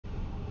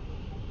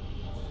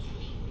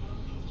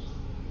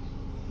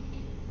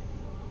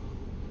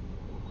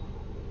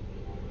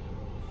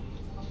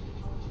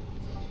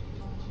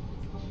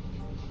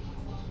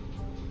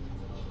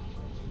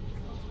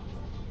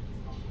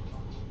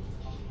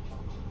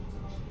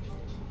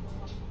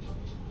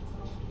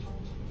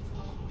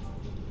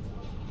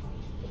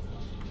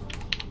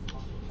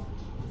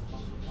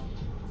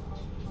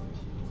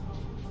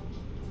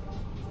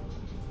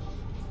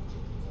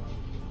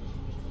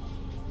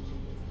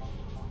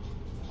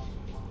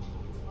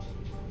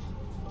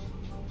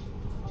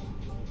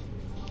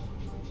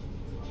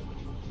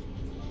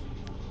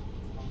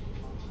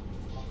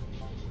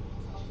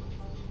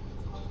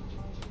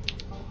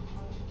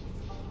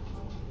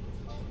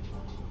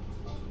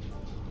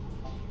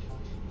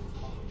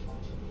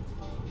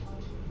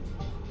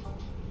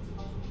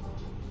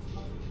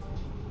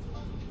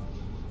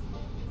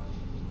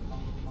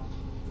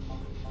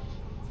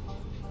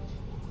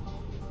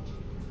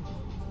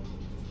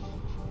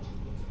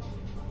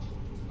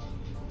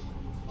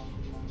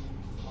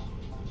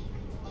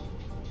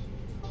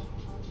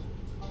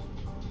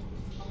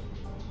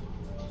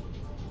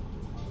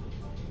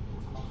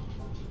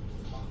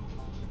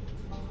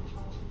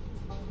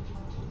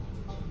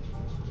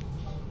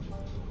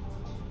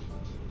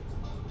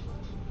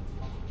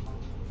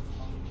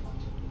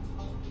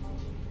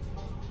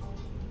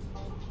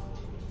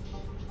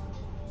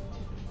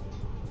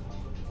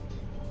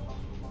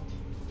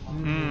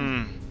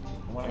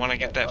trying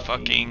to get that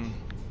fucking...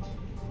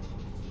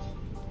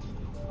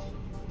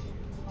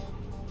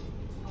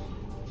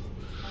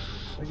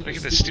 Look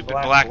at this stupid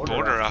black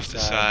border off the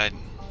side.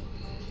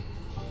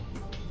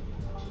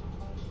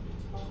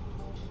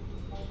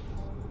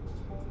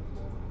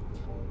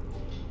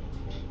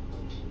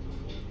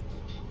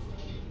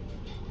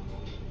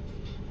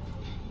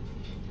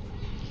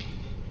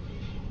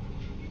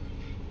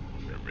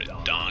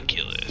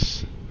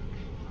 Redonkulous.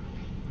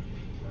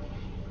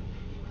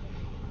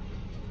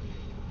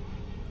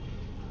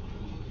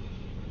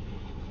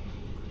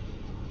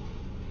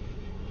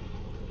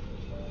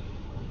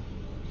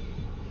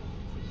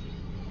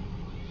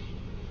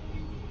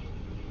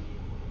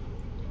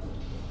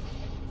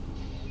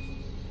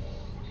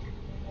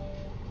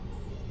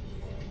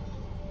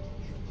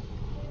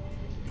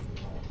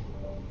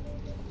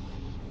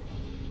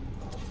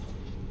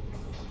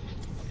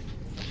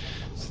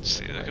 Let's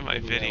see, look at my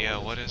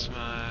video. What is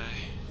my...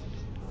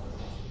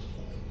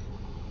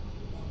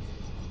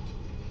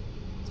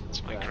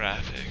 What's my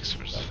graphics?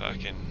 Where's the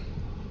fucking...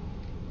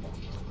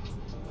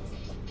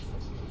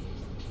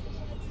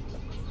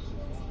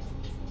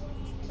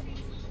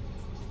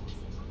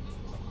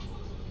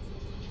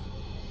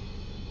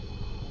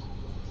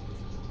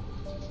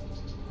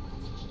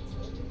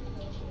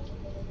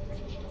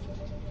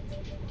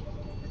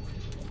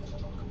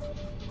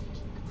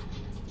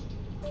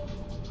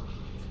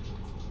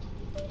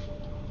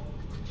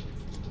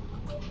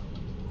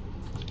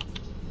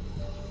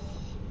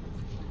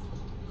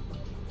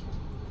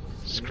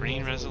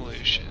 Screen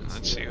resolution.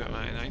 Let's see what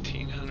my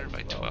 1900 by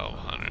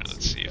 1200.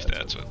 Let's see if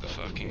that's what the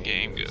fucking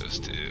game goes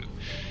to.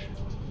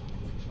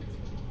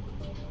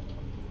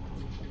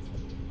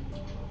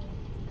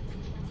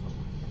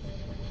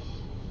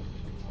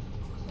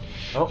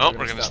 Oh,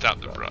 we're gonna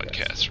stop the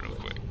broadcast real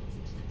quick.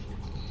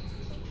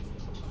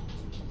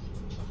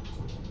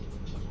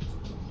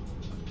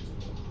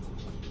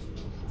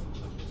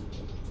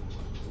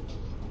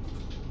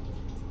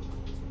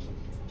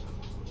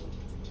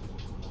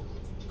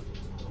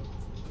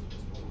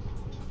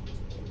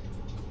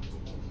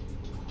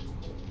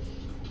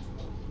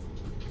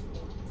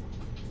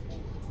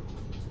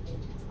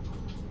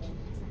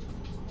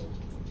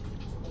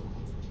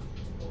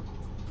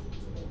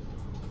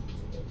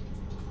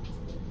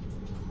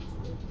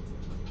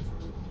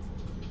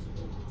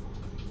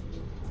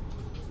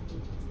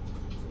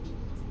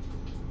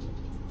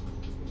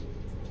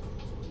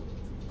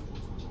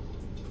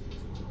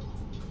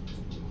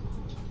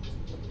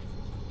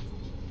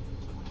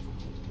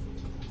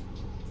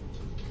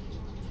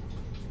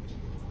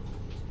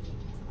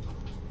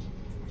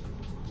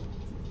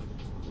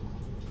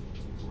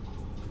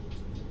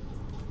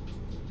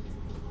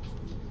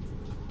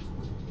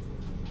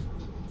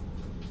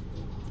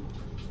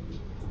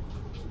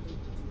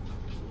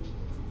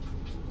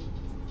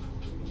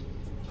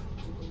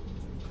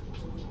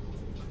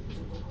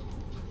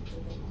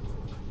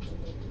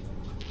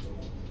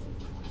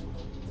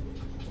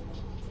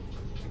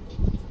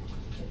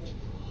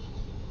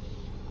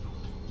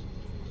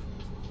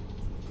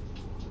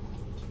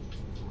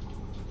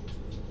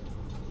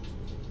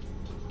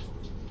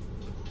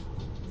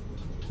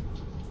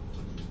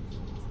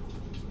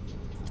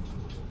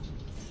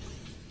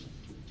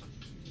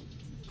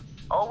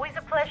 Always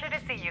a pleasure to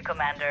see you,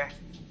 Commander.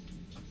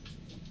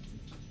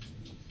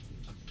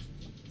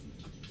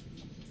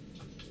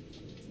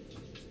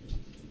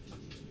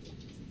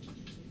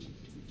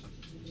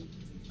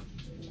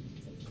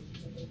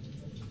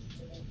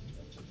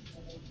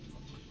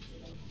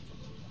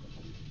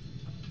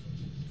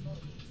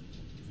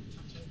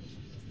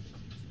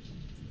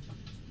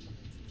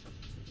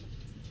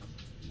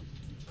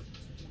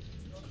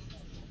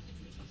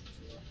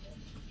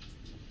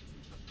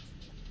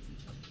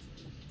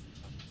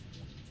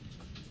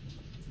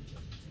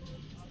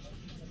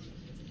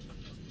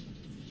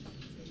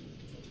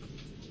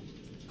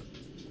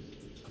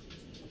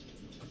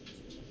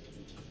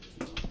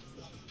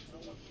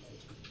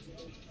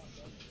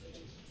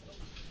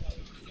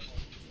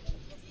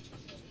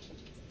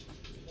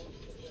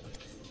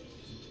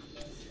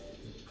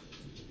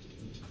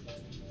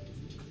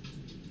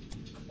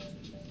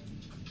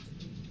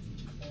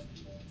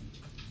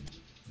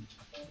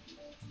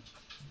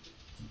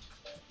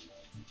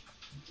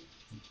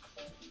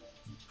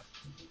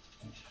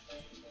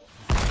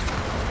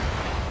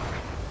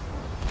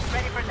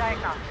 Ready for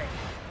diagnostic.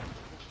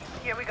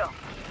 Here we go.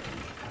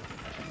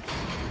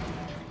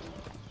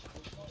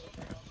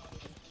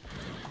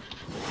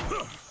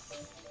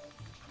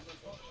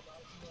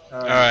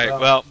 Alright,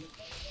 well,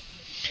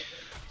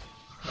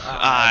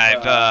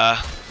 I've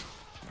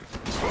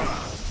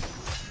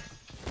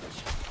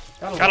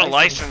got a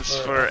license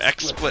for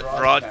XSplit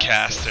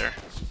Broadcaster.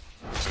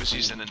 I was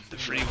using the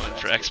free one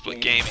for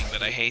XSplit Gaming,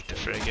 but I hate the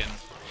friggin'...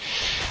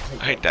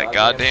 I hate that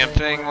goddamn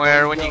thing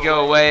where when you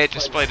go away it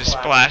displayed a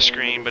splash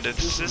screen, but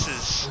this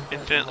is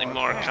infinitely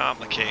more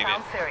complicated.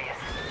 Sounds serious.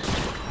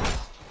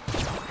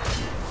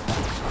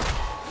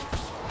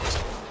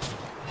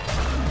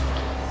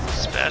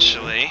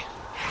 Especially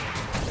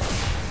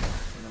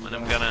when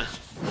I'm gonna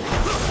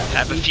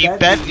have a few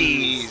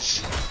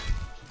bevies.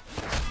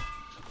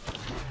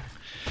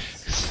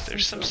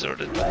 There's some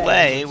sort of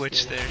delay,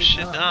 which there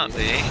should not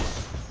be.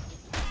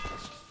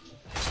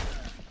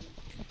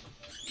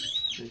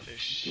 There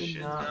should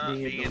not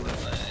be a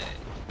delay.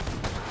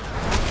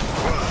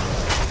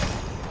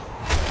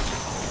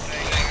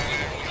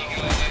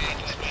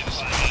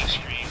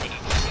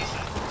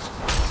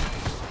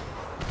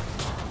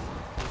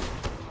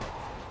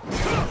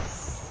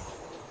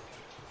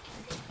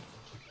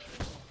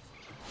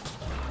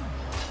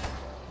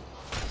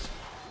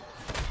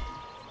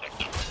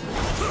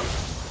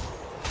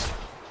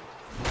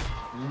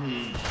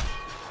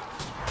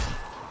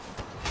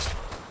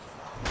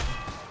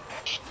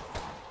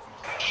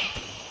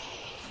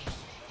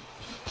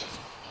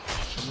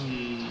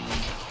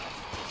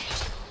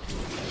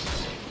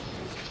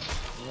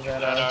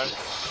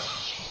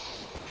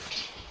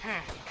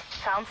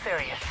 Sounds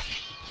serious.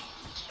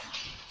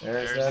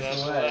 There's that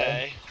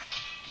delay.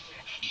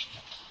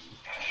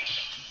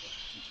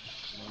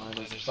 Why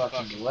there's a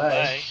fucking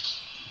delay?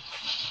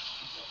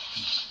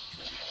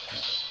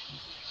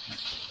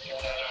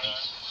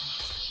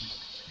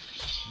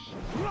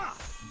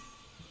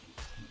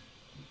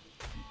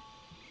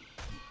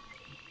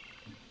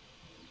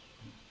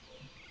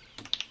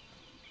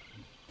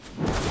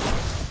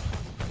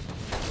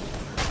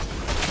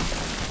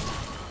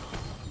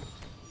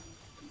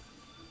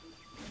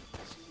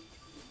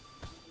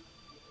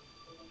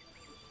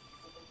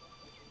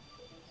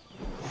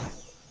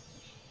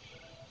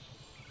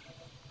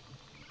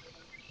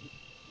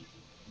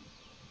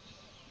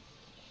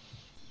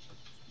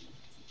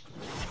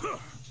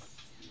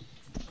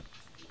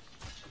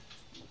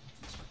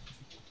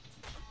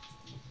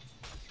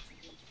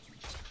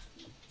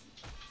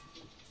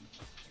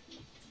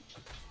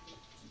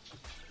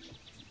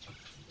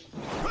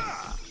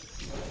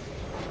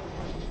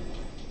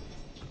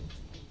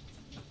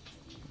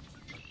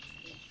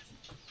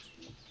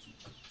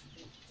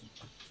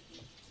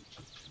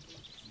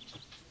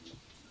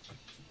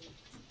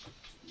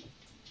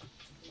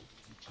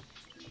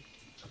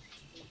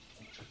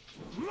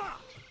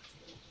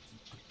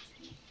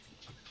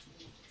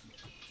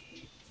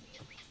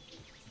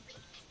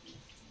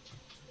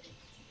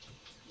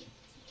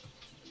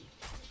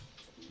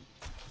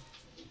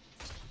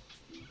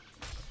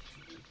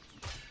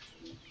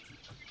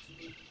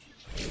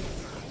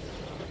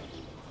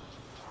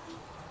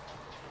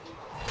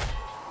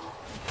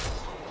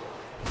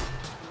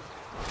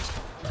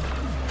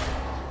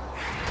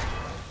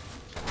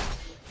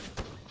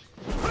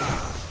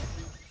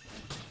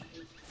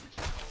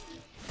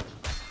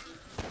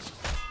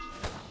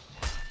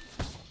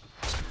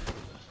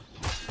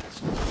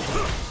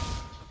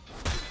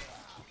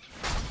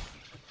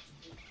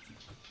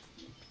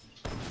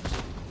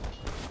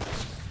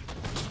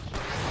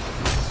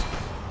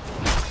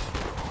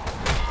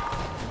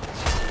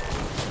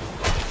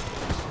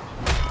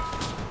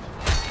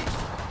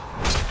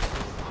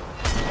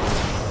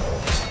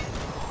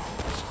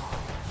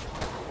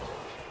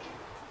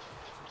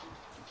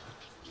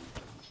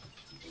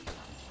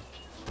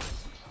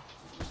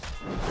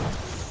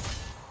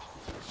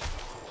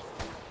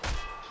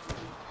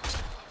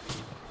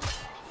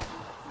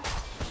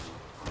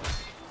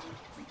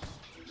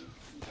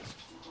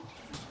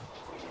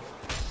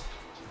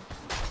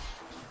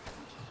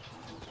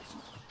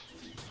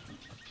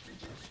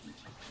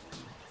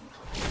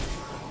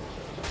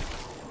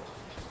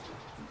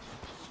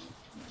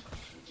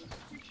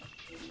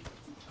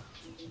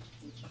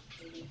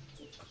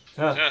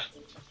 Huh.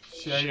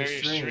 Share your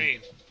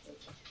stream.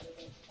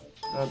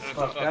 What the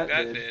fuck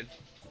that did?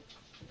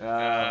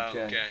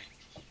 Okay.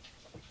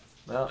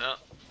 Well, I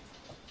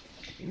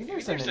think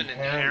there's an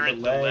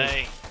inherent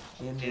delay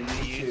in the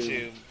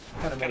YouTube.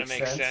 Kind of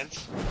makes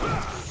sense.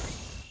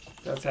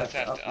 Does have to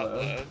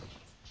upload.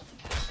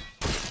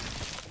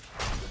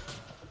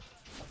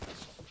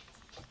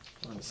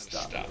 I'm gonna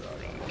stop the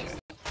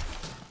broadcast.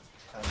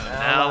 I'm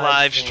now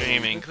live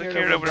streaming. Click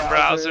here to open a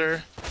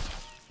browser.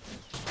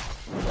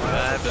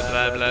 Blah blah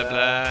blah blah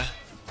blah.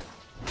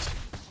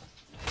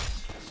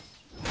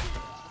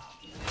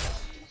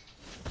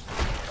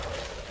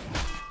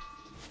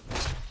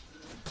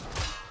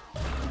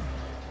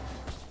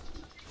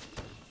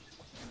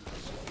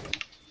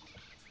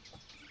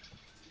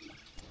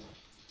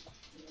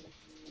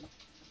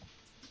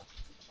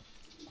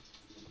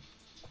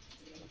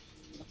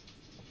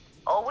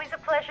 Always a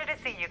pleasure to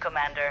see you,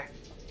 Commander.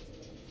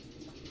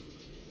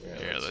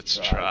 Here, let's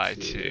try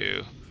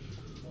to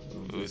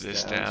move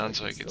this down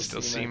so I can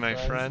still see my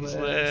friends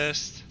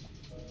list.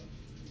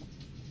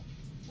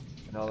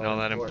 And all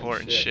that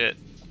important shit.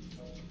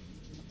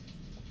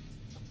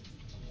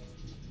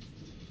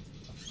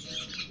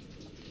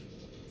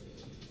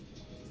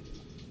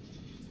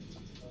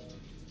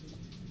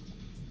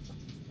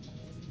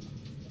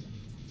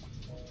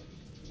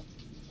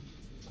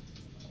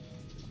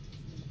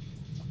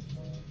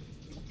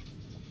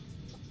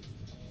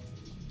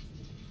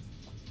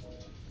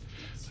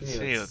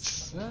 Let's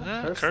see,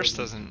 Curse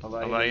doesn't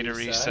allow you to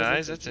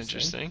resize. That's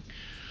interesting.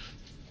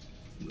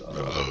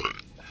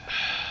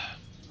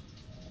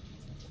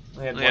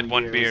 only had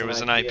one beer. It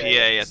was an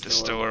IPA at the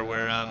store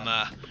where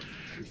I'm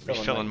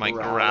refilling my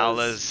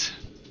growlers.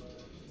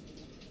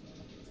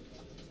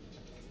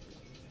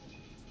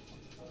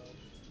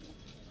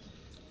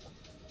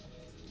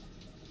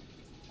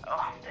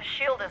 Oh, the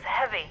shield is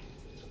heavy.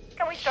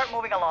 Can we start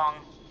moving along?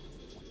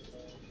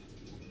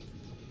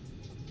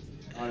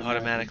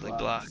 Automatically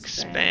block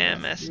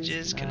spam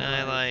messages. Can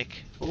I,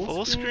 like,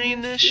 full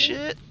screen this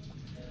shit?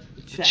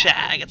 The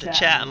chat. I got the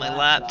chat on my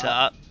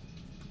laptop.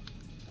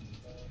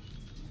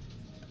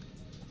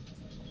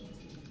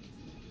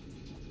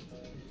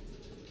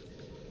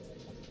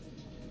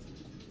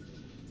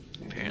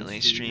 Apparently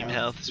stream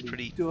health is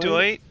pretty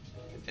doit.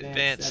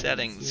 Advanced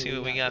settings. Let's see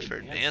what we got for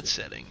advanced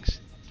settings.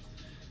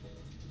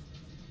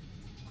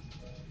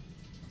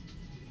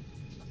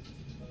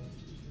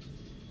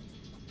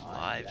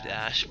 Live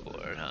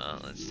dashboard, huh?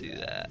 Let's do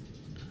that.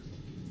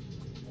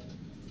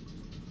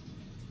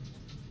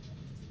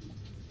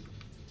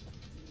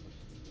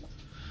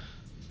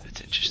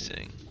 That's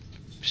interesting.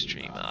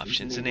 Stream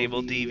options.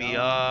 Enable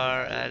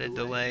DVR. Added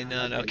delay.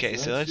 None. Okay,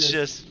 so that's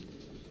just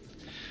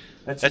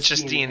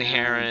the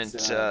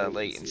inherent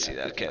latency.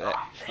 Okay, that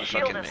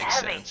fucking makes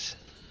sense.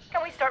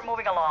 Can we start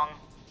moving along?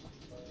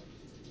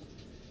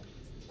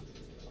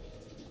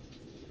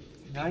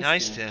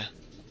 Nice to.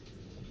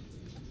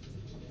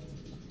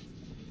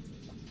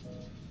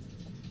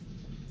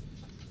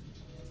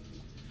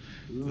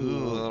 Ooh,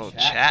 a little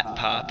chat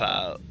pop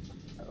out.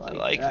 I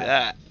like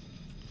that.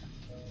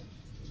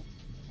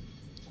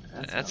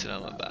 That's what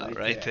I'm about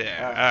right there.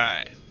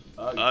 Alright.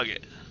 Bug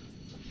it.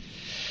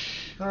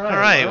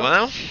 Alright,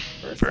 well,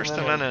 first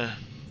I'm gonna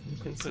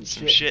put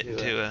some shit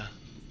into a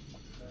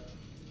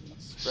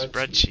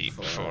spreadsheet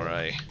before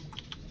I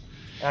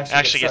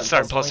actually get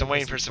started. Plus, I'm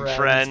waiting for some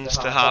friends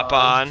to hop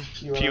on.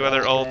 A few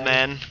other old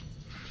men.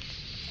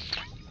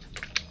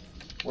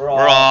 We're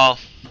all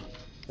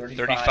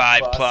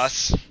 35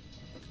 plus.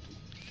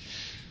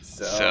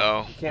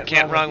 So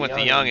can't run with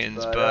the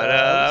youngins,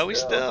 but we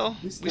still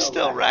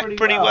wreck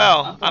pretty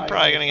well. I'm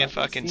probably gonna get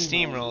fucking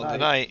steamrolled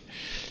tonight.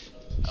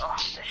 Oh,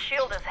 the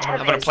shield is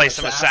heavy. I'm gonna play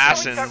some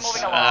assassins.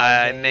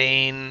 I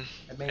main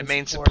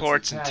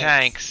supports and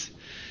tanks.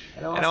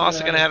 And I'm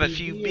also gonna have a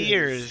few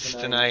beers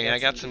tonight. I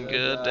got some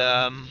good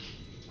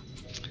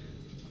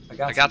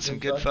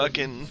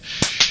fucking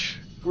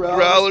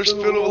growlers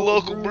filled with a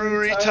local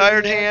brewery,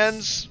 Tired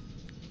Hands,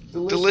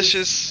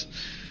 delicious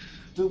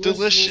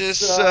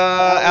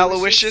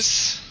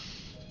Aloysius,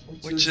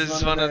 which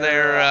is one of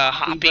their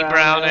hoppy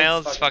brown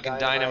ales. It's fucking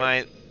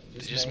dynamite.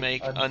 They just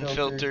make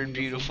unfiltered,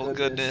 beautiful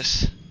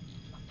goodness.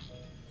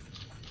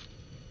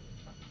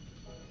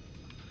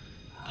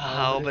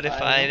 Oh, but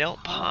if I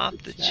don't pop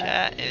the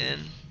chat in,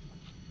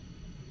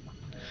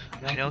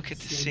 I don't get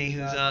to see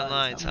who's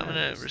online. So I'm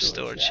gonna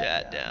restore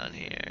chat down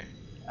here.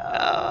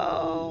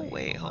 Oh,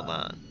 wait, hold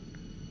on.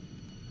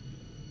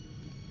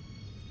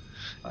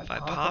 If I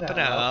pop it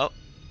out.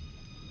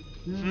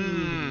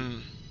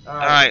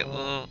 Alright,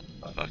 well,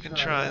 fucking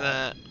try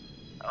that.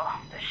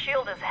 Oh, the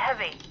shield is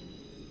heavy.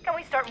 Can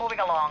we start moving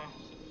along?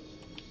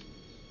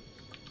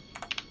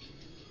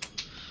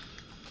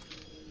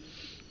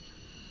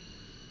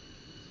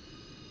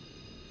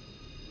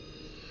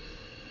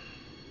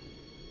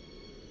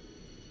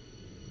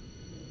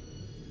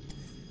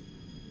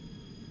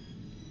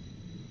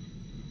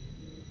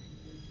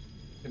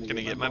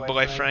 Gonna get my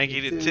boy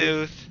Frankie the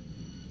Tooth.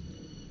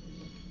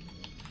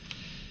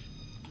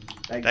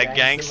 That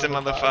gangsta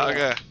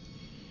motherfucker.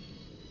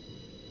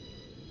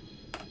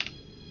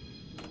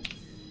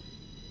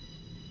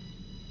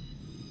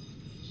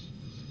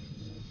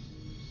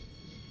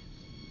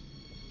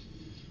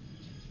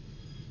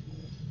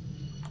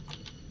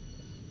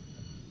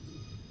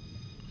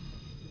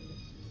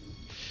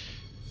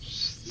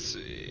 Let's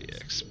see,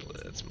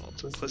 XSplits,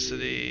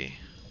 multiplicity.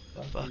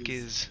 The fuck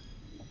is...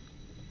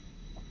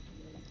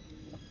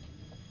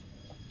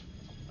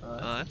 Oh,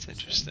 that's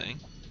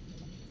interesting.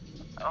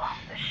 Oh,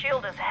 the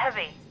shield is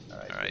heavy.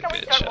 Alright, Can we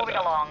bitch, start moving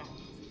along?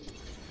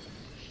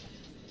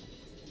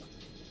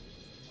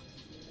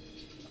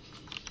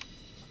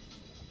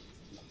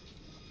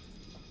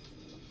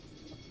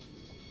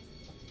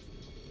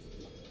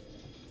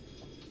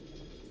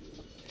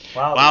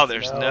 Wow,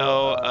 there's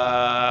no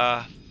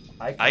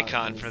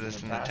icon for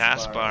this in the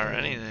taskbar or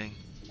anything.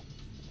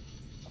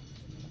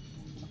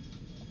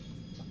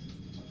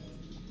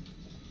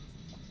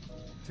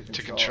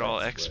 To control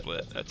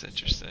XSplit, that's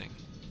interesting.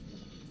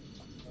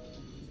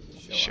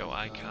 Show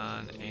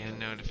icon and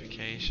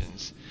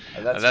notifications.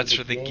 That's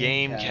for the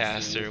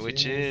Gamecaster,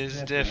 which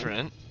is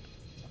different.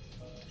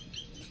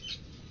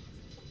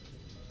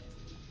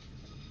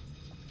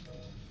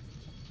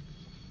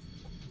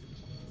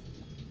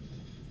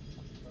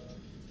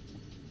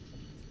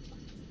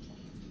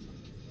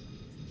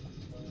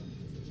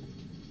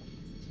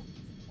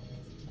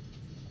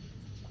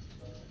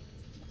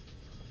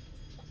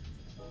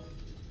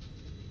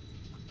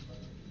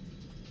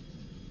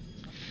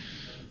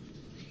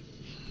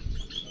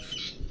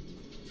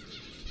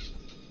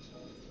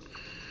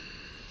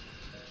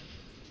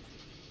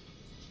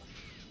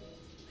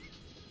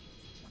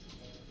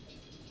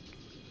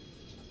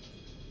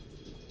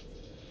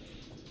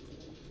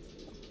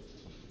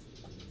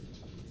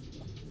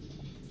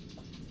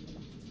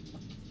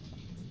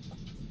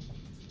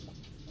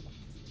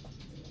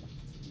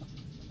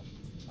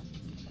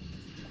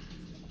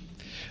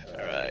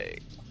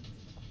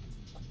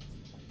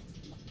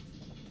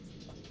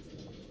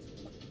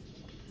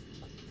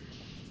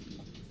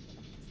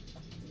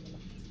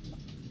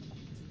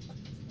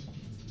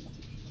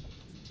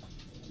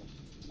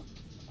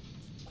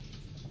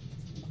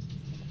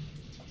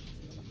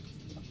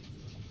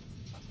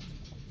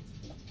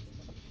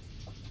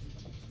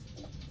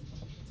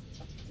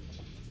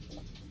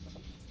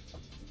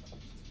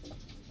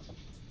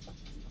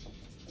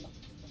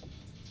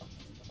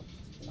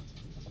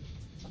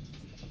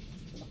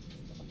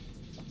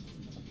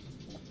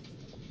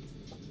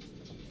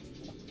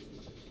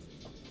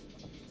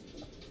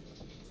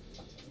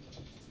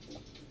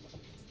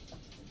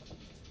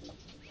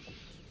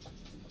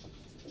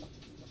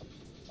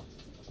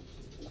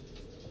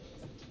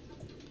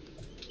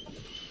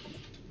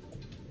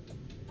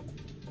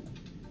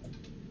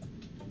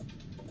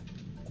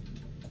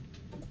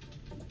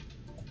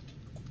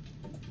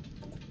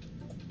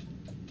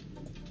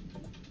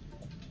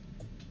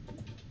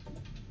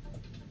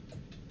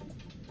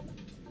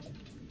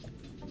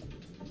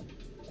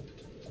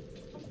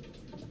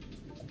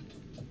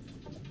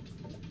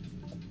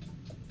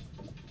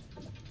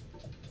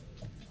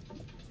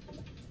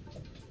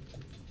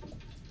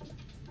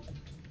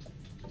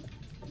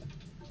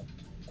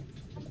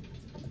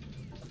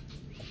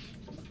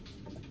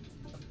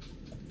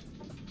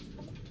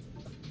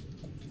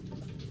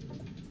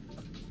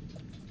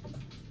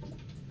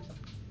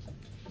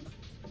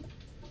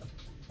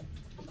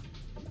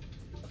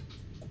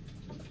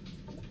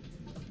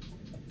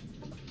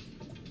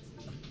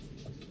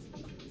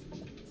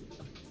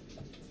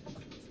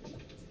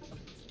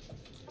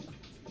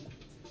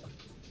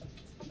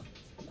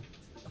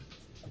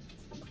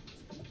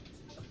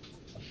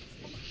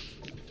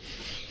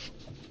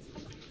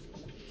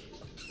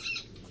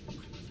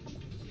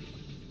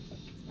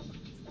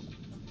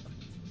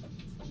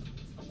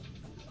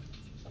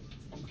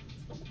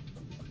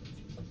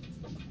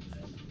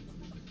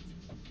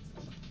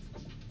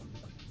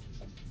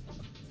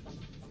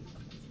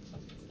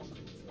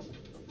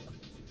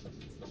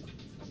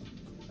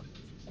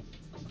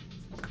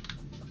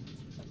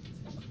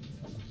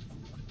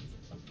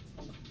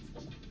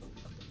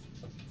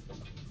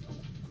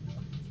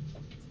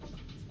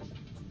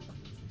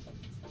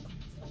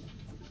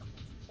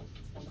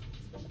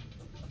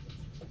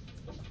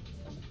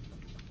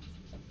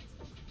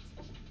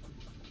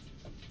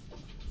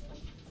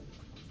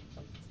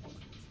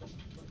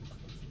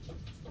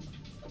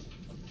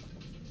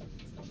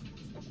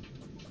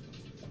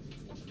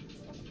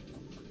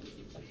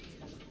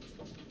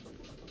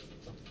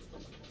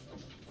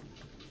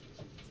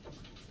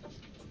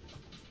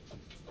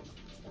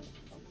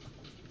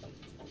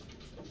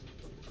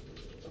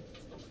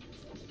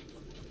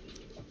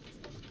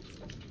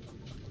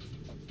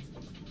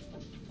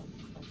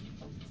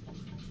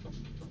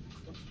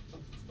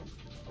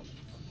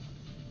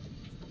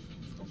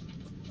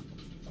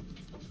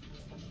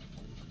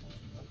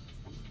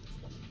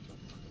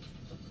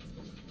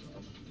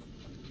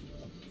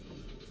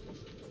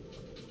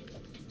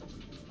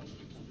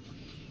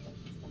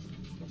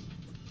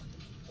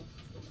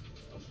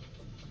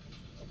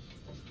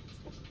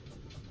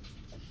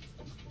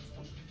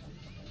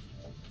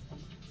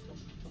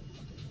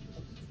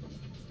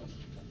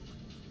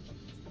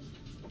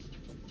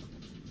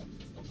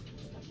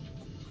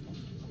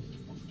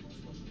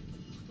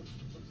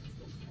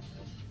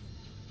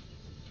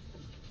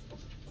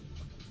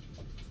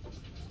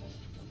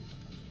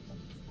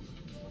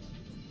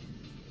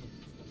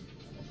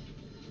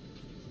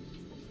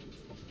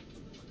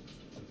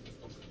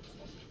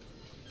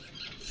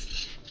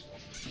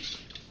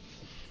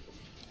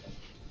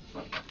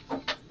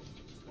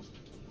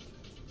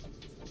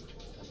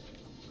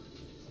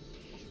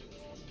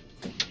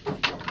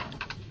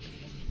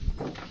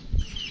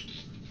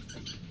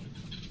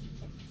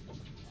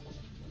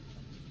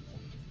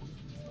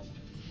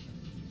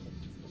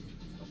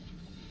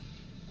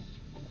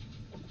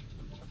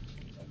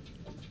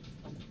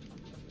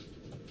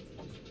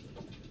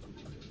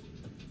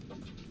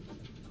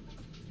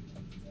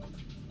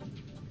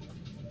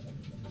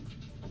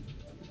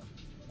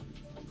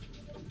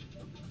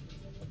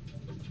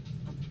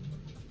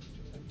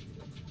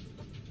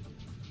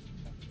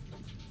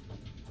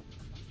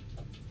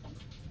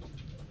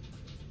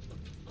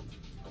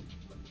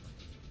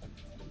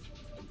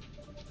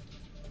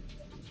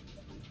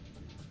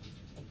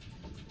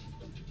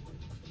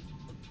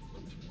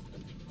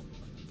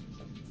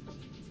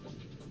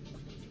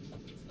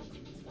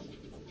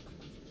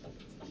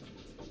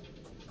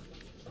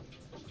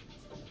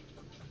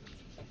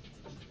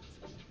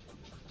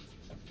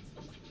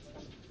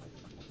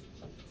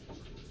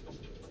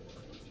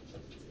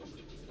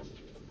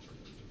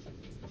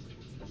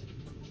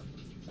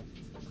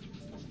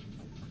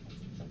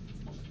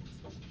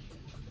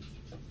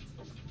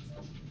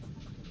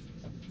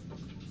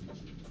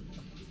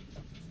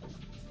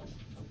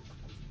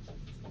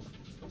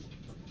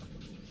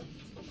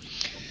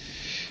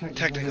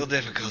 Technical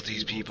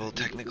difficulties, people.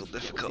 Technical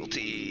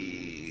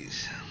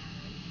difficulties.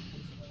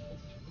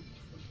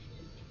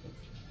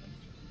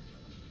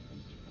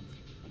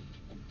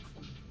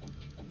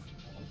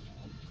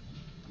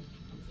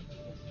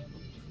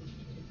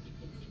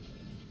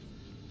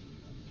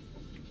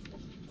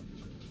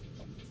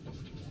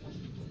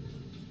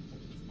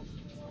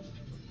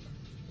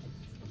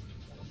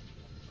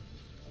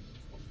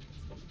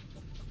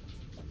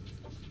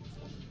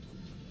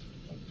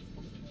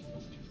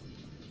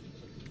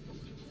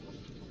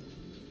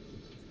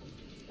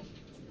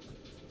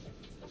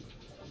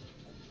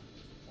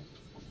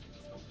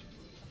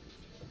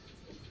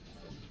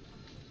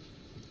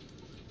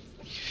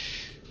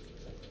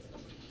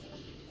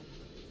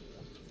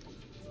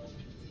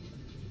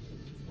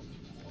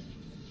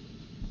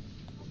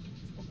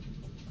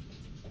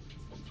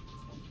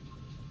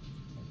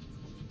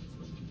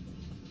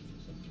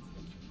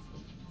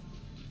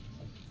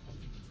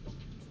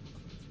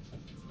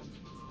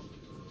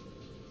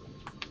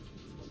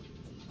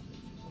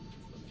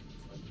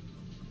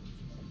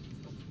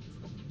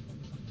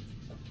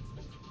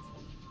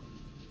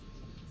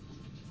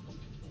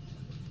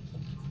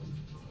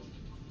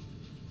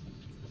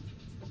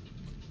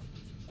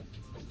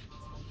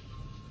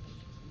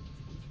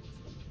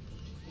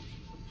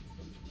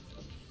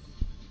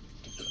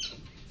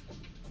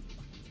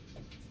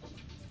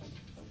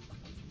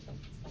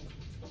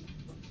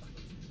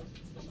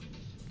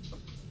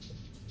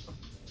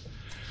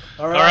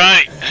 All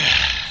right.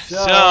 So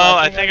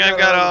I think I've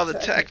got all the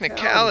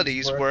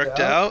technicalities worked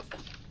out.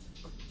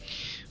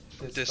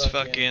 This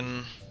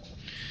fucking,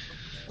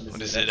 what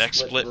is it,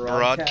 XSplit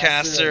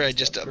broadcaster? I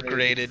just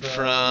upgraded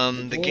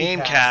from the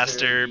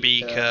Gamecaster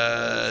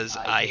because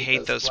I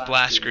hate those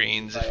splash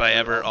screens. If I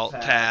ever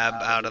alt-tab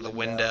out of the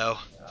window,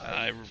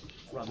 I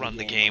run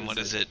the game, what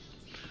is it,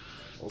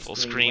 full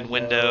screen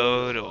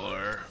windowed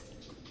or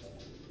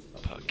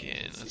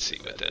fucking, let's see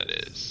what that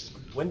is.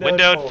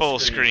 Windowed full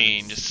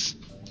screen, just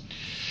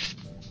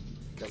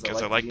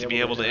because I like to be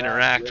able to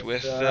interact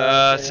with,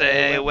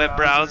 say, a web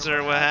browser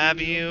or what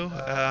have you.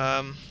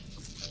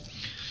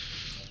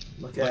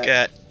 Look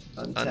at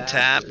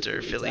Untapped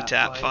or Philly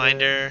Tap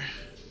Finder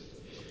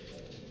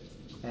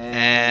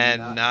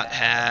and not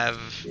have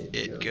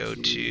it go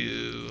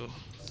to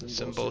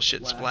some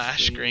bullshit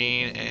splash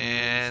screen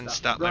and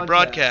stop my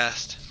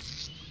broadcast.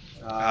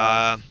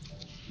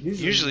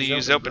 Usually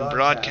use Open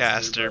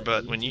Broadcaster,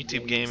 but when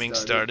YouTube Gaming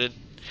started,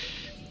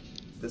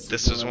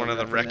 this was one of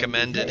the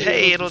recommended,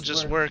 hey, it'll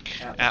just work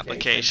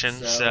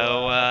applications,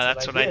 so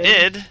that's what I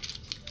did.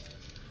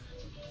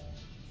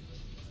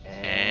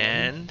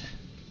 And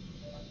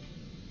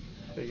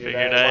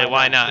figured,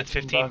 why not?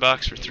 15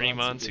 bucks for 3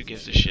 months, who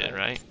gives a shit,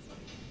 right?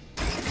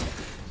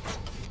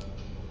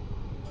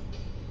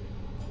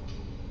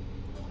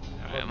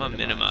 Alright, I'm gonna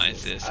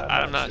minimize this.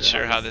 I'm not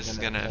sure how this is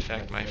gonna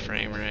affect my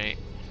frame rate.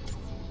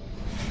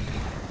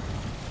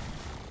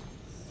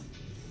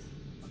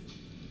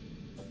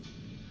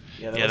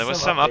 Yeah, there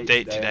was some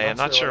update today. I'm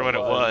not sure what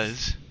it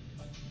was.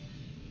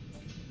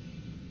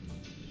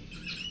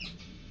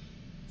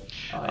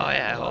 Oh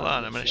yeah, hold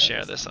on. I'm gonna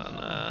share this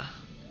on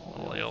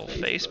all the old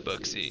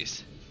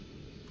Facebooksies.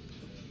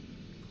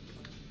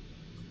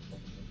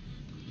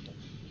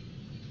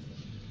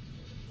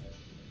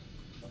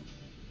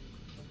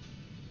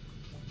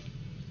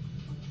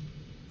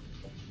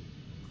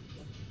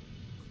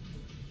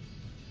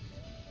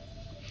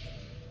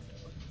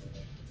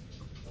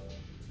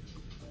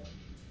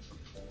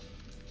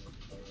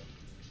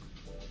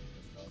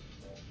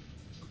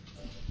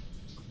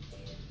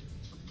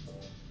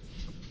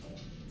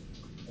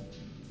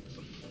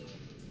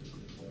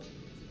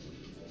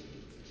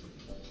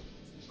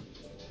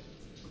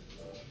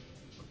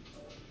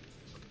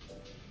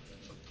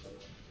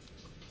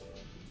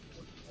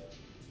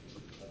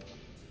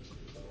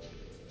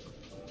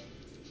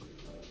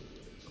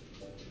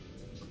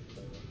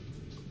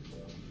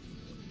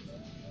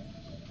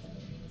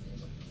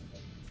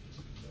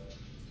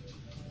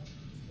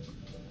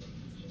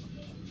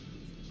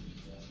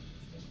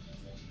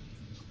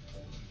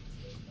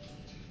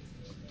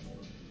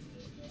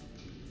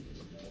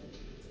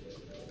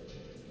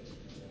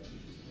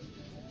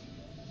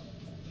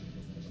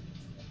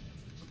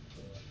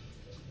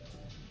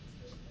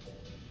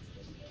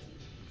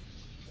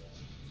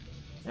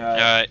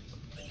 Alright.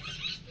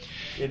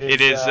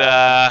 It is,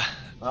 well,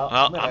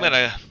 I'm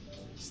gonna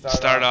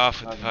start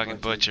off with the fucking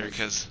butcher,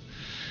 because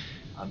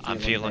I'm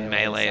feeling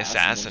melee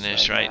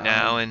assassin-ish right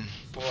now, and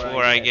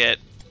before I get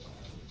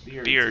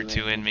beer or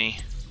two in me,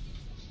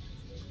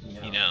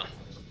 you know,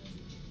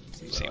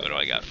 see what do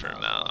I got for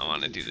him out. I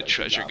want to do the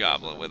treasure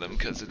goblin with him,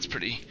 because it's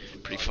pretty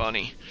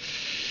funny,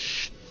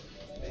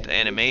 the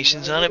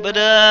animations on it, but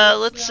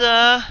let's,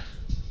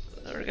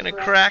 we're gonna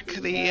crack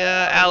the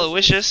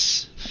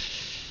Aloysius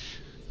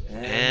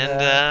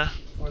and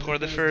pour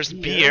the first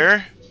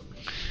beer.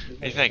 What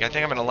do you think? I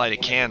think I'm gonna light a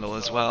candle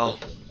as well.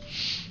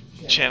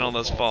 Channel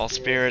those fall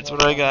spirits. What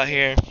do I got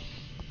here?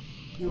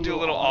 Do a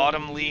little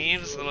autumn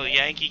leaves, a little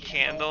Yankee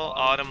candle,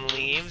 autumn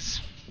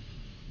leaves.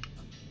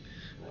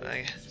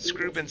 My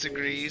Scrubins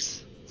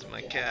agrees. It's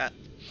my cat.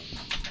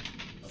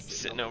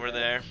 Sitting over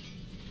there.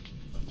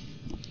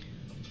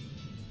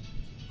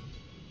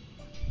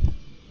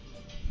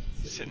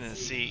 Sitting in the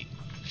seat.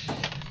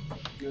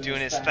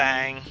 Doing his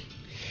thing.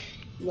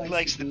 He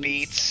likes the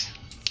beats.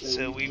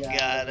 So we've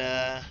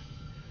got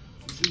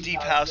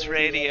deep house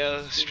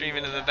radio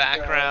streaming in the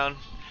background.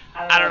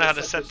 I don't know how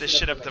to set this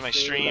shit up to my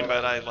stream,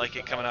 but I like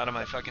it coming out of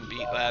my fucking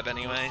Beat Lab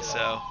anyway,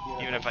 so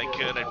even if I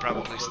could, I'd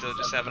probably still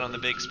just have it on the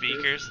big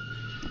speakers.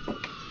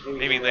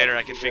 Maybe later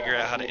I could figure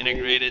out how to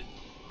integrate it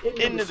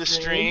into the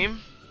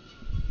stream.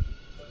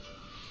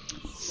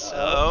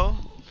 So,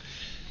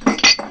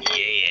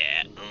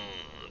 yeah,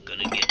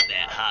 gonna get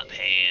that Hop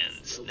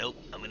Hands. Nope,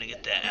 I'm gonna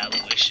get that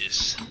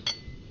Aloysius.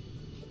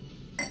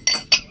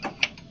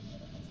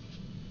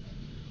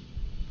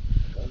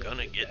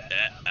 Gonna get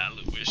that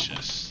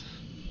Aloysius.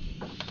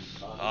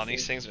 All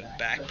these things with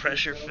back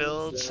pressure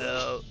filled,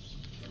 so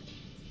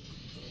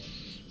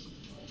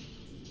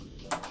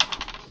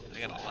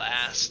they're gonna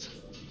last.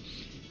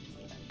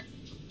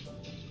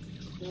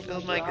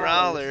 Filled my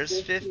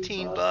growlers,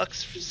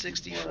 $15 for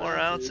 64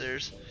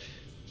 ounces.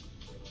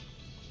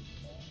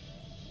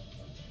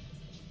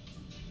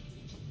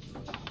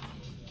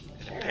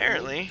 And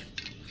apparently,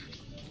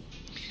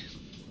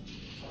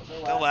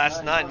 they'll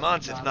last 9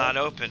 months if not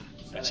open,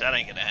 which that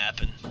ain't gonna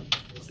happen.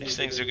 These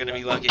things are gonna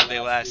be lucky if they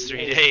last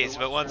 3 days,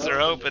 but once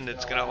they're opened,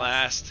 it's gonna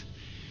last.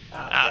 The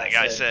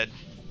guy said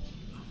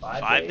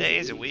 5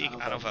 days, a week.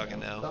 I don't fucking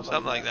know,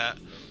 something like that.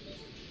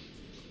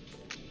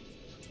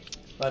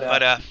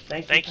 But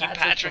thank you,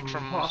 Patrick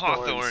from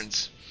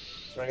Hawthorns.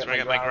 That's where I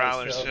got my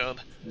growlers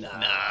filled.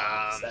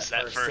 Nah, it's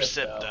that first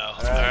sip though.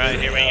 Alright,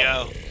 here we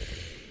go.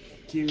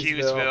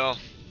 Qsville.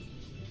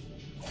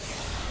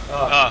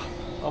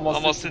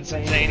 Almost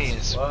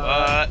instantaneous.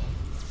 What?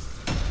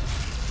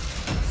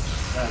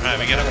 Alright,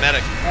 we got a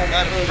medic.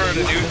 Got a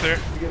Ferdinand Uther.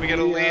 We got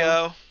a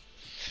Leo.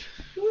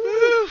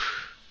 Woo!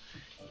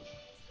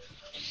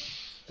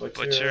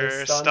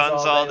 Butcher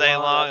stuns all day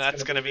long.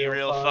 That's gonna be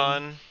real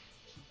fun.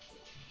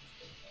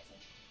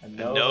 And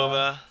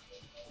Nova.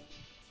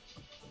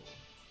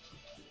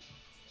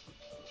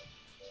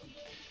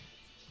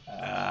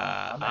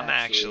 I'm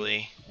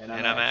actually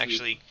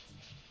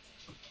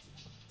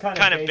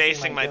kind of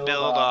basing my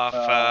build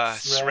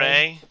off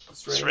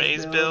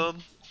Sray's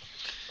build.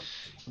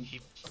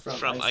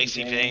 From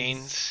Icy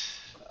Veins.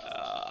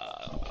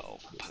 I'll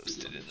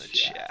post it in the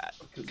chat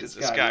because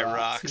this guy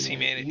rocks. He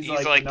made it.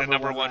 He's like the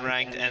 #1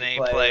 ranked NA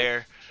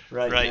player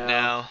right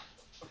now,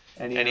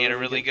 and he had a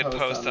really good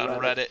post on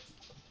Reddit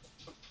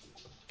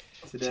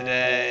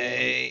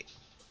today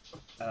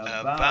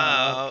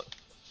about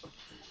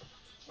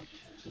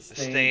the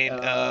state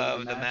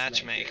of the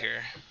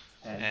matchmaker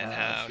and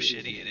how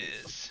shitty it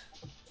is.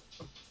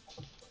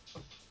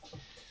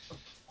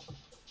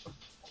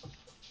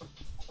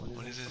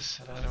 What is this?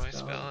 How do I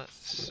spell it?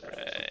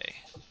 Sray.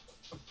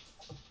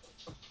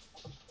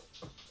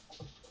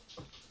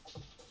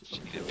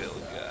 Need a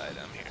build guide.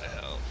 I'm here to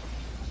help.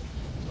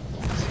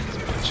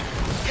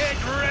 Get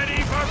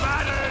ready for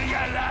battle,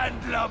 you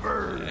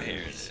landlubbers! Yeah,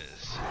 here it is.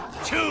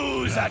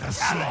 Choose a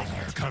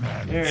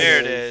talent! Here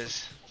it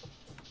is.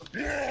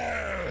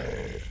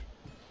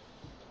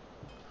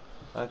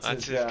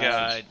 That's his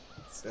guide.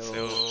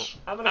 So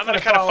I'm gonna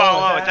kind of follow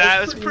on with that.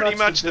 That's pretty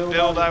much the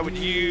build I would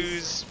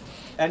use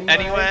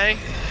anyway.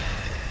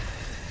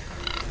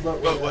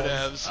 But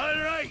whatevs.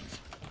 Alright,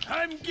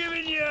 I'm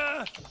giving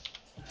you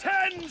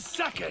 10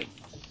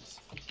 seconds.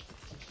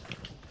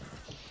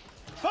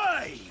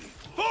 5,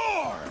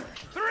 4,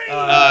 3,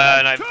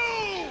 and I 2,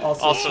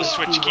 also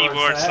switched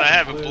keyboards. I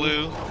have a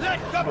blue,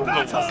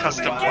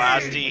 custom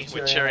Blasty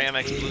with Cherry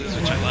MX blues,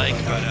 which I like,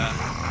 but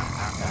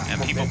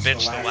and people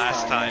bitched the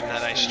last time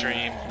that I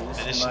streamed, in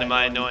addition to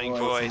my annoying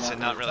voice and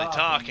not really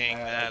talking,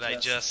 that I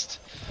just,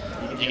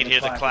 you can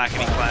hear the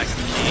clackety clack of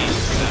the keys,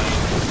 so.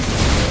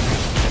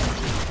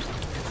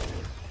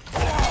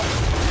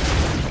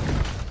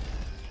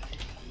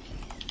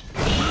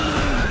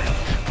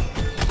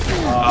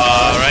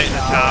 Right in the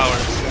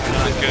towers.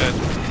 Not good.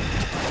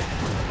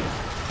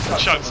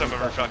 Chug some of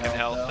her fucking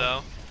health,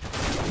 though.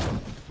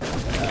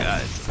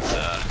 Guys, it's,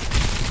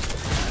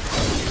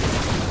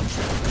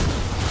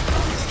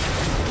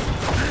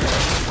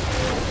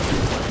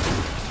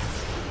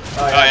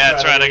 oh yeah,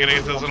 that's right, I gotta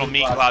get those little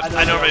meat clops.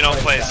 I normally don't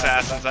play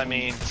assassins, I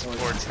mean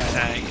supports the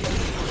tank.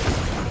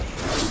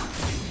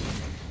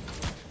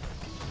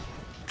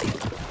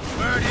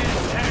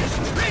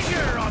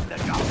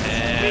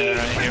 And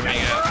right, here we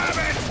go.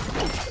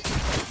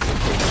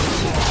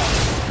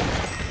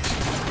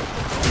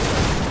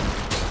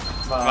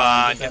 Come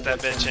on, get that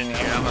bitch in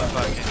here. I'm a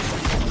fucking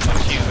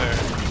fuck you her.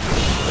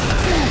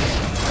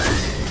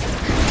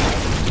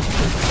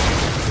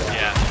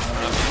 Yeah,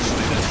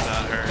 obviously that's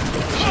not her.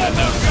 Should have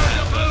known that.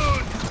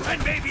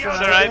 It's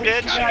alright,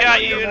 bitch. I got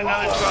you in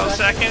another 12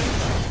 seconds.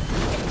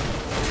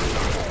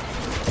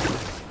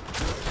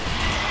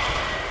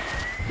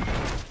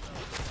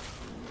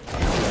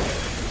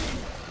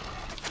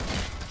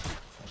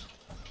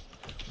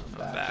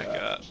 I'm back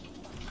up.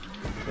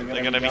 They're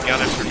They're gonna be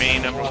gunning for me.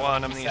 Number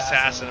 1, I'm the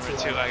assassin. Number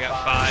 2, I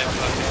got 5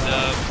 fucking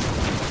dubs.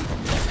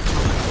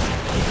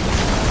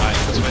 Alright,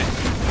 let's wait.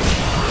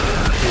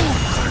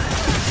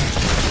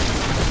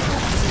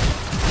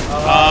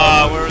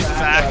 Where was the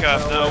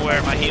backup?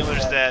 Nowhere. My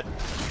healer's dead.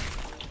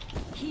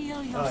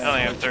 I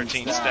only have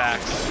 13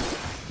 stacks.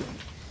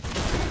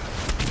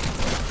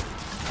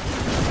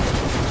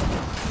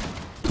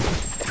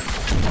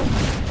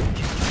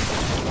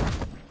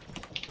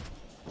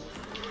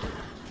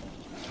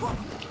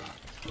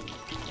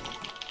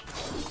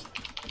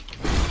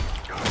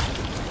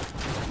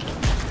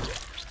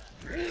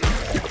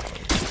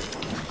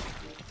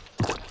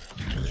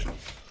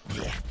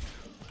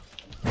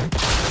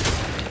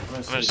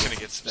 I'm just gonna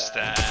get some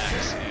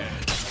stacks here.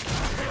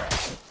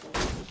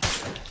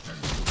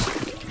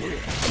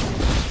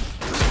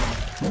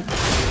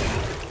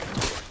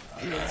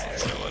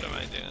 So what am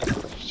I doing?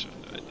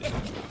 What do I do?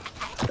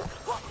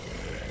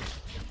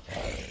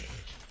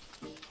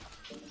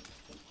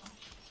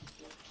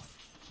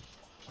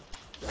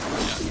 Yeah,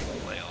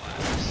 flail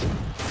axe.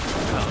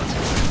 Oh, let's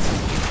go.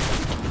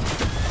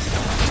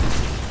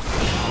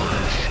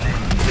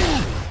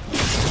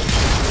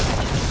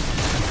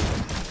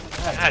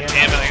 God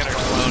damn it, I got her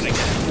clone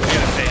again. I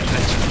gotta pay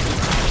attention.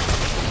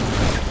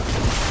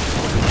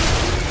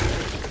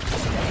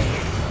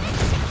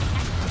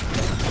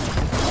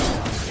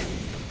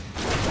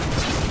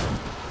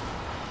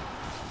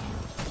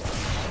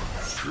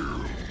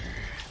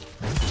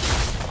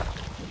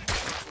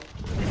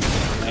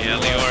 Yeah,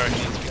 Leora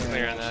needs to be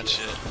clearing that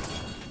shit.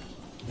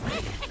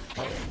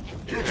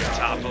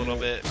 Top a little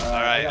bit.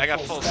 Alright, I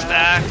got full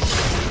stacks.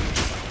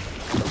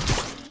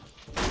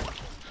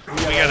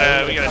 We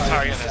gotta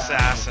target an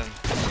assassin.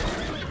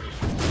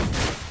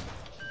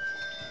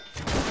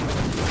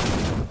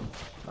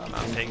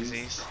 Not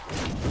pigsies.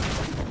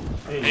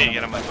 I need to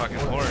get on my fucking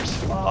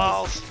horse.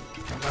 Balls.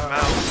 I'm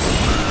out.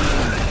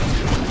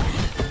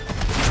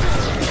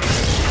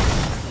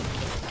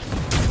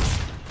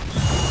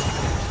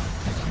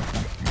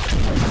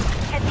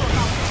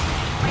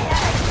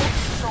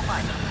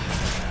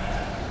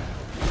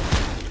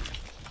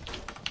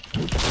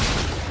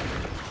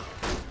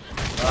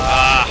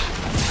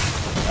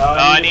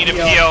 I need a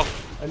peel.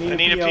 I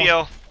need a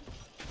peel.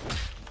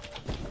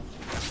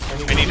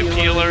 I need a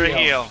peel or a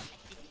heal.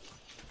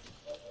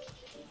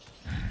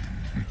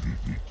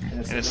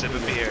 And a sip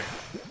of beer.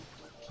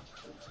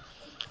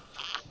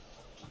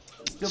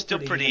 Still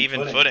pretty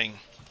even footing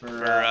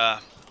for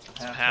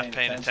half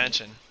paying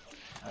attention.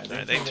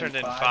 Alright, they turned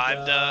in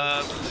 5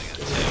 dubs. I got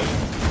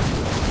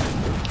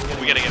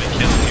 2. We gotta get a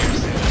kill here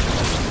soon.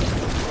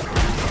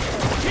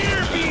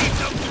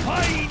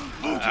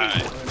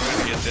 Alright, we're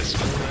gonna get this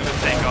one. We're gonna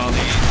take all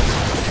these.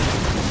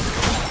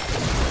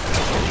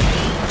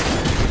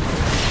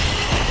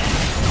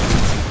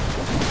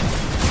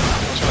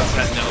 Which one's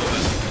that Nova?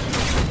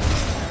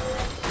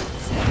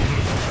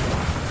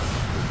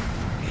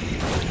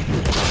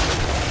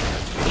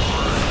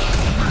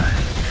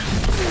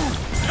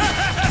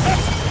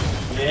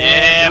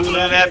 Yeah, blew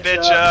that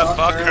bitch up.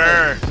 Fuck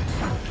her.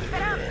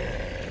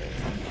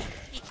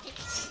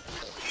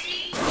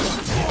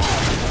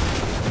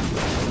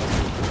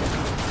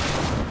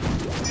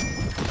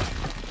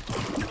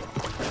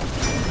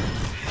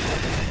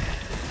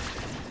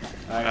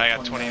 I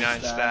got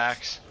 29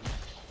 stacks.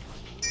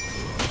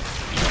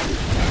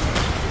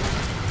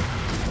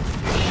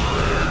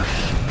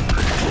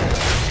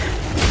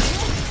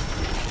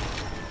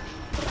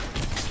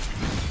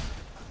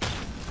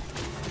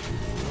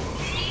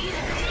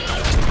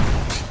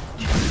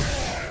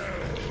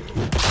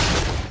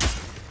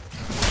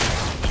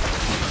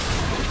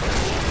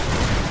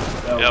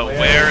 Yo,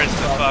 where is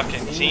the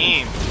fucking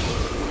team?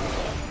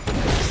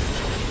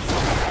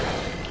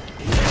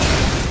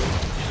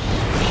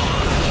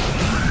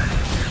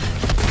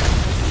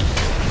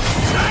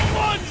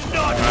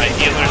 Alright,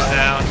 healer's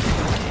down.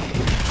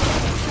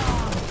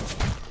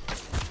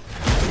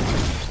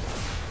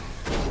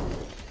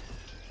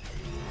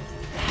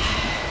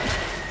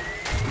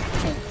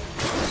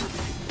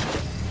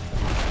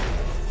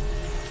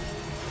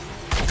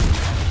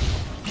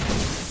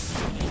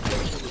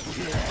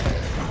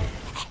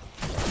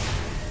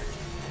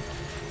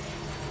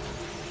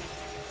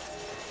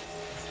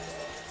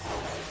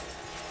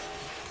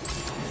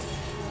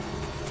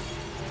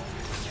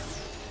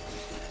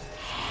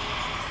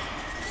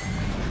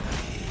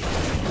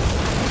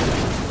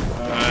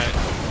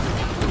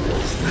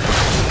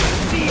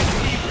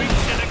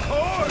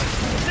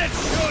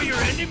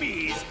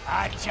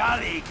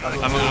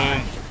 I'm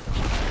home.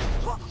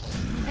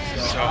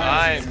 So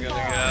I'm gonna go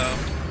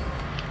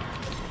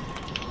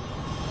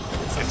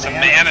get some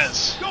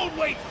manas. Don't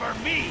wait for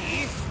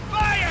me!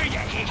 Fire, you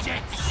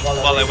idiots!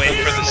 While I wait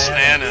for the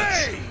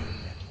snanas.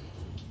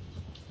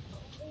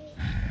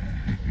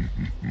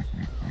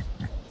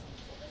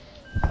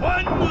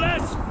 One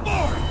less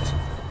fort!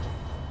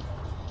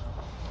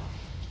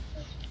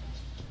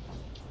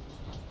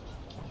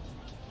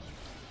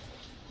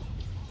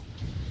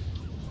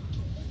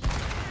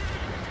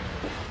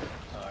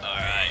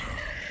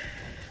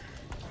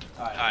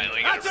 Alright,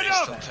 we got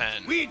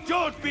 10. We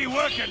don't be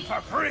working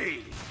for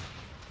free.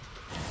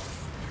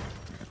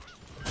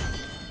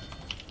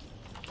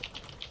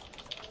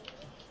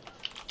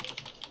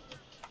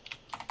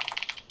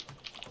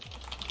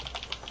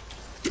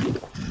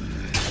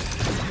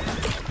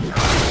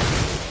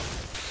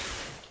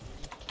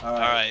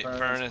 Alright,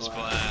 furnace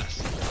blast.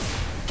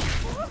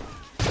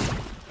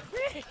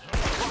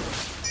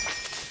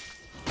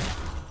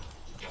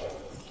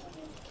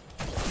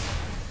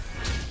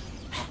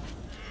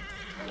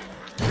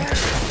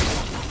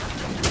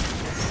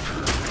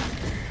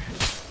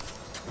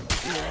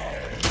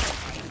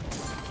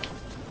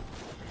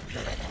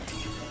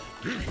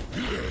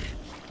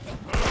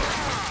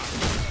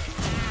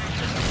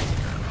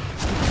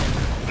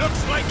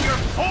 Looks like your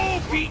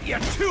foe beat you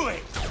to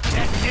it.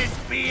 Let this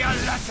be a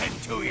lesson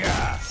to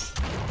ya.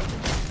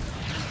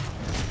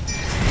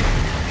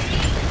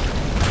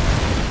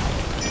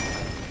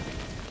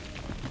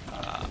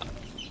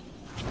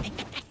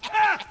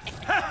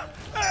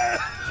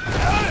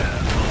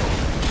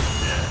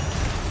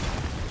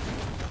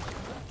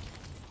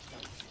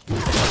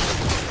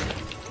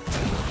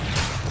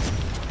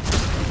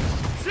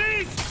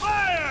 Cease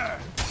fire!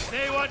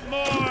 They want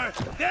more.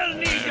 They'll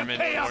need to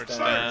pay up first.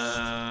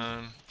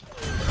 Down.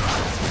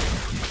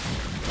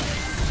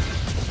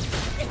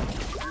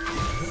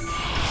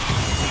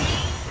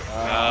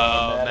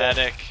 Oh,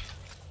 medic.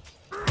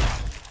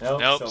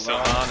 Nope, so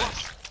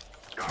honest.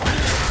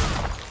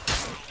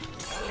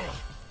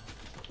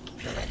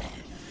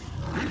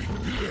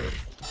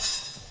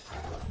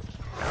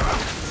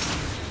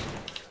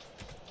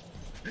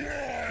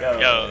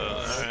 Yo,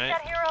 alright.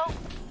 That hero?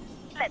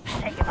 Let's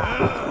take him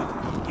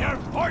out. Your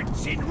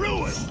fort's in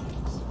ruin.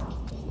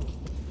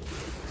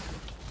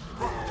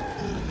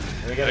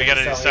 We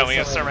gotta do something. We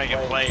gotta start making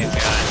plays,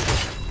 guys.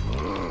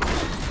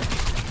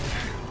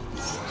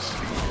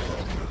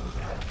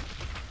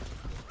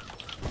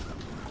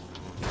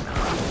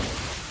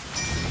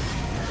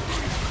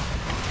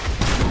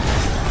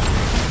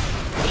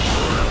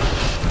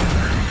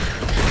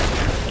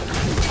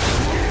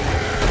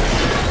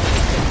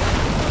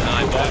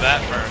 I blew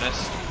that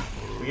furnace.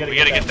 We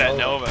gotta get that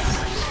Nova.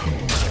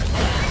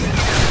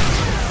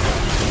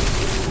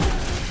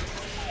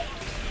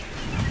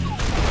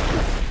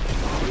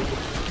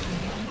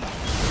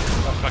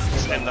 Fucking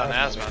stemmed on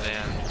asthma,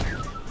 man.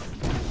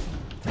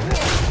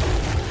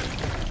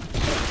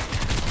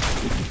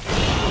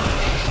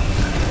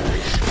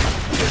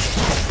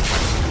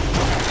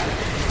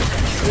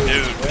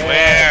 Dude,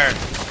 where?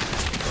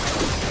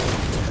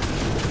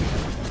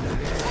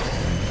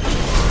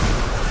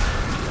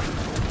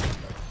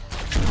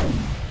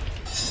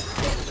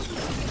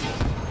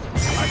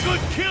 A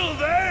good kill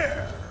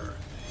there.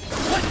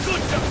 What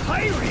good's a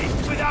pirate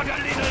without a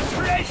little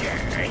treasure?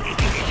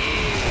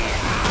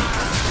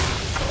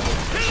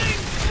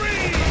 Killing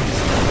spree!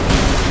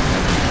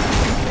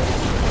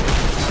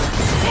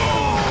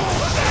 Oh,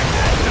 that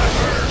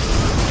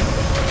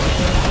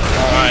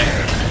Alright.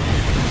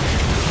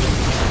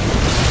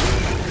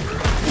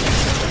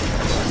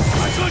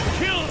 a good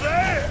kill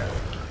there.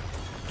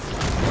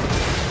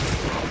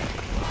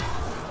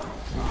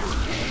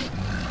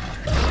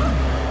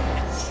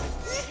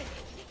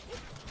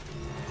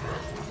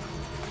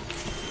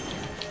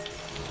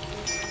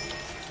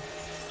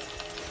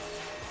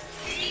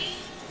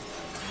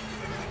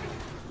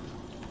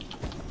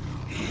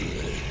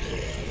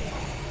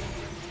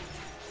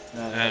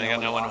 Man, I got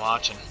no one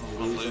watching.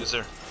 I'm a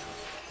loser.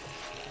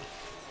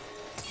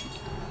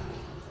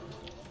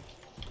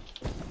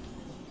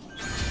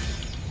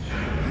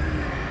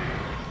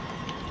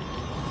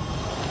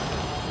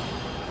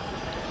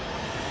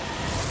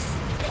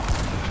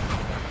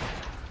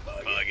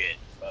 Bug it.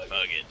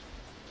 Bug it.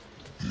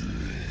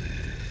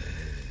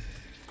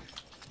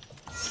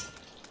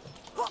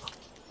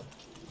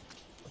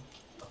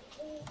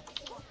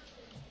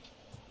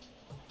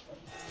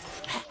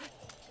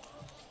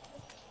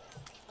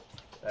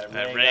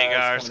 That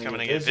Rhaegar's coming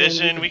to get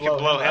vision. We can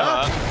blow him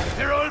up.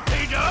 They're all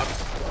paid up.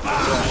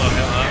 Blow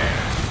him up.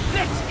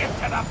 Let's get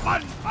to the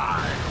fun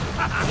part.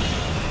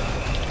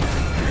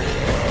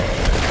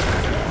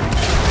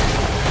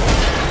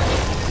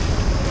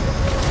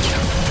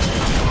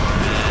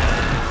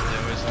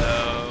 There was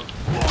no.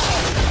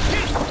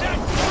 Hit that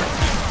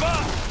fortune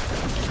buff.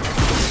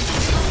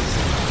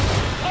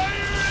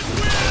 Fire at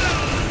will.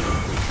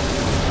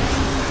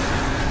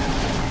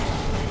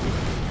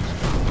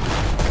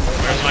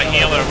 Where's my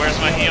healer? Where's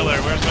my healer?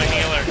 Where's my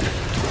healer?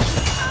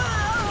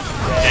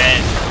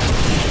 Dead.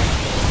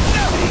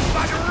 Nothing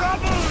but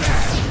rubble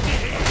left.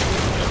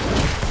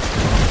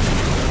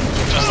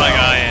 Just like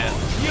I am.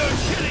 Your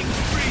killing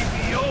spree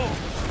be over.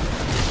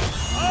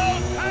 All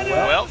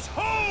Well. cannons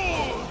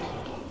hold.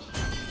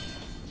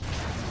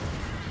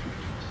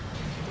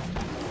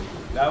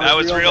 That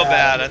was real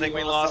bad. I think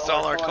we lost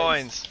all our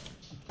coins.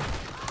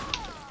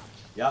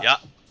 Yep. Yeah.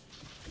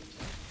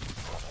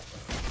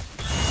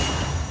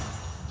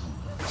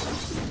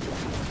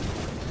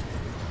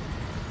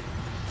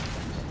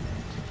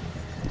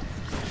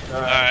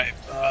 Alright.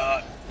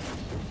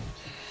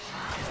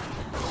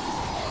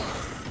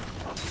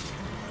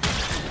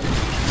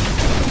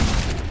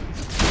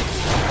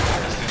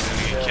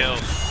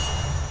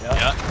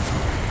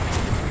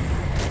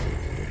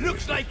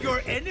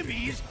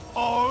 enemies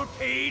all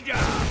paid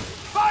off.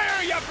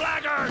 Fire, you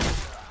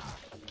blackguards!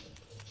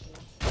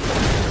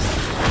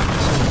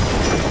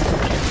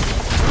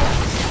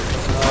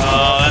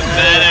 Oh, that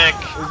medic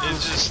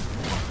is just...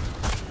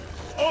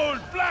 Old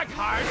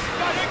Blackheart's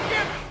got a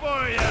gift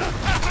for you!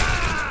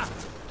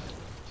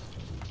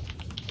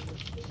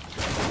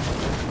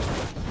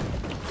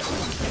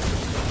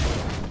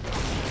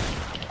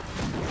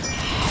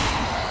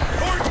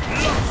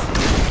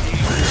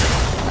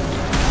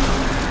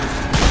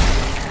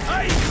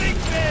 I think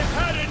they've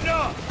had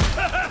enough!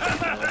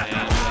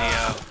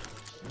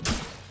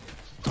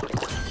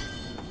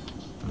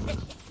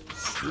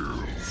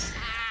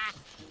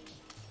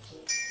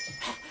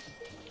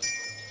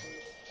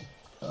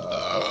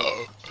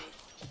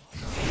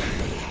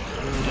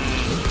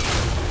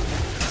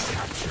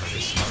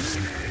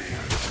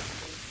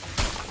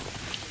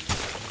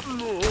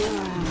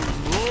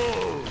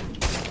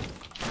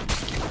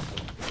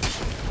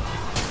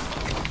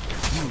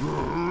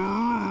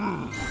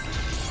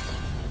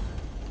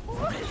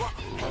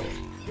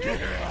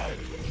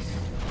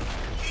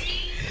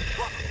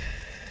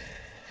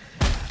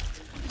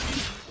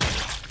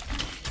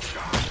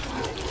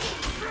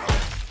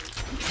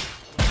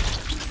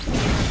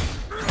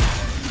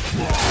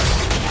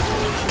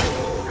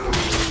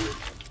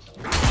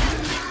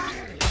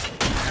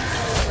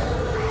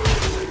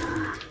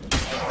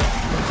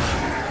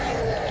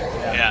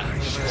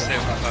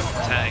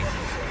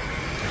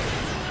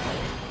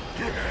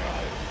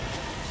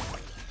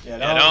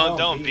 Yeah,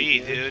 don't be,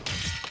 dude.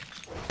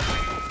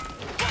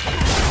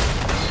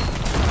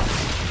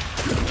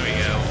 There we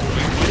go.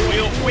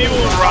 We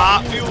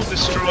will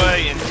destroy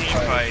in team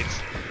fights.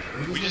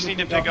 We just need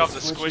to pick up the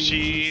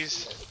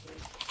squishies.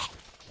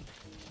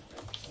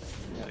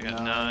 I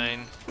got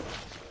 9.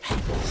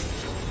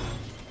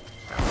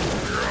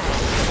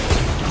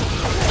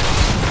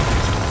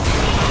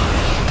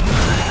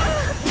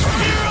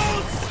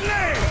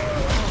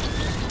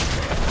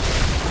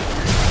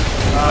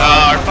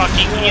 Oh, our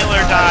fucking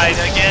healer died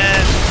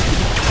again.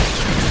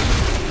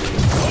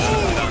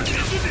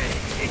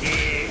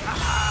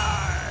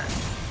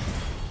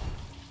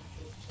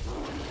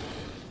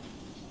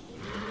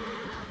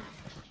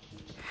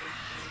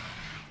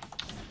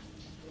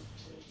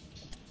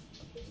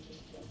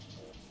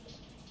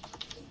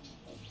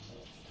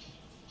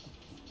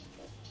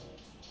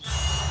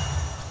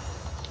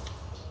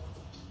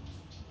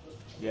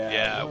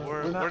 Yeah,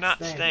 we're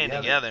not staying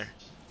together.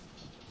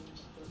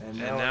 And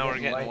now we're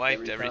getting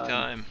wiped every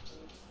time.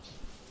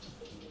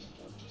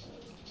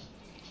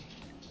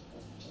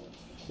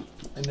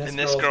 And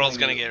this girl's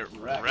gonna get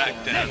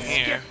wrecked down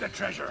here. Skip the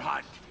treasure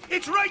hunt.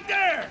 It's right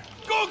there.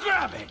 Go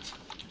grab it.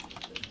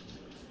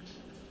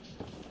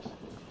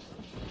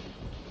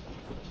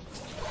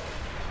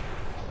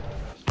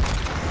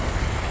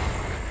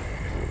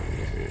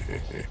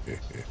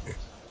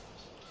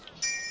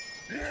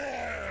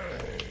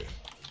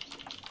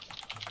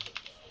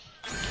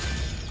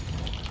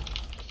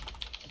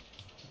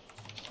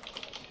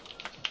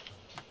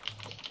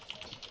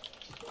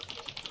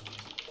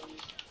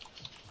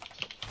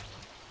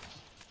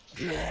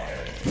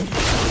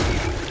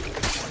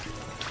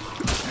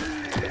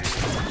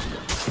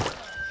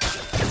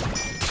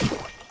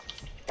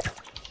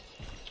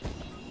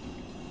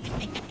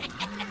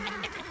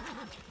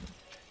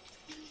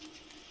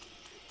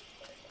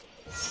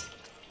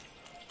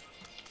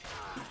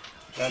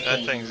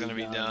 That thing's gonna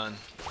be done.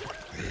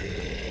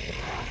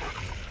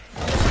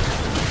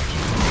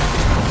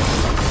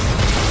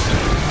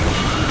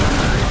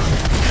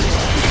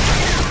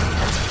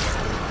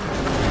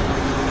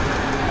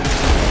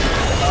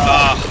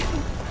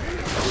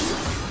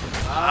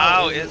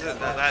 How is it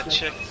that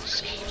chick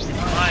just keeps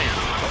flying?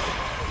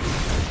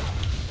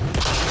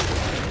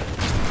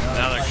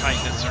 Now they're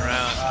kiting us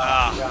around.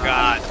 Oh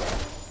god.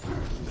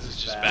 This is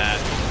just bad.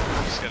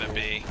 It's gonna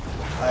be.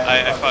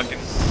 I fucking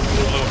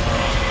blew up the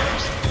wrong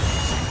person.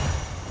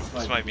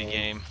 This might be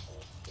game.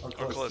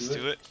 We're close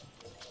to it.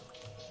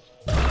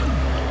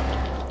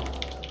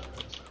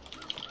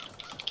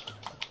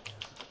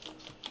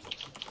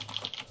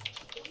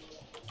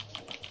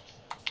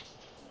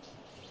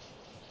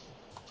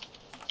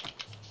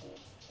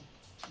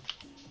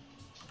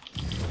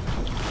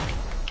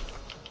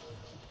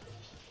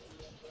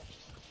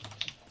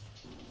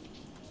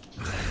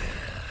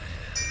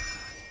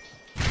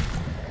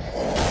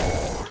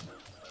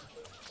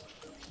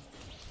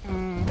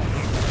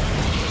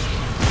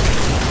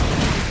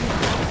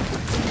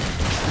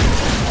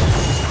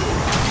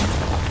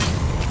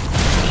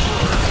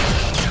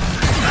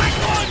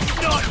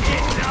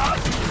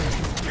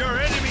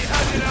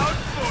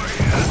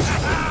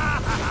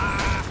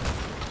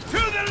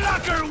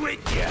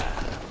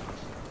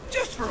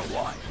 Just for a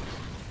while.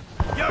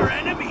 Your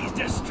enemy's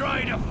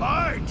destroyed a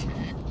fort.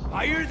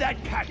 Fire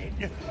that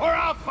cannon, or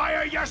I'll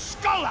fire your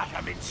skull at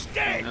him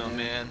instead. Oh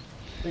man,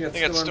 they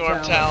got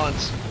storm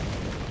talents.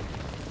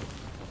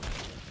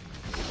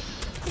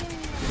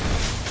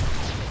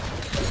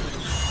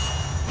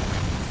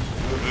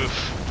 Oof.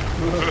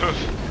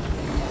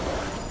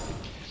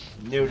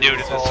 new to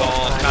this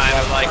whole kind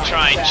of like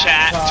try and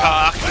chat,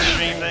 talk,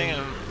 stream thing.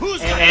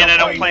 And I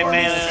don't play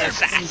melee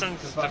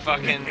assassins. It's the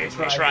fucking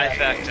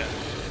trifecta.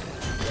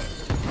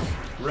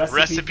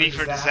 Recipe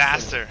for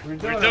disaster. We're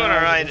doing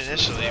alright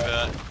initially,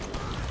 but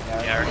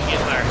yeah, our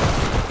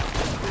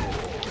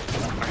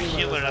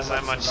healer doesn't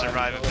have much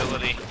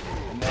survivability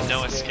and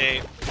no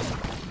escape.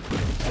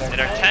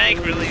 And our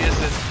tank really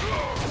isn't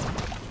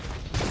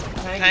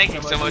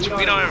tanking so much.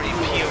 We don't have any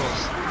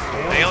peels.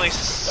 The only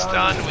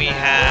stun we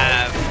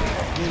have,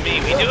 we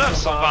do have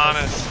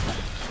Sylvanas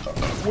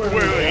with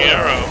the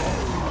arrow.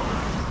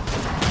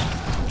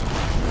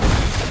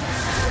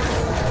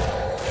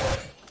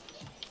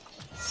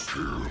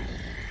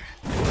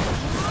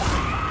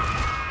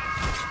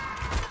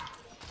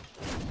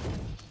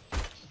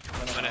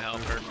 I'm gonna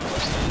help her.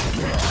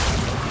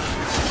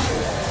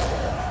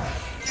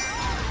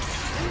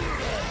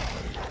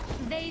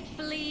 They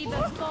flee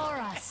before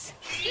us.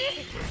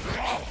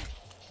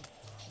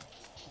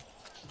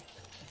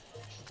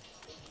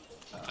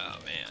 Oh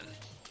man.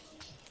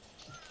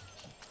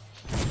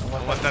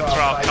 I'll let that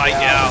drop bite you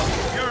out.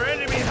 Your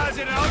enemy has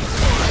it out.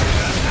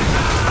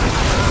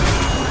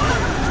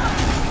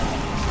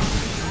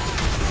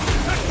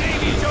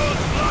 Davy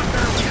Jones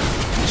blocker.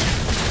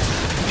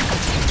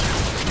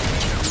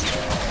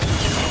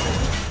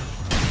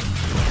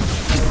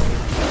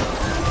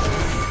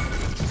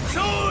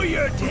 So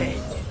you're dead.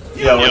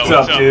 Yo, what's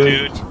up,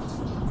 dude?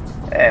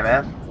 Hey,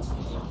 man.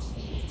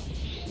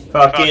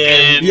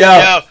 Fucking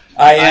yo,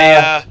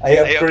 I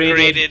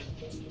upgraded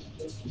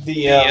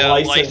the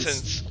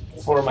license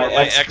for my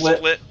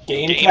XSplit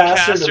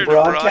Gamecaster to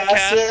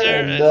Broadcaster,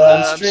 and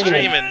I'm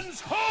streaming.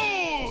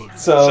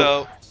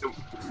 So,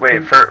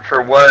 wait,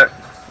 for what?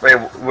 Wait,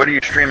 what are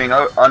you streaming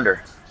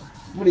under?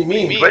 What do you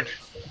mean? Twitch?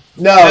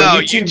 No,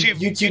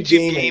 YouTube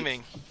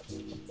gaming.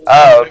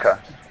 Oh, okay.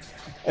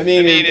 I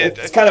mean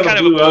it's kind of a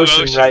blue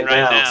ocean right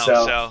now,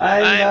 so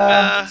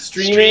I'm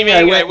streaming.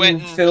 I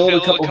went and filled a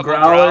couple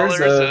growlers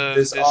of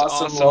this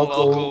awesome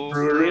local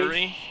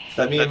brewery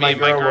that me and my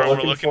girl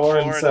were looking for,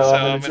 and so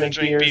I'm gonna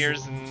drink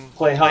beers and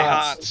play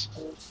hots.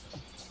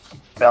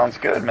 Sounds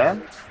good,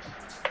 man.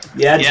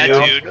 Yeah,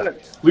 dude.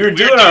 We were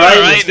doing alright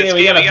in this game.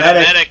 We got a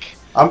medic.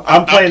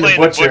 I'm playing the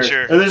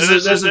butcher.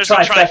 There's a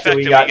trifecta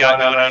we got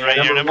going on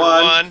right here. Number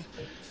one,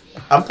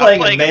 I'm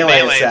playing a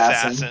melee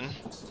assassin.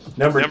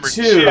 Number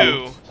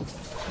two,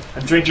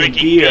 I'm drinking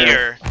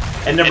beer.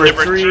 And number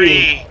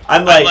three,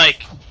 I'm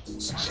like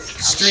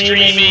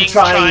streaming,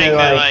 trying to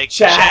like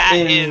chat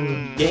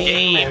in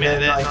game, and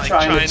then like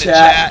trying to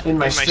chat in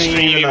my stream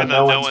even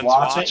though no one's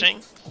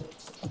watching.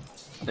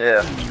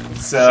 Yeah.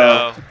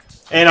 So,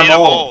 and I'm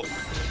old.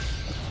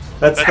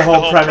 That's the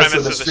whole premise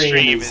of the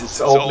stream.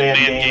 It's old man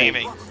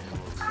gaming.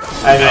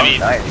 I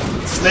mean,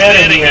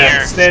 standing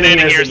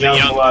here is a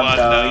young blood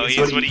though.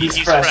 He's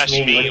fresh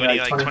meat. What,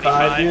 like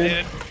 25,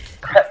 dude?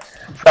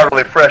 It's not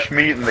really fresh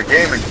meat in the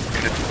gaming.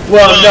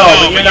 Well, no,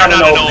 but you're not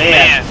an old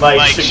man.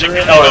 Like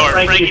Chagrin, or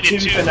Frankie the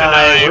Tooth and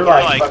I, we're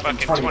like fucking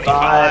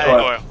 25.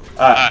 Or,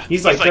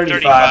 he's like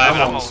 35,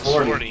 I'm almost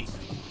 40.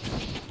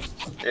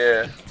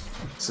 Yeah.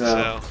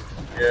 So.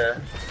 Yeah.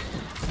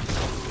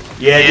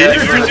 Yeah,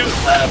 dude, you're doing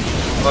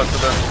most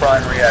of those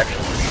prime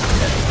reactions.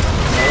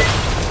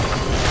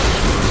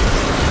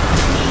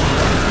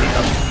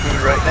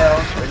 Food right now,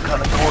 so I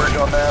kind of gorge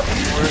on that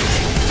before.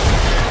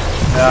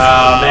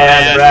 Oh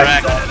man,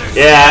 Rekt.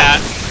 Yeah.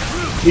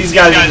 These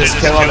guys are just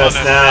killing us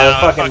now. They're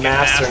fucking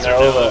Master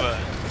Nova.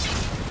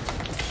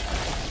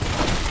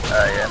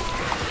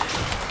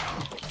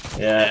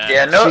 Yeah.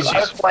 Yeah, no, I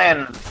was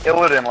playing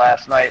Illidan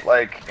last night,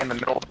 like, in the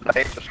middle of the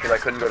night, just because I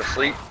couldn't go to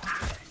sleep.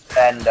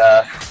 And,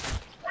 here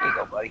you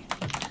go, buddy.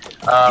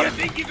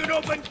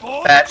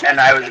 And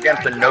I was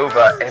against the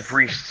Nova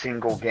every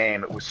single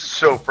game. It was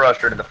so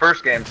frustrating. The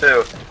first game,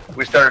 too,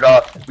 we started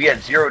off, we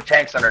had 0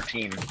 tanks on our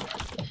team.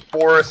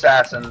 4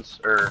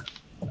 assassins, or,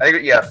 I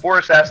think, yeah, 4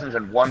 assassins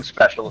and 1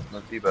 specialist in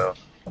the Thibaut.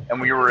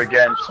 And we were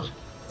against,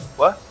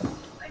 what?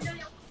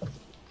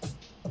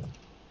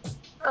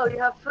 Oh, you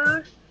have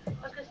food?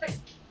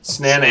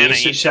 Snana, you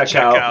should check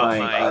out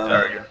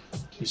my,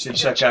 you should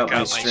check out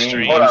my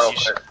stream. Hold on real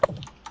quick.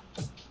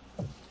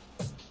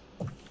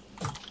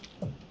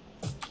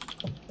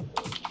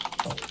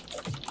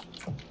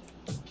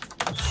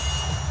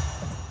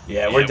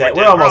 Yeah, we're dead.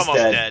 We're almost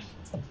dead.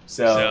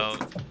 So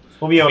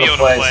we'll be able to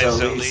play,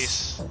 so at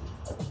least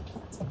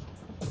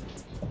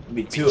it'll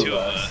be two of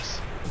us.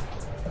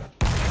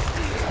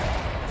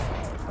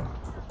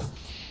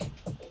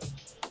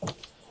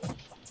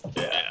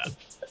 Yeah.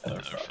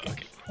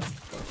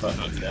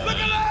 Fucking Look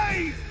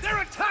alive!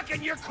 They're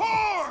attacking your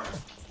core!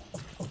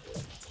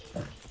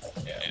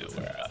 Yeah,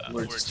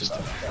 we're just about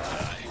to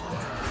die.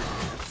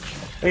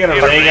 We got a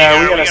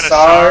Rhaegar, we got a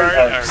Sard,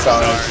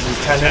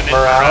 Lieutenant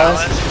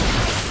Morales.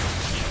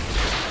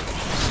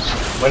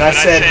 When I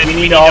said we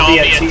need to all be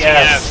at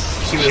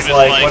TS, she was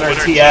like, what are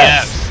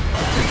TS?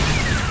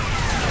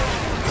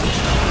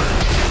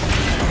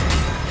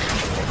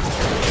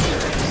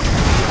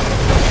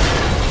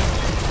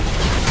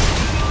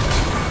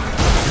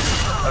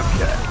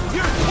 Okay.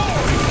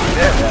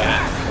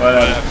 Yeah.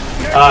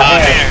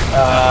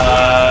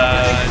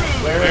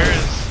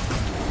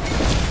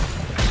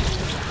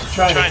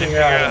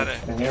 figure out.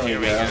 And here we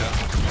go.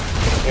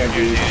 Here,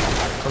 dude.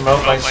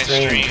 Promote my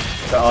stream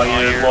to all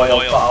your loyal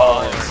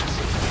followers.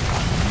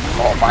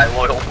 All my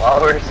loyal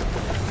followers?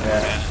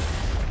 Yeah.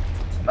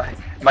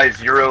 My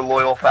 0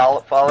 loyal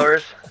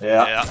followers?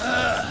 Yeah.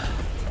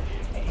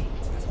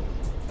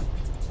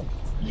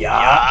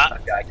 Yeah.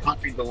 Okay, I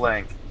copied the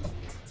link.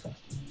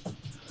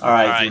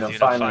 Alright, dude, I'm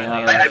finally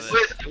on I it.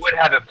 would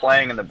have it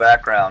playing in the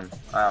background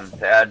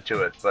to add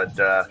to it, but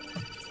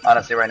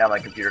honestly, right now my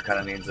computer kind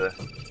of needs a.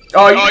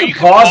 Oh, you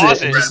can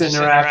pause it and just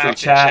interact with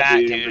chat,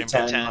 dude, and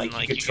pretend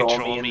like you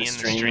control me in the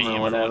stream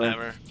or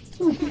whatever.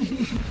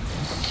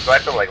 Do I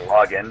have to like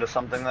log into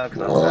something though?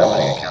 Because I don't have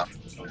any account.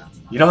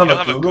 You don't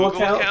have a Google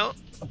account?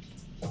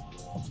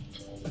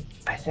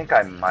 I think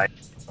I might.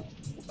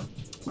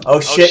 Oh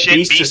shit,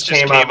 Beast just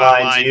came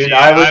online, dude.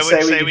 I would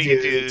say we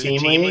could do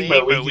Team League,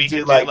 but we could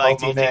do like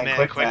multi-man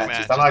quick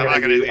matches. I'm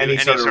not gonna do any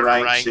sort of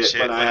ranked shit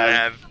when I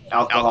have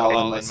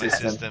alcohol in my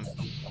system.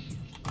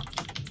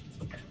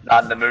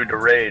 Not in the mood to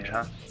rage,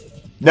 huh?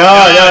 No,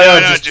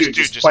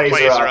 just plays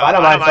her up. I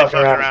don't mind fucking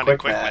around in a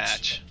quick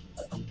match.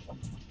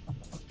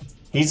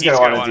 He's gonna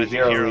want to do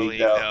Hero League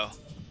though.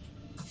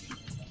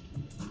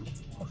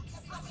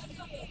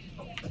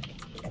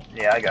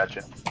 Yeah, I got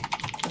you.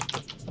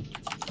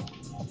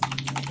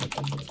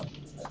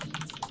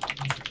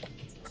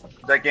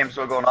 Is that game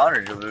still going on,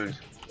 or did you lose?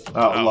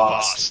 Oh,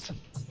 lost.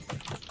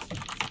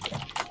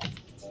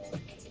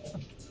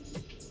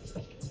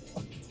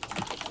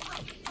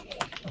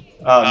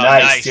 Oh,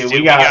 nice, dude.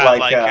 We got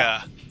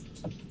like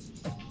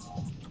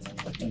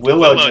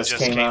Willow just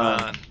came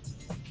on.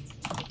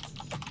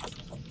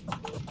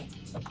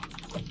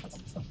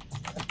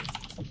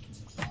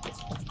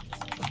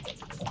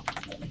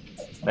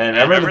 Man,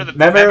 remember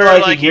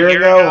like a year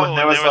ago when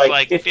there was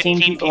like 15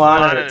 people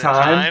on at a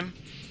time?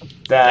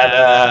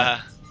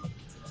 That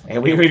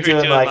and we were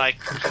doing like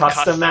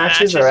custom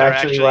matches, or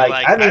actually like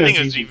I think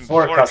it was even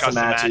before custom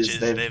matches,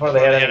 before they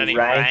had any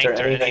ranked or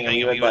anything, and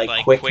we would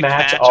like quick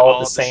match all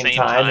at the same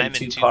time in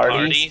 2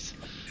 parties.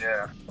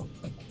 Yeah.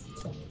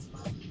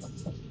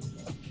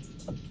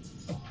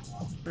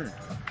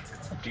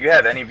 Do you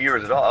have any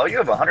viewers at all? Oh, you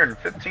have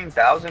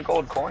 115,000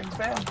 gold coins,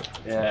 man?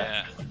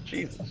 Yeah.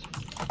 Jesus.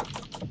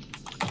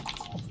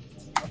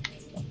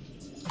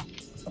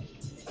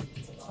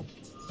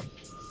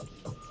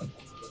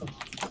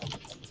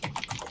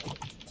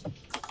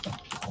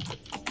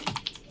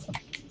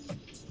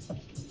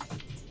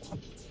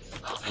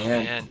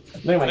 Man,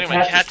 look at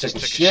my cat just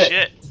took a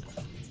shit.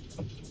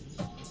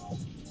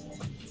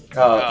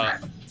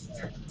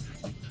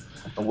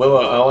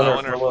 Willow, I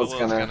wonder if Willow's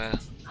gonna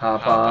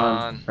hop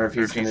on, or if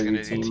he's gonna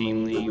do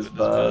Team League with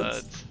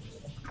Buds.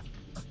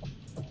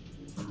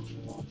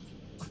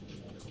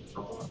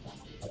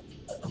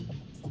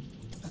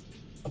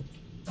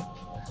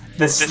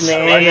 The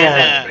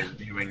Snana!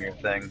 Doing your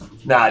thing.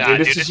 Nah, dude,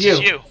 this is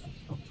you.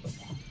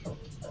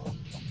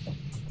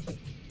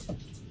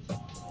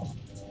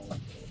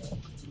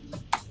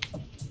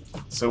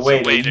 So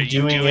wait, are you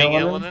doing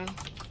Illidan?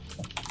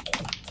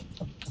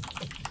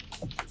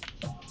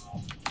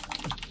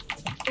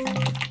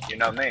 You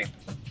know me.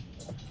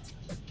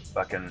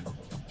 Fucking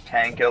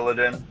tank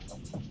Illidan.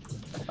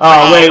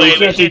 Oh wait, we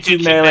can't do 2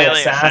 melee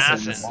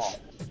assassins.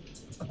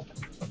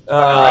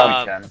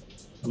 No.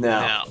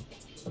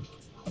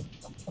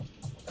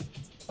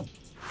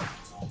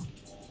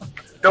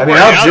 Don't worry,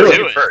 I'll do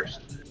it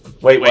first.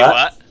 Wait,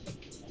 what?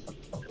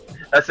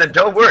 I said,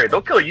 don't worry,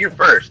 they'll kill you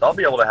first. I'll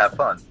be able to have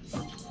fun.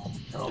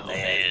 Oh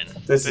man,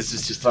 this is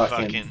just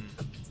fucking.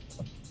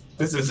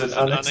 This is an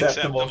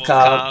unacceptable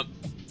comp.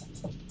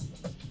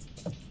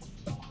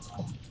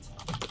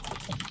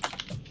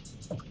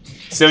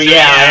 So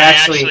yeah,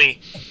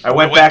 I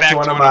went back to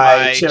one of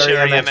my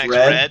Cherry MX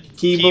Red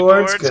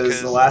keyboards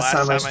because the last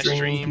time I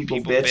streamed,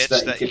 people bitched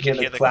that you could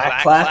hear the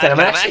clack clack, and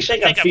I'm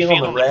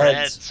feeling the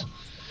reds.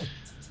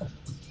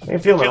 I'm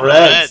feeling the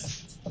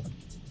reds.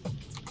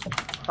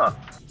 Huh.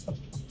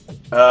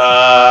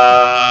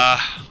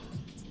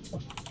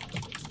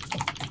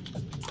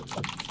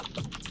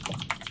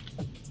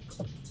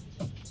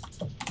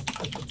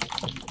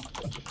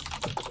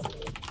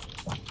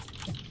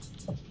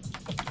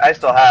 I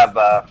still have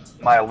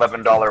my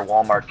 $11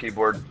 Walmart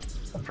keyboard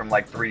from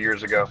like 3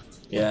 years ago.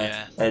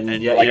 Yeah, and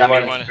like you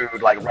want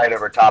food like right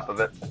over top of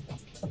it.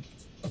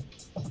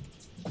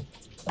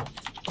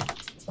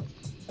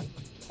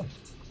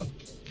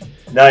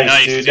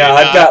 Nice, dude. Now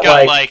I've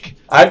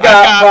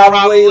got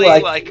probably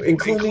like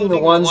including the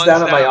ones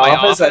down at my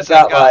office. I've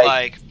got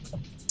like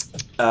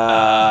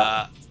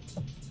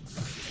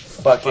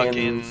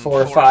fucking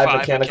 4 or 5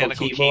 mechanical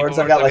keyboards.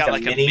 I've got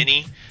like a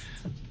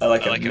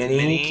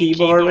mini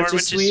keyboard, which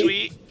is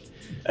sweet.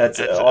 That's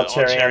all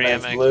Cherry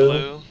MX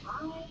blue.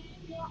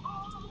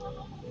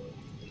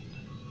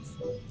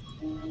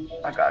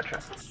 I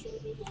gotcha.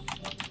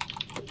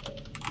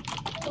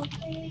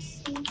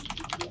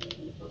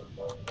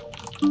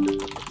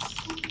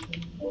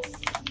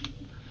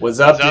 What's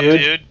up,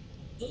 dude?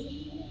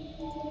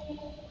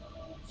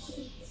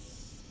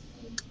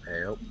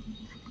 Hey,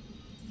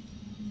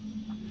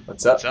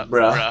 What's up,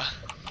 bruh?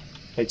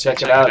 Hey,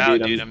 check it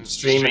out, dude. I'm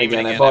streaming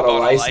again. I bought a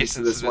license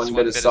to this one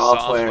bit of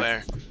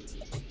software.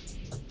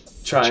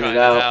 Trying it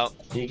out.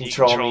 You can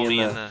troll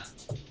me in the...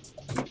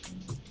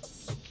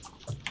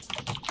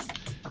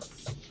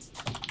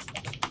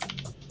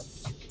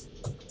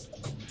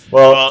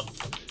 Well,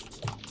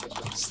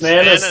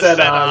 Snana said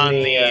on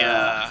the...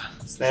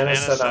 Snana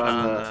said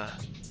on the...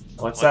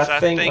 What's that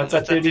thing? What's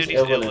that dude's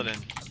Illidan?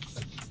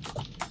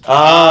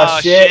 Oh,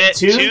 shit.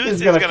 Tooth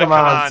is gonna come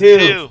on,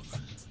 too.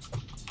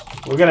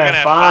 We're gonna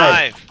have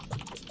 5.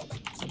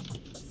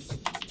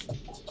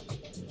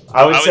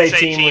 I would say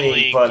Team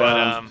League, but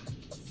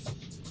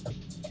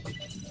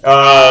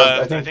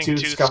I think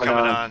Tooth's coming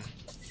on.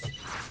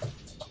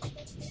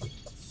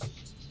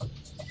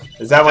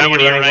 Is that when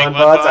you're running one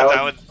bots?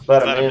 I would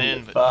let him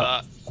in,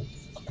 but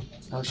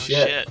oh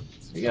shit.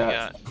 We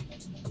got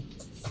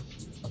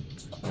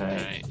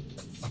alright.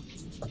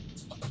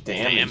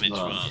 Damage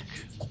monk.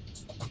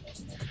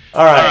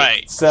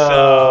 Alright,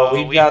 so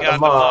we've got the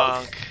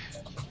monk.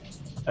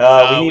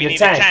 We need a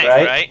tank,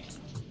 right?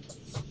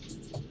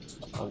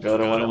 I'll go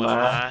to one of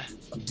my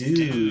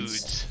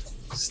dudes.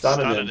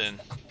 Stunadin.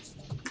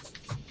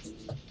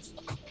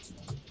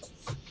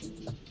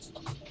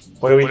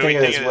 What do we think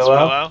of this,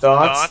 Willow?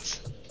 Thoughts?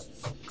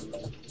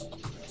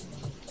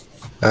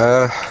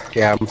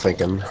 Yeah, I'm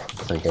thinking.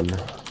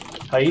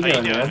 How you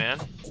doing, man?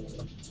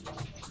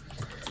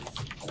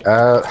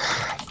 I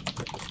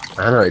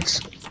don't know, it's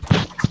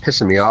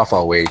pissing me off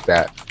all week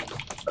that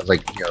I was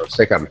like,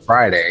 sick on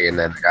Friday and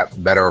then I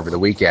got better over the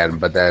weekend,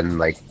 but then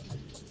like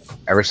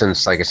ever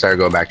since like I started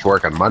going back to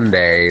work on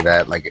Monday,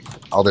 that like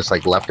all this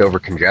like leftover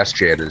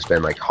congestion has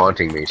been like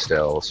haunting me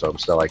still. So I'm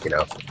still like,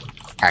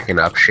 hacking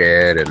up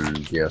shit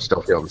and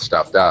still feeling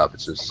stuffed up.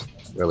 It's just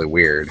really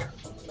weird.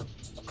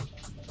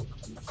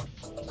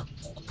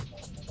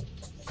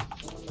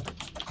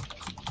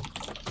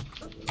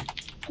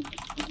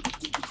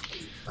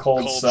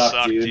 Cold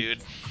suck,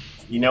 dude.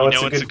 You know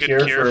what's a good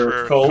cure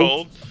for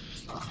cold?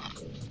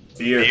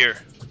 Beer.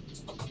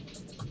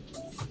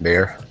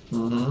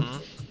 Mm-hmm.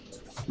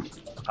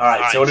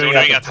 Alright, so what do we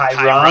got? The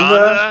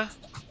Tyrande?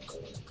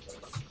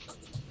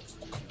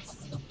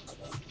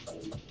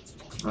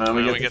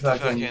 We got the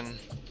fucking...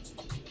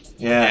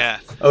 Yeah.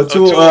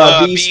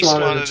 O'Toole, Beast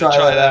wanted to try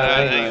that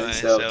out anyway,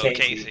 so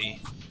Casey.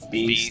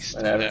 Beast,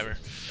 whatever.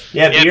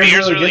 Yeah,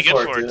 beer's really good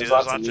for it, dude. There's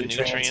lots of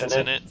nutrients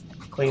in it.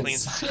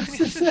 Cleans.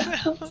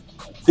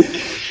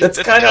 That's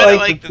kind of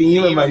like the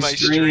theme of my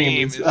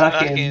stream. Is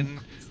fucking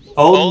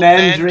old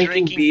men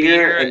drinking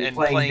beer and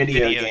playing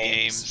video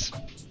games.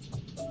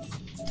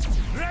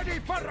 Ready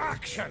for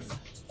action.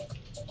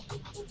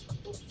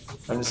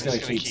 I'm just gonna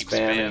keep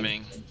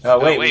spamming. Oh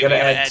wait, we gotta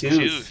add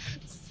Tooth.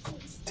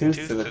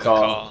 Tooth to the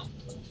call.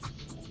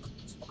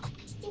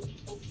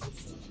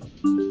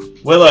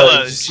 Willow,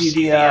 did you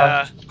see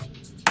the?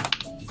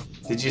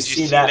 Did you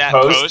see that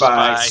post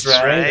by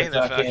Stray,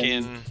 the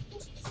fucking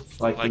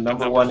like the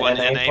 #1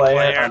 NA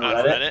player on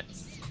Reddit?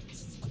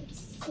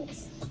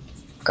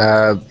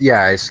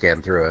 Yeah, I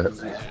scanned through it.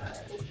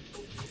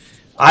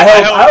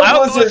 I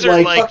hope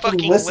Blizzard like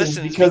fucking listens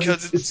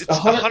because it's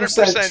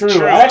 100%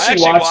 true. I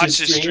actually watched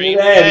his stream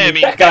today, and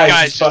that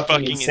guy's just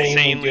fucking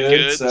insanely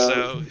good.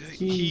 So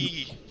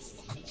he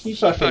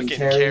fucking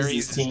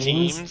carries his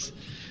teams.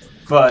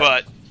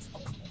 But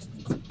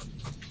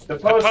the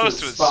post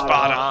was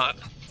spot on.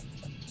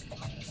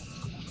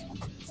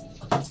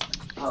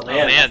 Oh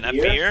man, that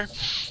beer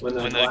when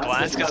the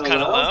glass gets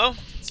kind of low,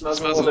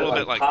 smells a little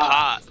bit like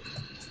pot.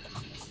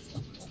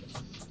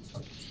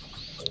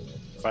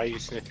 Why are you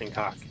sniffing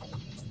cock?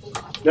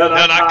 No,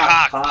 not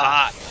cock,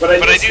 pot. But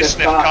I do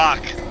sniff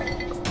cock.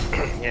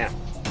 Yeah.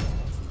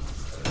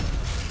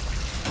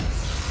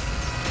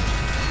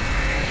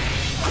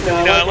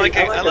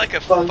 I like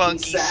a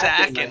funky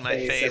sack in my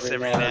face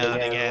every now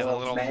and again, a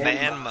little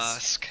man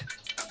musk.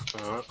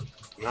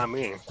 Not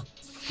me.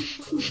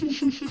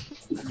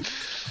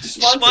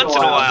 Just once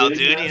in a while,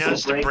 dude,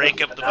 just to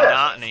break up the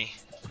monotony.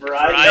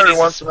 Every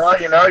once in a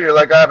while, you're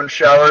like, I haven't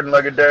showered in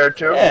like a day or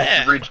two.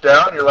 Yeah. You reach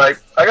down, you're like,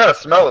 I gotta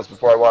smell this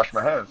before I wash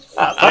my hands.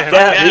 Fuck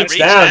that, reach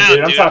down,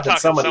 dude. I'm talking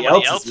somebody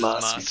else's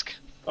musk.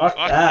 Fuck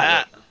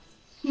that.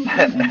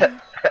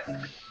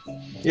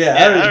 Yeah,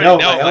 I already know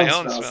what my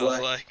own smells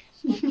like.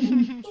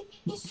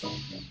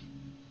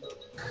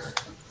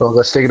 Well,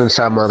 go stick it in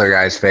some other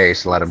guy's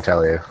face and let him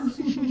tell you.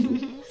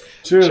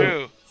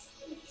 True.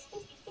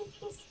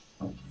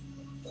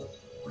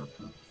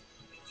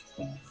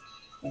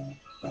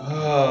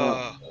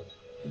 Oh.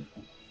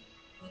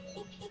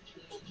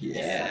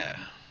 Yeah.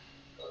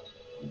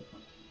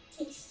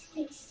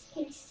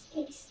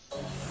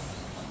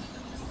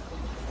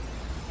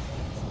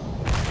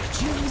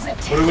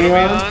 What are we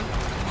on?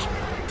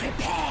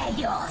 Prepare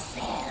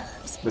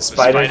yourselves. The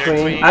Spider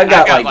Queen? I've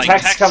got like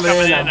text coming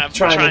in, I'm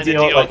trying to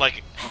deal with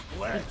like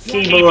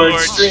keyboard,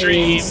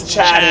 streams,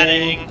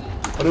 chatting.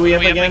 What are we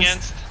up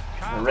against?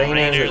 The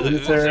Rainer, the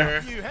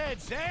Luther,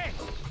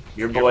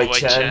 your boy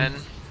Chen.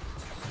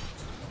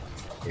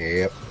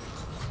 Yep.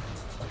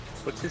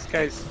 What's this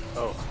guy's...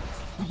 Oh.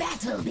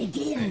 Battle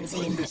begins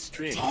in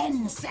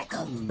 10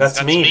 seconds.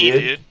 That's me,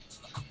 dude.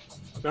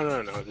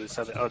 No. This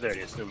other. Oh, there it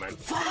is. Never mind.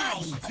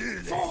 5,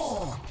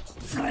 4,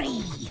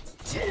 3,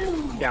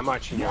 2. Yeah, I'm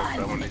watching yours,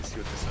 but I wanted to see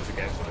what this other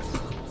guy's was.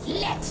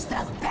 Let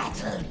the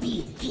battle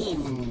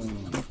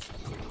begin.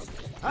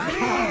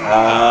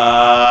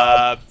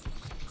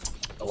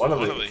 One of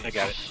them. I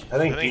got it. I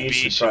think B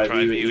should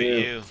probably be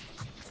with you.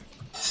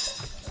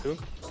 Who?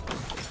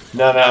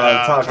 No,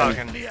 I'm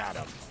talking. talking.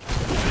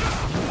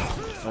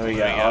 Oh, we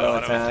got auto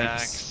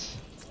attacks.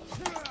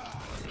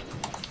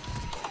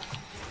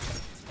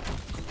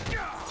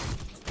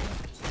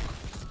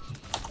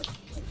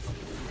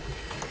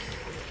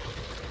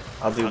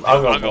 I'll go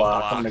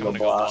block. I'm gonna go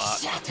block.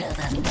 Shatter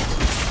the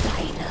metal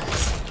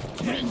spiders.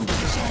 Bring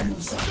the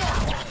gems of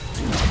power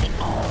to my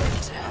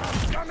altar.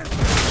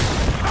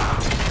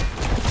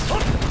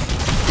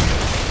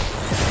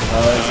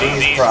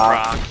 Z's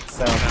proc.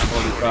 Sounds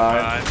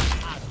 45.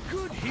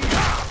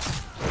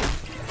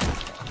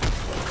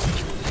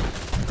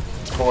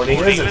 40?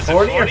 Is it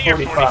 40 or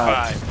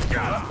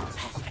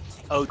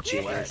 45? Oh,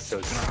 gee, that's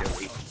so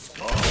silly.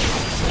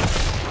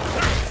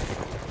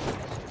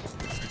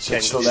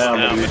 Shit, slow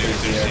down, but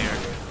here.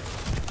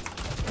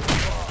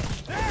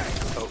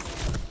 Oh,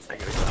 I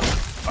gotta go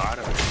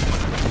bottom.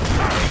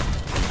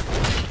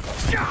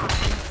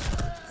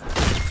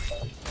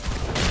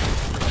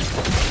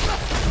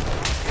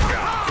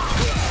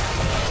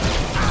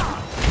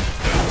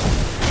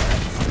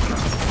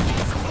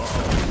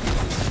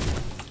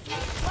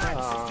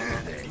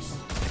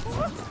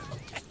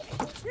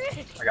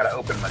 I gotta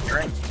open my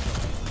drink.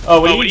 Oh,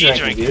 what are you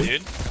drinking,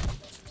 dude?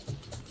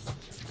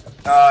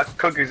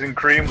 Cookies and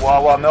cream,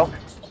 Wawa milk.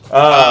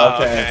 Oh,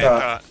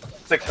 okay.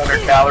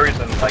 600 calories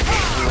and like 8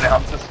 fluid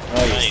ounces.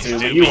 Nice,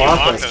 dude. But you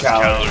want those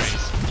calories.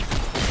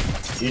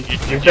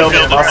 You're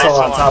building muscle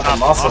on top of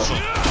muscle.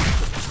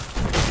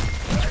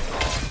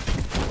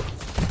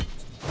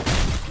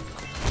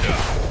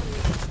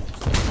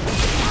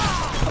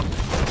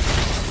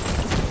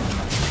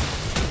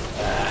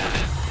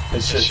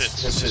 It's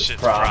just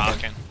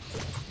procking.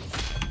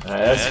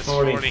 Alright, that's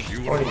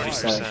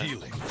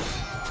 40%.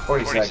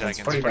 40 seconds.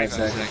 45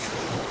 seconds.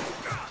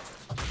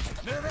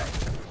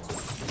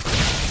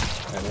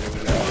 And there we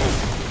go.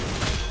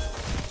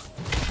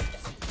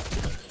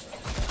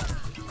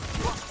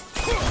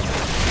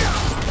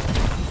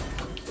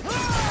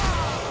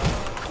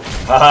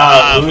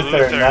 Ah,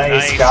 Luther,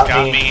 nice. Got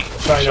me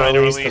trying to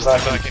release the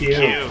fucking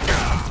Q.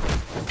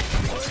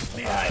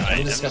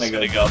 I'm just gonna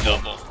go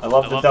double. I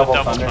love the double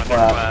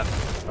thunderclap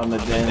on the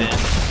din.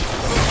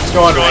 Let's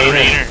go on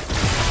Rainer.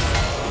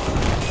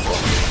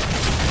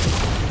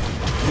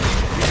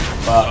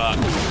 Fuck.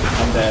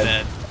 I'm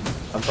dead.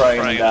 I'm probably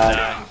gonna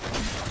die.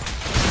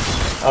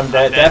 I'm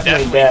dead.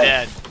 Definitely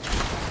dead.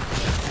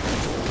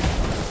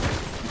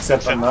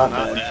 Except I'm not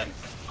dead.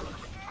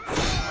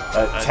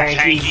 A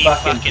tanky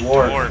fucking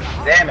dwarf.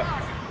 Damn it.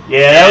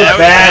 Yeah, that was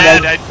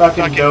bad. I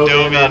fucking dove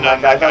in on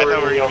that guy. I thought we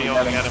were going to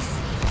get him.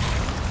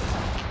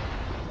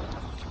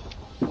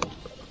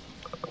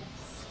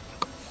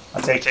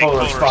 I'll take full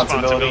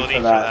responsibility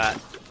for that.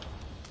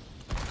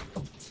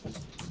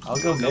 I'll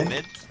go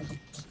mid.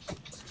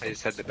 I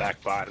just had the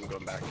back bot. I'm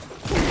going back.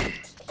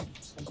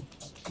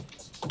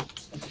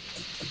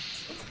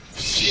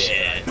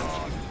 Shit.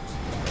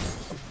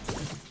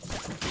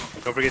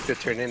 Don't forget to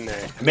turn in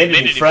there. I made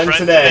a new friend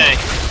today.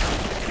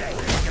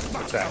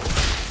 What's that?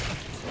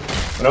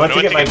 When I went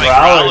to get my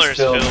growlers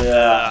filled,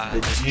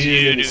 the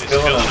dude who was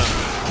filling them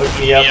hooked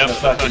me up with a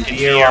fucking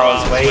beer while I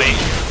was waiting.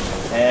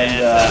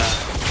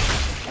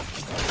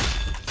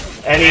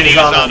 And he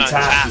was on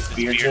tap, this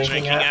beer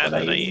drinking app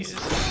that I use.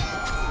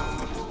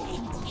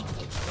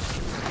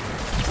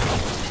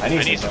 I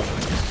need some.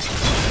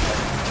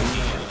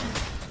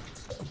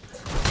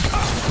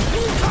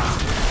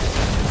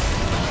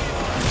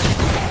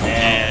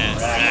 And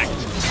rekt.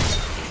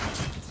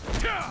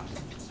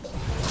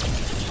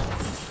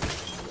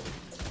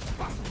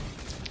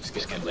 Just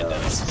get my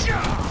dice.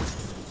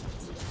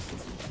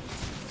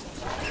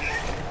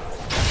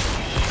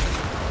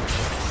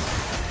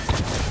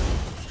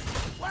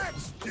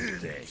 Let's do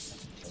this.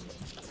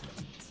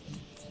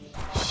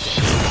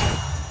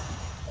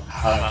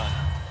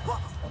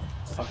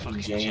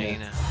 Fucking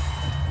Jaina.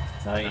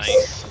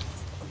 Nice.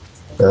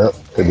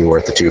 Could be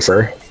worth the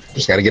twofer.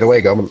 Just gotta get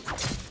away, Goman. Dude,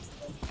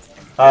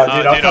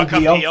 I'll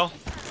come peel.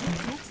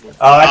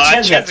 Oh, that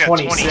Chen's got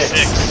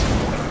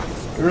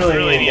 26. We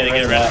really need to get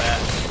rid of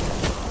that.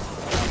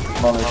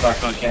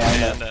 Motherfucking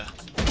Canada.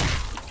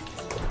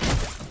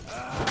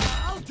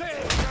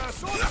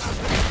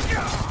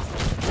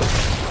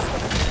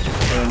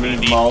 Gonna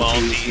need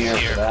multis here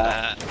for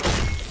that.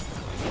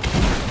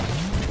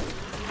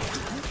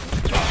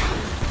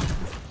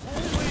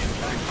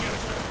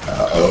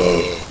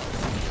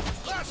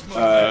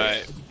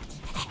 Alright.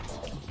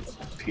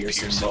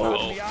 Piercing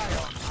bolt.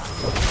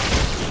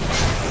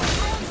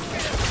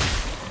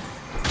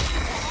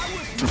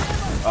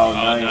 Oh,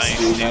 nice,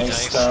 dude.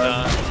 Nice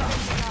stun.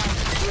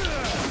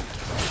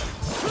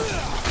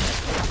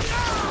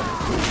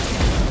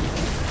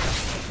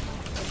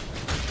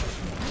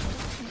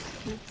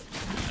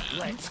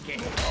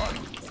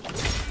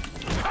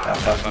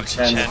 Fucking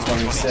Chen at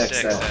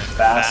 26, that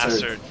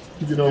bastard.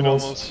 You can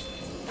almost.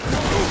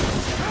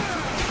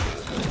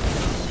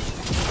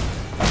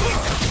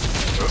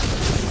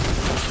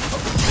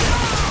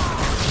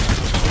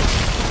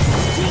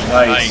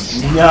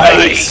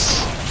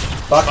 Nice.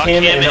 Fuck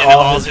him and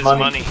all his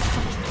money.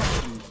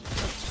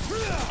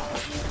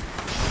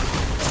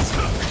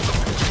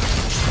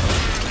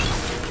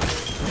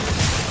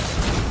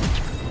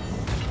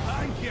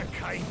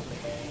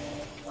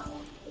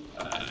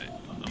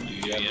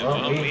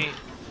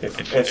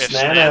 If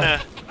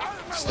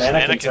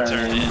Snana can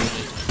turn in.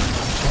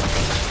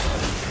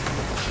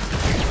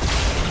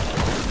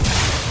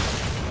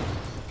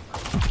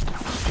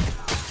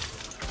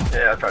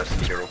 Yeah, I'll try to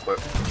sneak it real quick.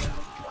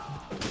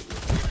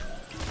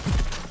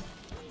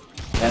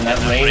 And that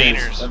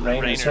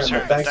Rainer's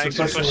hurt. Thanks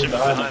for pushing me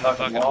behind the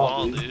fucking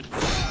wall, dude.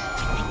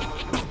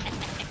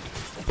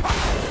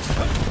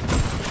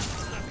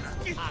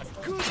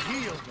 Good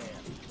heal there.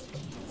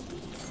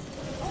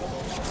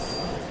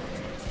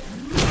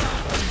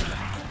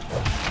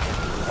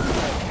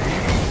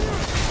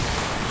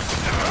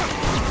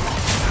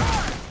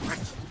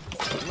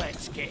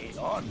 Let's get it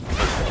on.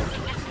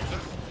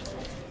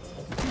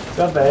 What's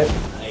up, babe?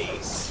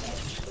 Nice.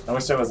 I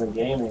wish I wasn't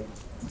gaming.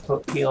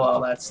 Peel all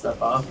that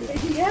stuff off here.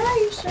 Yeah,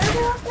 you sure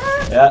about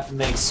that? Yeah,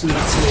 make sweet,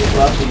 sweet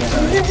lovey and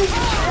honey. You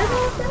sure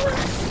about that?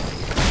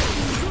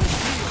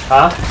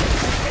 Huh?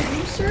 Are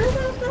you sure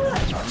about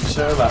that? I'm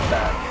sure about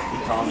that. You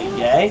call me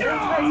gay?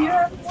 Are you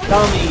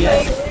Call me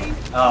gay.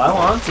 Oh, I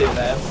want to, man.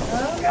 I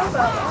don't know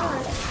about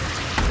that.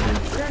 You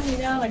turned me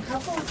down a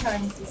couple of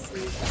times this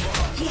week.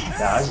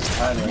 Yeah, I was just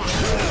tired of it.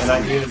 And I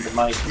needed the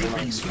mic to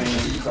like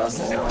scream across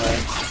the whole way.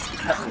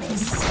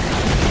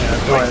 Yeah,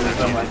 don't worry, there's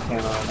no mic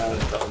cam on. I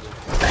was told you.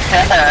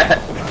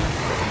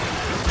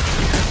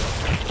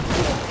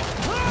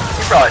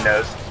 He probably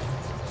knows.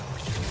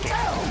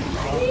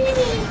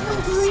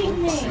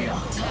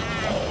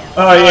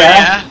 Oh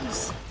yeah?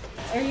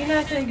 Are you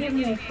not gonna give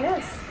me a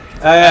kiss?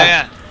 Oh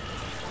yeah.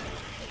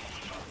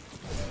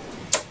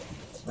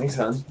 Thanks,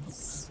 hon.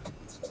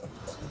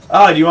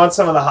 Oh, do you want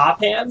some of the hop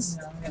hands?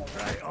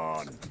 Right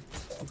on.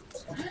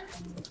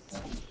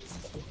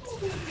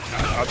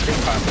 I'll take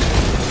hop.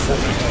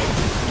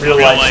 Real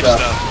life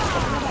stuff.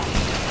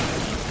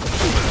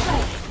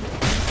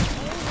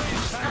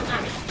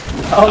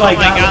 Oh my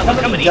god, look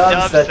how many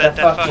dubs that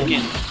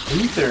fucking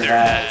Luther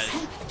has.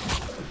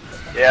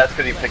 Yeah, it's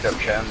because he picked up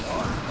Chen.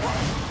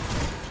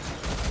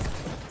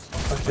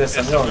 Fuck this,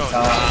 I'm going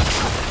top.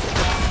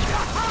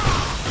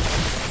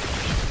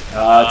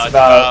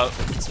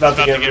 It's about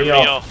to get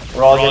real.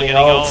 We're all getting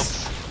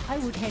ults. I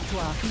would head to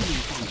our healing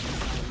center.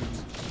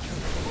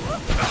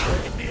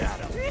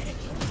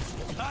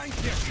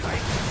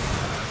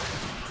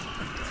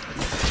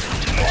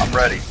 I'm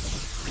ready.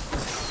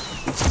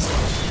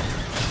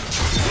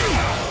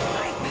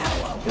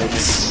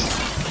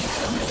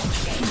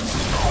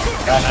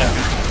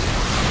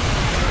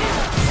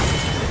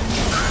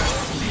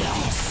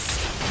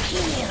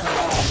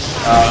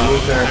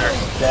 Luther.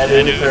 Dead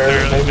Luther.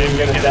 Maybe we can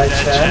get a dead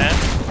Chen.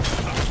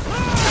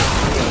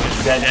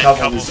 Dead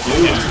couple of these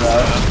dudes, bro.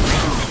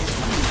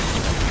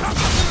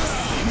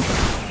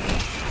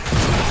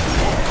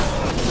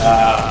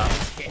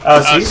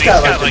 Oh, so he's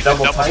got like the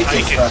double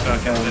Titan fucking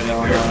thing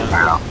going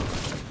on.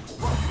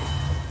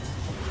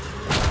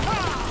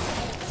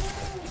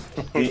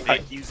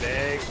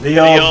 The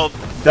old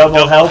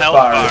double health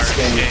bar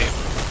escape.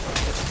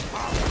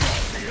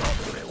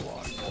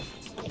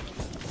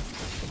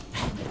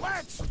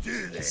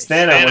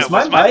 Stana,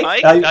 was my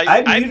mic?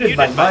 I muted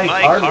my mic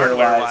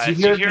hardware-wise.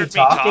 You heard me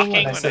talking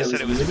when I said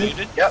it was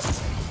muted? Yep.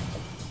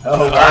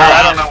 Oh, wow.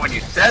 I don't know when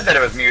you said that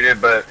it was muted,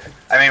 but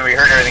I mean, we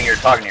heard everything you were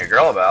talking to your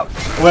girl about.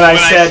 When I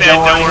said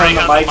don't worry,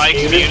 the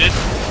mic's muted?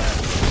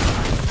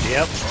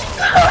 Yep.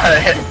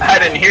 I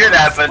didn't hear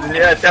that, but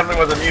yeah, it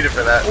definitely wasn't muted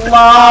for that.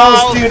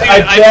 Lols, dude,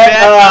 I bet,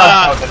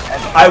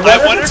 I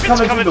wonder if it's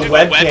coming through the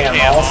webcam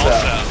also.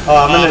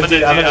 Oh, I'm gonna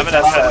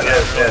test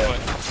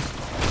that.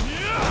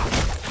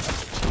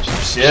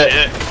 Shit.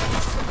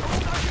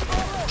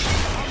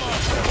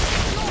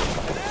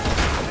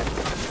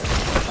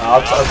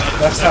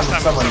 Next time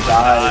someone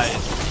dies.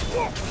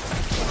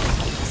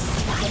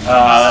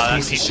 That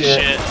piece of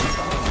shit.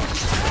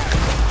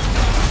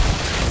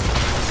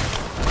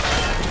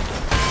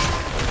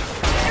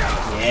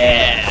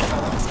 Yeah.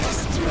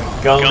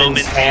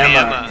 Goman's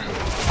hammer.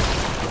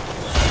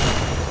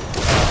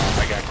 I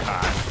got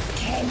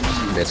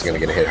caught. It's gonna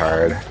get hit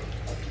hard.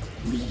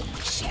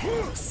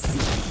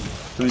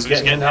 Who's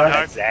getting hit hard?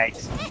 That's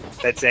Zags.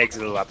 That Zags a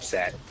little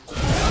upset.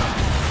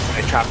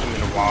 I chopped him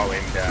in the wall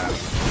and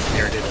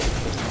aired it.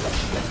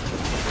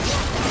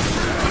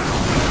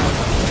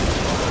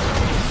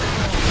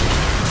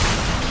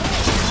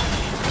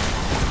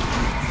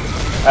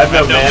 I have no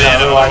mana,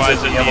 otherwise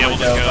I'd be able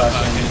to go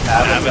fucking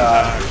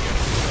Avatar.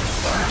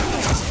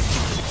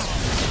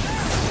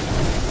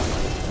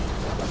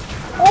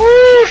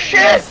 Oh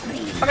shit!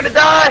 I'm gonna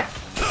die!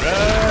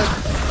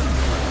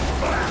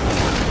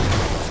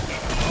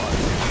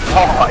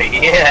 Oh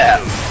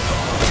yeah!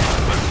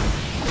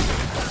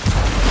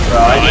 Bro,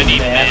 I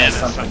need mana or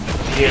something.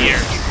 Here.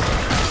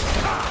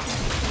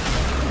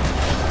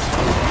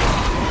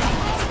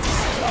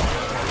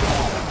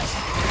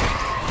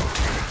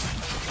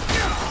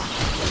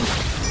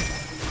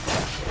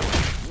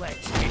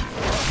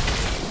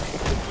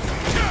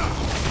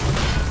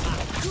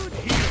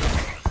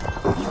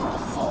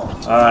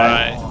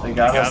 Alright, they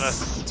got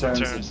us in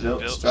terms of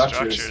built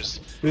structures.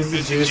 Who's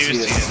the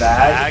juiciest?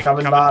 Sag?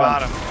 Coming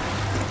bottom.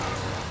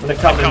 I'm gonna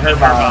come in her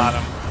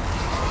bottom.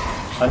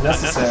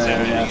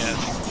 Unnecessary, yes.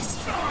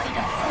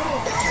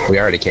 We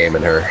already came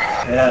in her.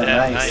 Yeah,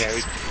 nice. Yeah,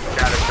 we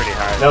got it pretty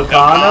hard. No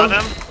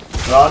condom?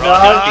 Raw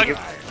dog?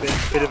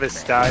 Bit of a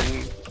stun,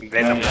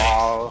 then a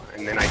wall,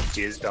 and then I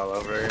jizzed all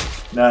over.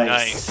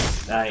 Nice.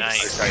 So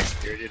I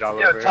speared it all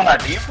Yo, over.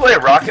 Todd, do you play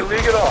Rocket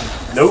League at all?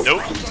 Nope.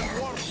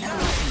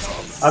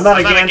 I'm not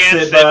against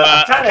it, but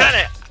I'm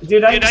kinda...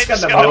 Dude, I just got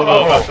the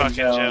Momo fucking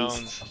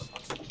Jones.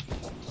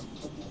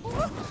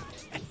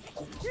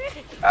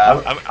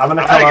 I'm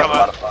gonna come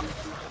up.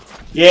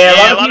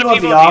 Yeah, a lot of people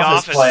at the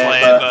office play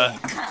it, but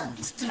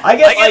I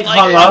get like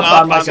hung up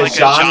on like a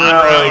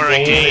genre or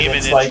a game, and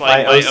it's like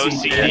my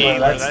OCD,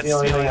 but that's the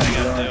only thing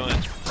I'm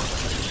doing.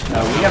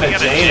 No, we got a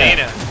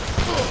Jaina.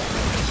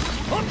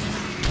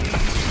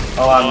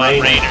 Oh,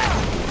 I'm Rainer.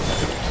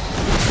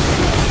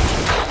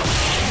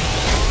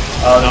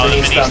 Oh, the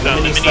mini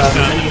stun, he's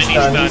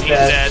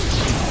dead.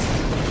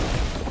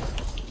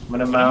 I'm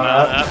gonna mount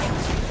up.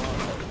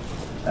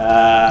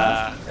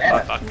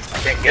 Fuck. I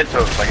can't get to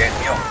him, so I can't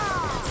heal.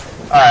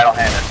 Alright, I'll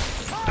hand it.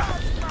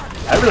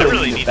 I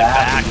really need the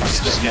back.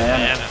 Just get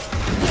mana.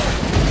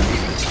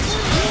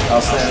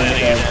 I'll send it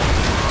again.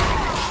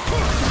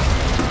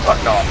 Fuck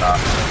no, I'm not.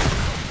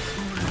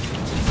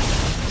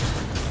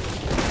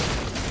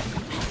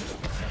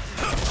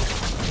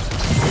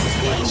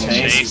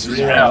 Chase is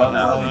real.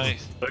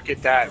 Nice. Look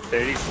at that,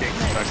 36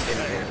 fucking.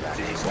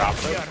 Did he stop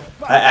him?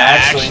 I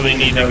actually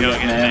need to go get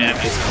mana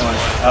at this point.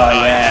 Oh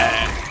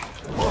yeah.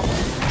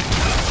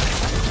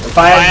 If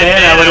I had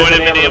mana, I would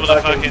have been able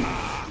to fucking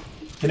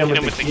hit him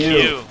with the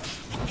Q.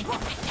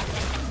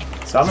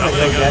 So I'm gonna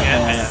go get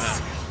mana.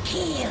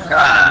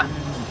 Ah.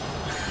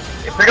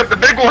 Hey, pick up the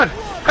big one!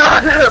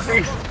 Ah,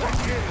 beast!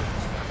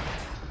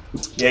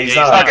 Yeah, he's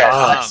not okay,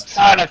 I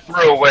kind of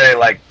threw away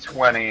like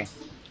 20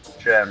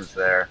 gems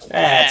there.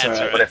 That's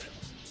alright. But if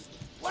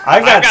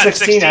I've got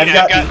 16, I've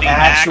got the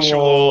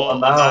actual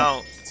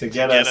amount to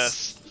get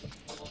us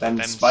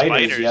them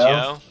spiders,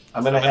 yo.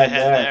 I'm gonna head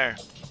there.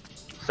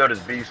 So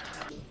does Beast.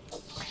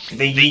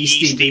 The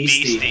yeasty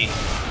beastie.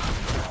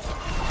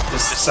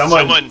 Just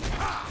someone hold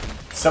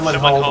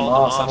them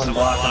off, someone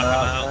block them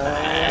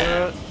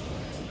out.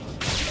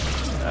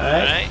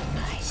 Alright.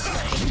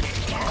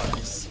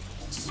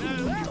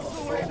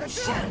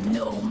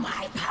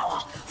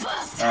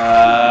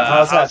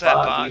 How's that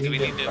bug? Do we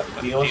need to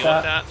deal with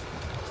that?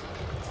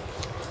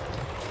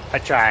 I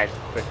tried,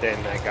 but then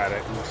I got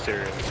a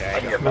booster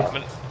and I'm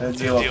gonna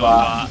deal with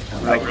bot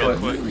real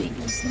quick.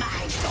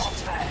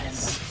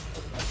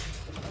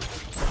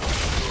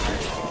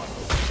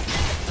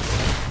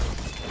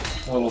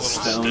 A little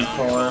stone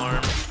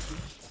form.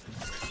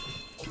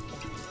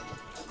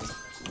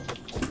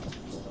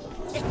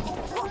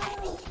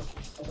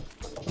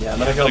 Yeah, I'm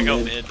gonna go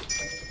mid.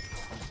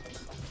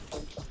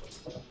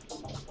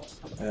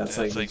 Yeah, that's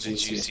like the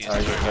juiciest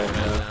target right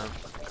now.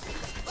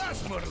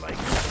 That's more like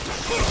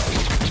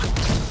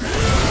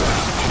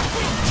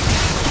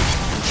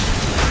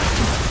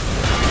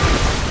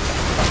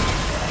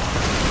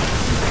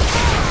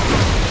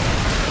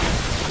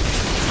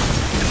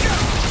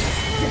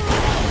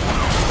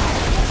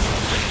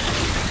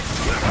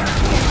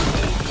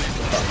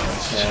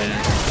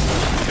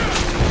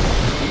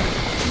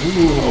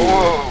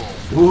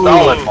Ooh.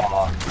 Solid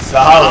ball.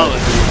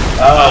 Solid.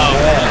 Oh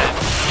man.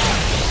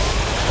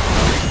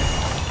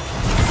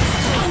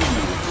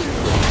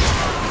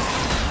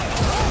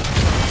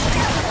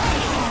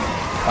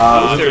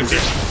 There's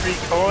 3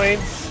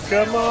 coins.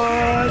 Come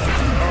on. Oh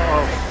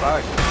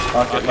fuck.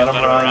 Fuck it, let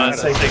him run.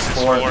 Let's take this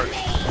fort.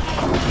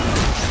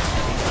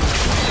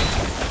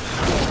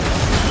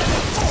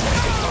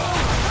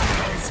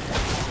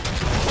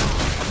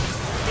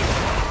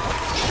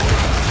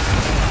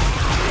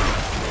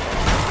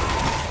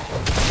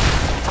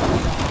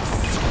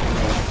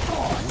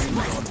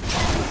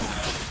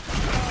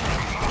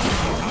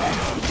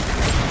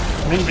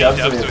 I think Dubs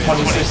are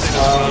 26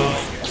 low.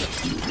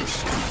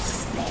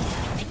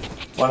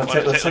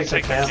 Let's take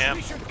the camp. Yeah,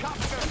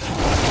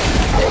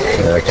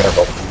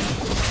 careful.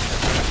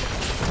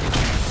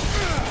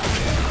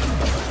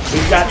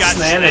 We've got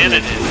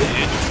Snannon.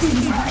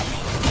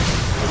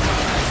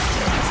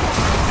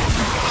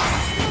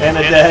 And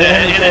a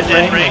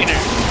dead Rainer.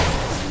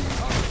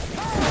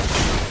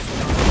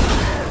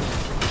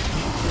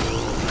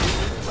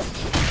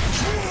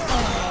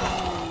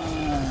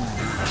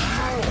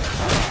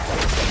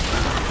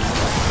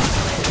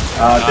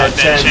 Dead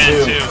Chen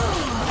too.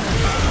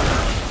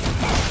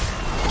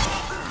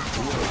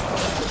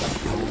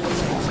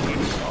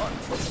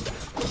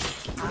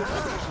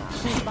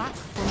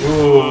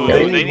 Ooh,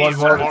 they need one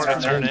more to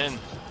turn in.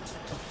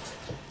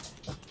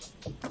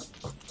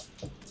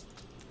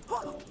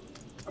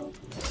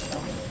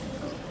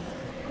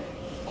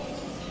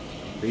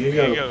 You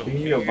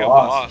go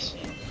boss.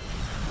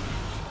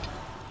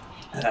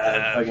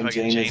 Fucking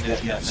Jane is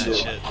getting that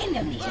shit.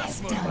 Enemy has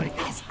done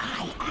as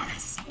I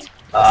asked.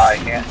 I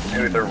can't.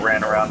 Maybe they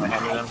ran around the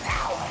Henderson.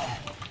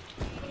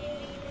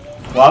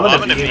 Well, I'm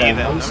gonna be them.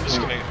 I'm just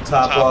gonna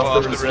top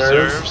off the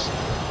reserves.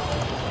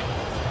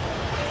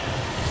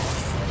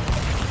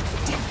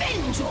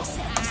 Defend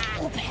yourselves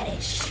or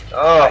perish.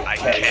 Oh, I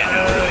can't.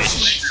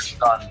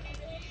 Done.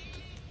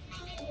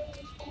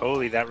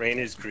 Holy, that rain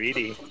is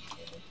greedy.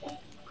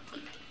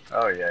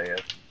 Oh yeah.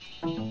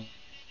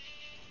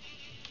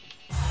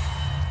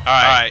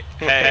 Alright,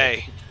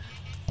 hey.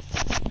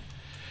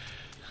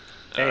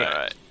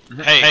 Hey.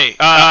 Hey,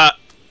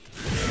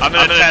 I'm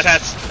gonna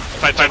test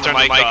if I turn the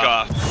mic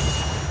off.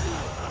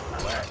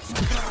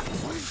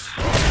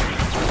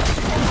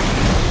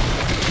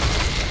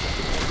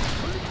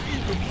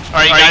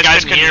 Alright, you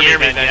guys can hear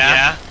me then,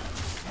 yeah?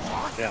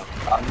 Yeah.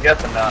 I'm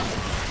guessing not.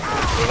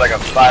 It was like a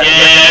 5.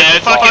 Yeah,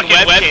 it's fucking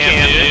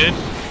webcam, dude.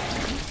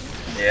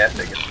 Yeah, I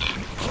figured.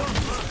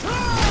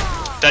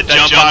 That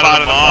jump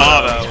out of the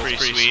ball, that was pretty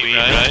sweet,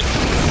 right?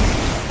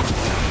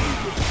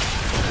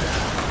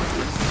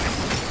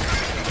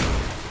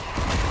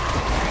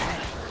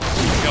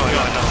 Going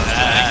on the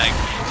lag.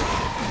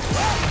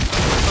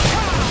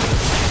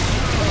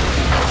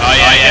 Oh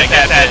yeah,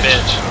 get that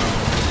bitch.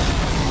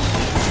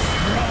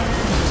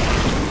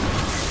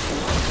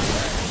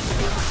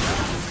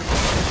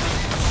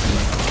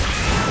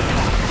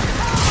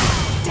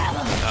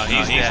 Oh,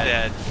 he's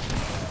dead.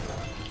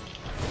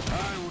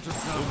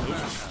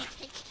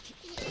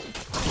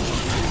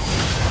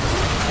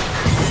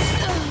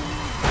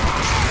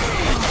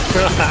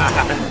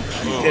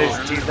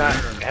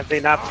 Have they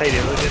not played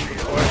Illidan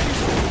before?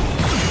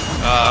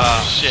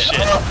 Shit.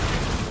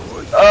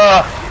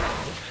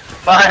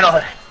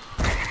 Finally.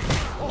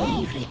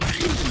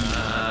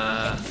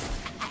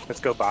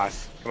 Let's go,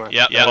 boss. Come on.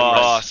 Yep,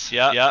 boss.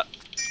 Yep.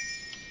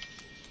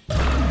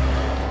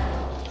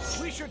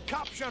 We should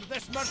capture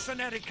this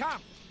mercenary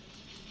camp.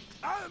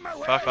 Out of my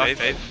way. Fuck, Faith.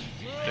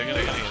 They're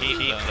gonna keep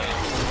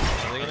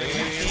They're gonna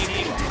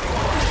keep.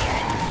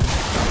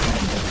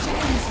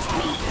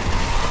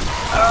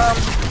 I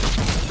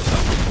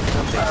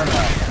don't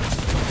know.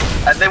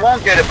 And they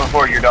won't get it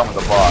before you're done with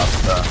the boss,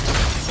 so.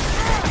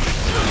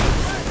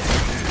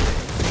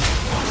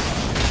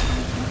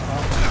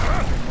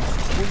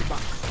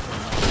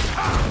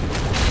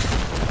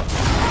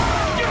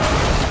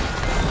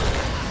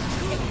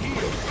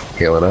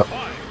 Healing up.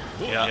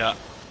 Yeah.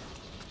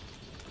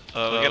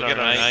 We'll get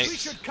our night.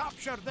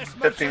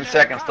 15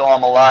 seconds till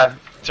I'm alive.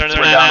 Turn it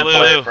We're down down to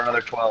play blue. for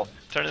another 12.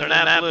 Turn it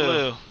down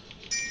blue.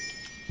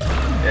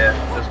 Yeah,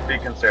 just be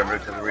conservative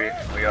because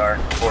we are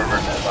 4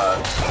 versus 5.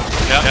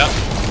 Yep.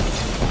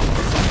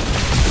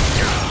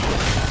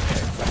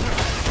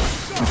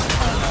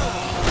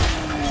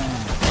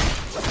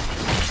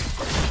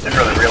 Didn't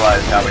really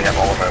realize how we have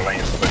all of our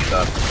lanes pushed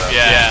up. So.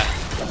 Yeah.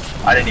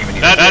 I didn't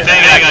even. That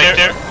thing,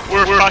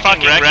 we're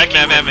fucking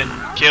wrecking them and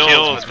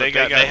kills, but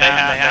they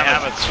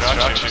have a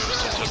structure.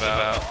 Just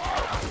about.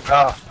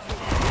 Oh.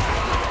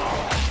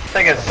 The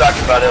thing that sucks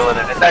about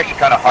Illidan, it's actually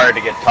kind of hard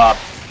to get top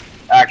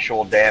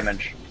actual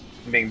damage.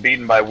 I'm being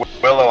beaten by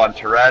Willow on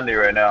Tyrande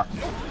right now.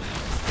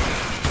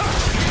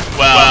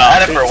 Well, I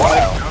had it for a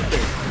while.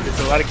 There's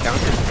a lot of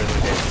counters for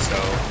Illidan, so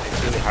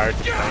it's really hard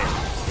to play.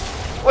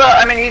 Well,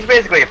 I mean, he's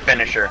basically a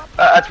finisher.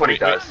 That's what he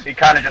does. He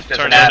kind of just is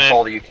an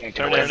asshole that you can't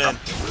get away from.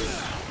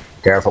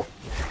 Careful.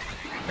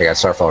 I got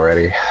surf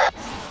already.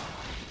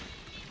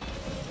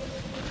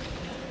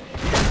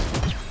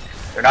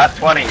 They're not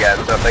 20 yet,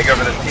 so if they go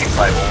for this team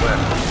fight, we'll win.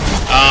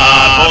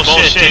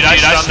 Bullshit, dude. I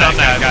stunned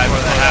that guy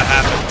before that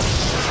happened.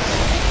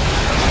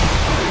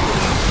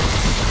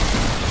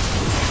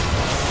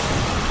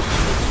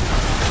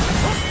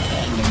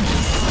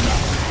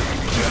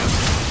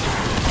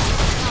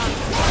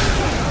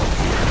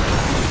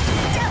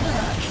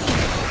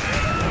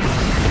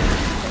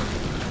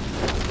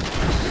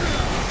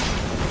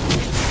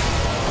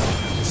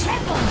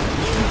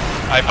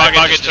 I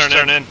fucking just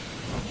turn in.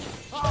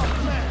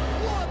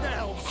 What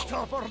else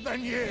tougher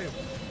than you?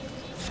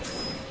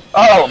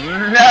 Oh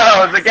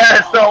no, the guy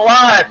is still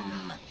alive!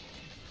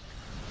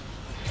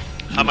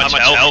 How much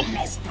health?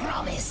 As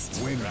promised.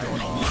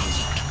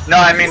 No,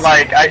 I mean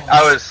like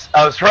I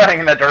was running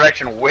in that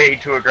direction way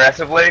too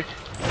aggressively,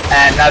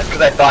 and that's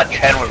because I thought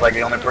Chen was like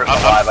the only person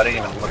alive. I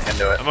didn't even look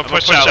into it. I'm gonna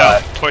push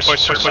out. Push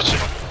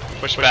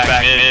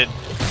back mid.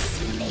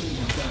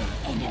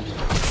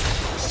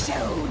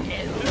 Show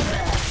no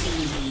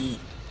mercy.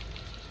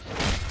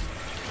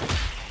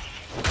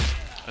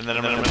 And then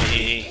I'm gonna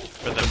E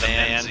for the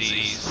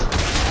mansies.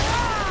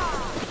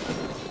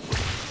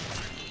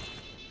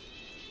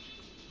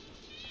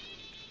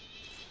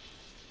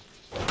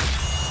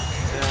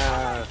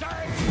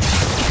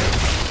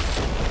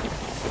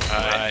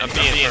 Alright, I'm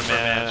being for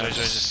man. I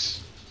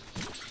just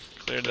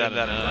cleared that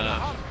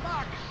enough.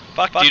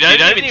 Fuck, dude, I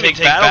didn't even take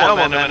battle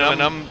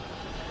momentum,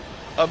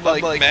 I'm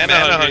like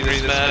mana hungry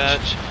this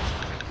match.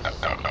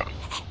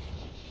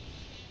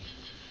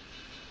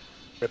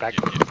 We're back.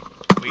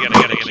 We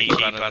gotta get a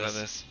keep out of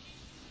this.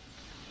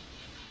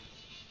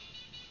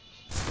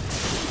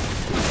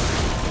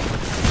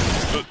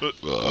 There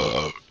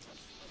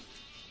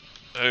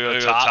we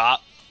go,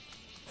 top.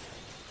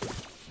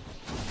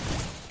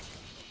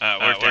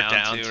 We're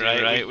down to,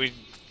 right? We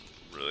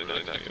really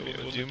not gonna be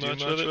able to do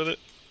much with it.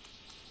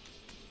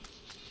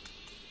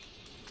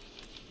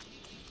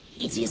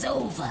 It is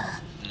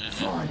over.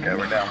 Okay,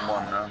 we're down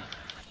 1 now.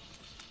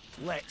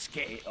 Let's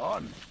get it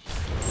on.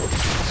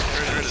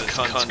 There's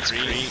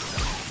concrete.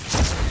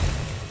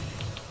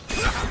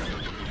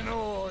 You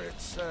know,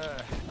 it's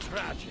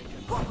tragic.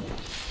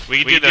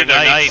 We can do their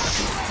night.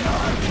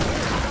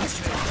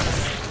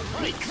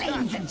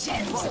 Reclaim the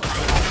gems.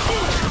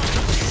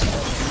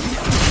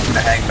 I'm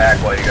gonna hang back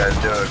while you guys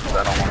do it because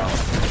I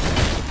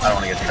don't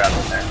want to get trapped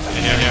in there.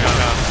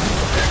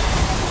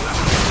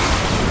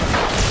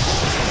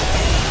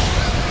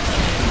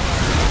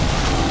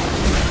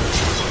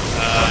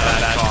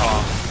 Bad call.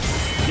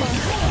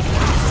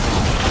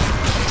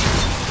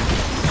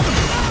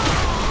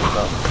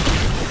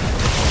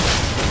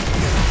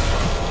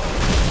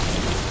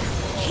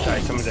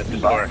 Alright, someone's at the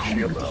door.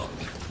 Shield up.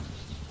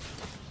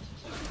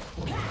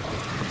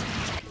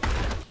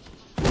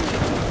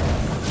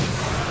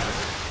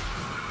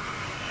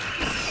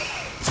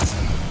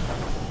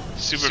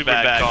 Super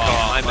bad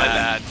call. My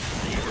bad.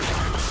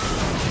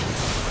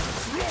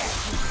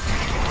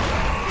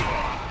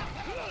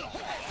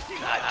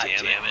 God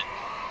damn it.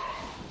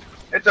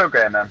 It's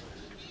okay, man.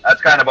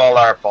 That's kind of all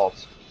our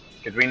faults.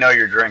 Because we know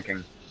you're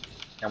drinking.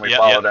 And we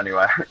followed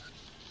anyway.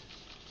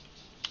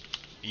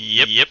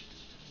 Yep.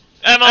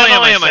 I'm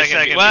only on my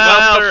second.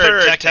 Well,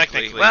 third,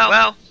 technically.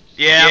 Well,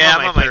 yeah,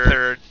 I'm on my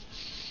third.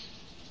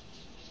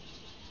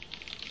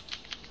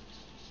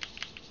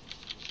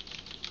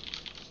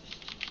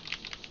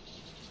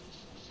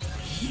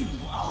 You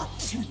are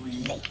too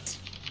late.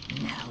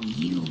 Now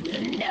you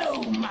will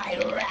know my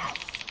wrath.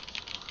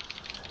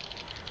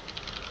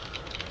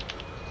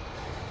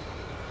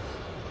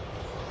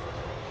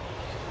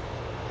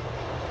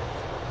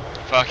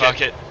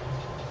 Fuck it.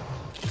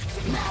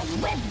 My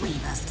web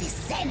weavers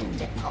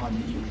descend upon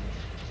you.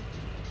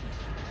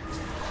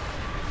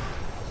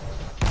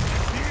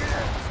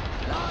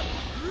 Blood,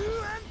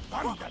 and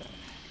thunder.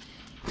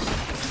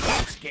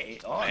 Let's get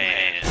it on.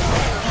 Man.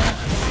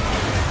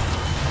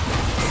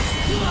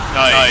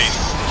 Nice.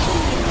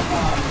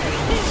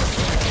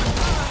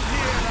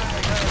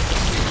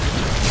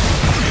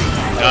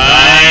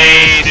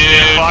 Nice,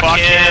 dude. Fuck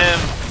him.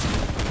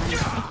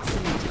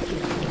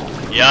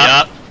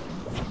 Yup.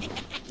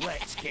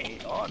 Let's get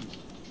it on.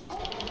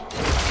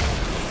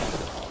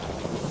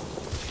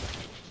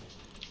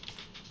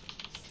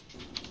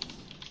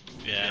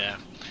 Yeah.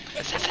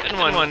 It's been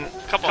one a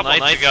couple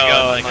nights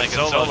ago, like a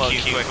solo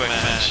queue quick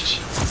match.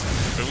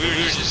 But we were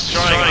just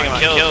destroying them on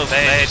kills,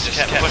 they just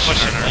kept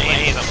pushing our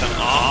lane, something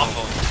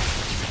awful.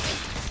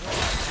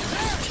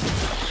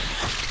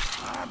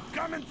 I'm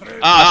coming through.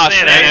 Oh,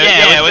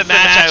 yeah, what's the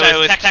match I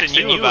was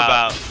texting you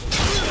about?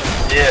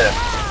 Yeah.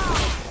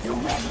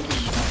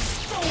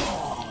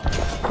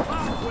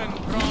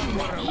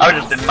 I was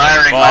just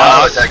admiring my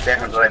auto attack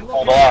damage that I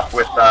pulled off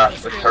with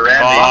Tarandi.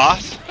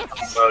 Boss?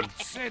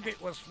 Said it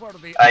was for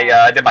the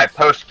I did my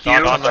post Q,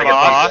 so I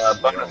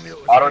get bonus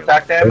auto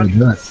attack damage.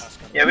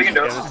 Yeah, we can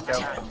do it.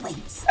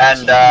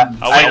 And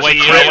I'll wait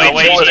till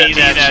you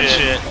see that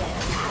shit.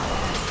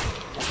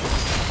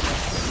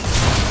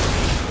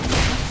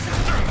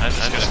 I'm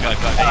just gonna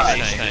fucking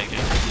face tank it.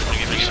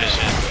 Give me shit.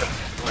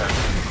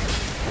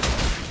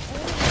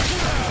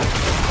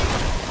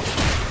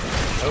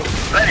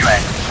 But anyway,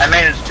 I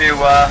managed to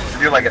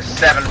do like a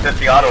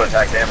 750 auto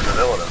attack damage with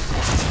Illidan.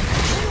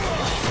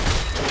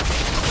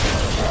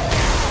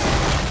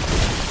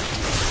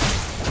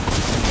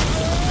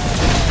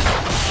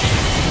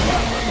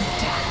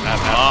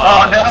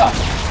 Oh no!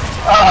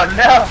 Oh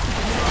no!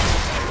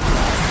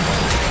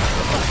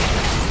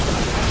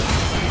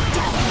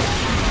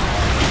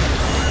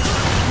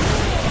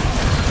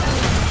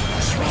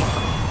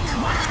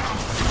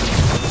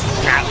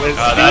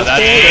 That's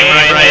game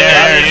right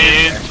there,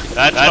 dude.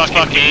 That's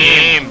fucking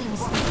game.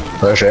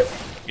 Push it.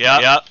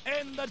 Yep.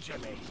 end the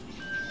journey.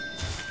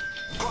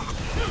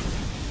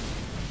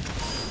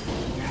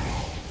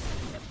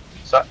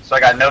 So I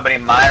got nobody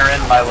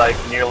miring my like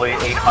nearly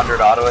 800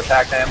 auto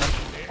attack damage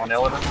on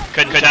Illidan.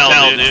 Couldn't tell,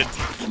 dude.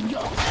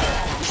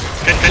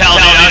 Couldn't tell,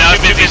 dude. I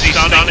was too busy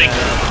stunning.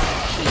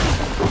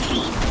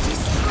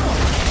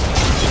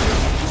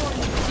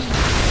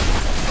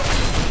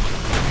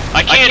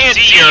 I can't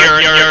see your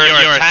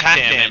attack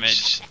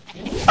damage.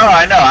 Oh,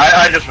 I know.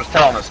 I just was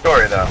telling the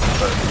story though.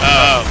 But...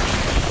 Oh.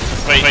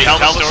 Wait, tell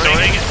the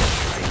story?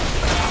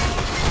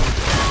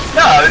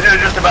 No, it was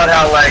just about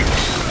how like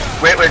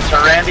with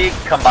Tarandi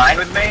combined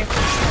with me,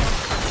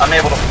 I'm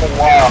able to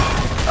pull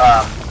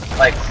off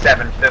like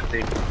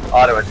 750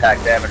 auto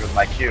attack damage with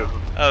my Q.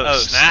 Oh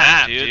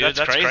snap, dude. That's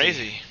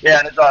crazy. Yeah,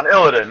 and it's on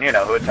Illidan, you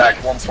know, who attacks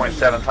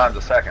 1.7 times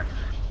a second.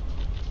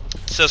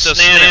 So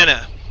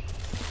Snana,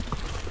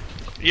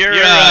 you're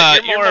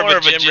more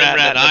of a gym rat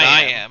than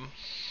I am.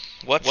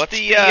 What's the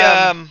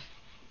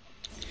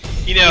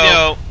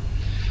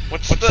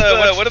what's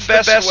the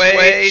best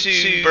way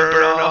to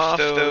burn off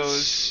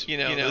those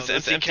those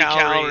empty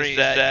calories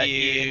that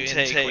you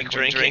intake when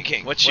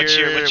drinking. What's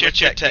your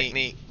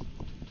technique?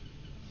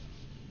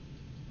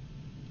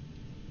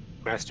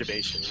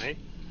 Masturbation, right?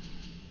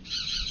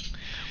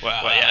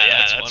 Well,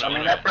 that's I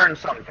mean, that burns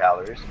some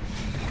calories.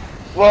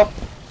 Well,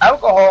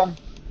 alcohol,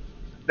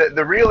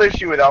 the real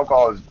issue with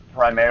alcohol is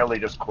primarily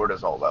just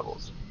cortisol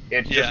levels.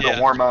 It's just the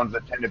hormones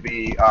that tend to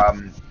be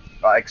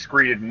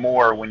excreted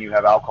more when you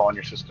have alcohol in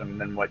your system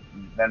than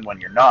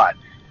when you're not.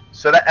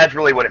 So that's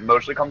really what it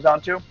mostly comes down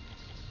to.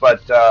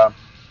 But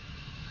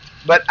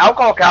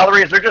alcohol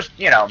calories, they're just,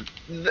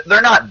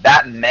 they're not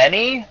that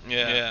many.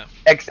 Yeah.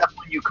 Except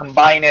when you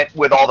combine it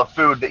with all the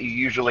food that you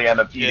usually end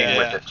up eating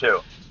with it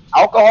too.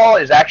 Alcohol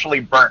is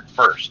actually burnt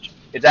first.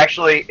 It's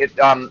actually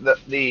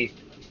the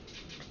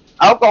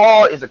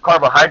alcohol is a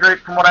carbohydrate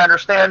from what I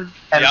understand,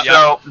 and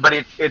but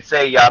it's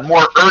a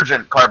more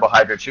urgent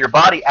carbohydrate. So your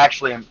body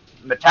actually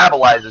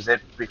metabolizes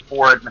it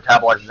before it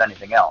metabolizes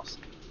anything else.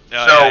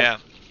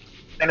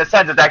 In a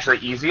sense, it's actually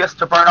easiest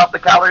to burn off the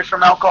calories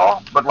from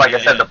alcohol. But like I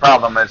said, the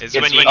problem is it's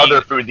the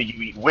other food that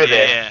you eat with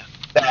it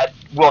that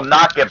will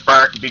not get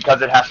burnt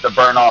because it has to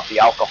burn off the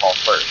alcohol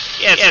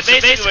first. Yeah, so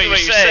basically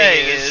what you're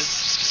saying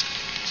is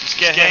just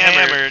get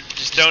hammered,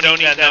 just don't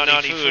eat that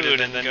naughty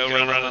food, and then go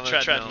run on the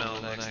treadmill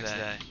the next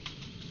day.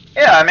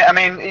 Yeah, I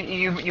mean,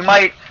 you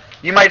might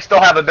still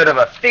have a bit of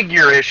a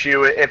figure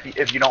issue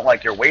if you don't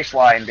like your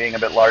waistline being a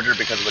bit larger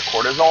because of the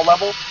cortisol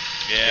level.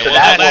 Yeah, so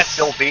that will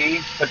still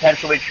be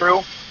potentially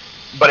true.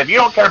 But if you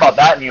don't care about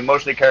that and you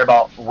mostly care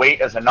about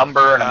weight as a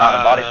number and amount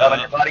of body fat on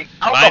your body,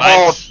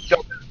 alcohol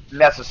doesn't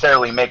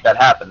necessarily make that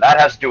happen. That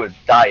has to do with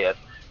diet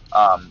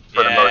for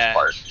the most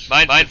part.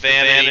 Mine's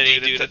vanity,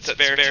 dude. That's a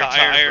spare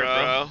tire,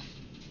 bro.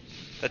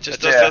 That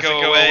just doesn't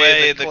go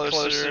away the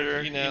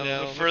closer,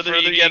 the further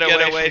you get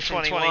away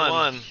from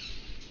 21.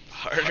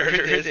 Harder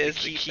it is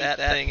to keep that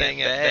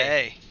thing at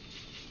bay.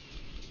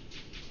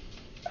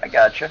 I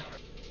gotcha.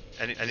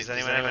 Does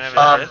anyone have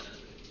a tip?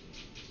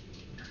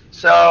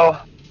 So,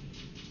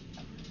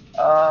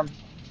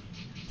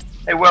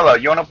 hey Willow,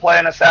 you want to play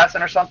an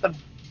assassin or something?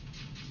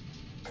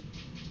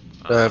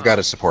 I've got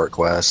a support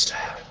quest.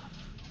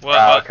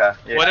 Okay.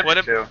 Yeah,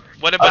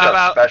 what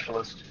about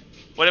specialist?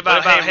 What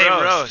about Hey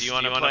Rose? Do you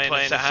want to play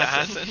an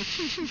assassin?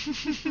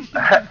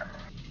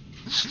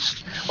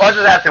 Well, I was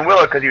just asking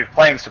Willow because he was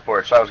playing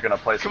support, so I was going to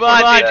play support.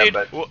 Come on, dude.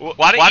 But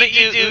why don't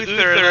you do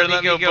Uther and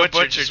let me go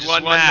butcher just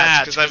one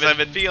match? Because I've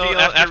been feeling,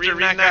 after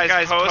reading that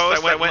guy's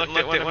post, I went and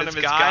looked at one of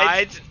his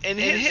guides, and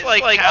his,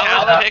 like,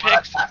 Paladin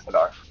picks...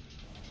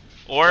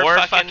 Or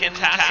fucking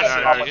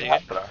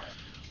Tassadar.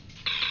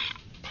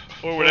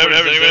 Or whatever.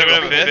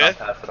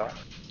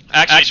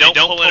 Actually,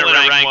 don't pull in a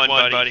rank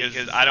 1, buddy,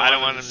 because I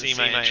don't want to see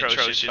my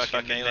atrocious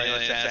fucking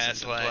melee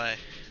assassin play.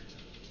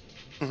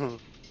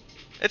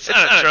 It's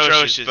not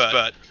atrocious,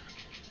 but...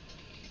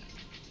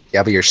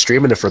 Yeah, but you're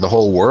streaming it for the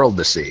whole world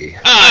to see.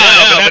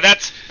 I know, but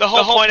that's the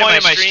whole point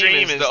of my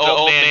stream is the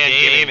old man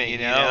gaming,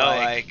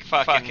 like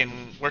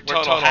fucking we're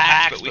total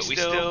hacks, but we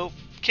still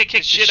kick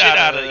the shit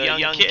out of the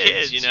young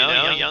kids,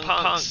 young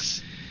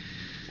punks.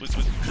 We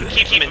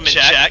keep them in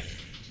check.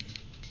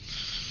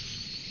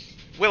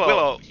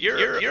 Willow,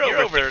 you're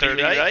over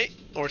 30, right?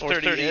 Or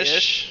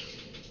 30-ish?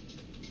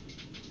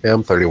 Yeah,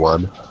 I'm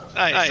 31.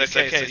 Nice,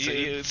 okay, so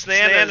you...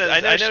 Snan,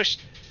 I know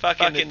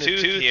fucking the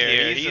Tooth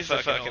here, he's a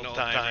fucking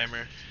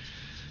old-timer.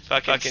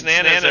 Fucking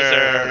Snanas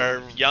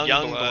are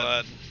young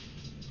blood.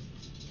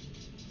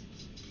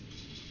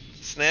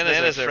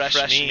 Snanas are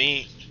fresh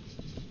meat.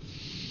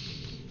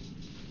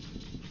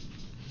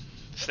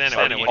 Snana,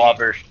 what are you?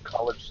 Impoverished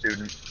college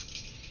student.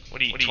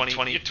 What are you,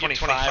 20,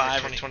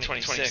 25 or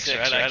 26,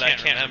 right? I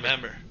can't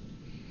remember.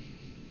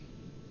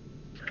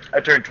 I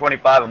turned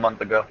 25 a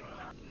month ago.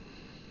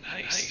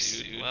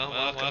 Nice, dude. Well,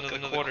 welcome to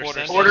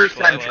the quarter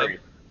century.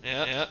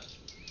 Yeah.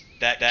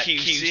 That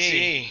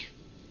QC.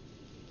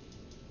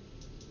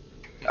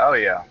 Oh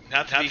yeah.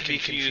 Not to be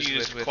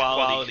confused with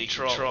quality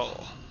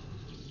control.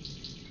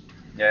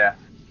 Yeah.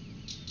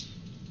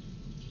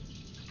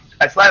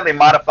 I slightly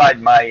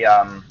modified my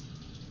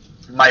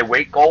my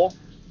weight goal.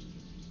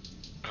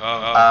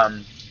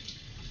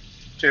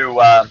 To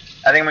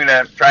I think I'm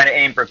gonna try to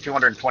aim for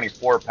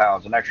 224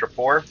 pounds, an extra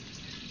 4,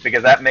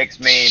 because that makes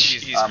me,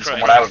 from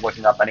what I was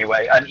looking up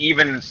anyway, an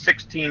even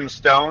 16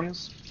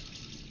 stones.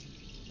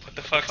 What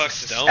the fuck's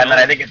a stone? And then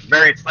I think it's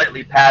very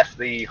slightly past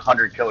the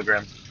 100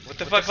 kilograms. What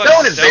the fuck's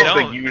stone is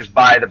basically used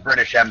by the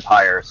British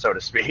Empire, so to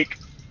speak.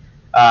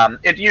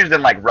 It's used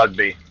in like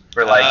rugby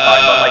for like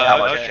talking about like how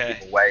much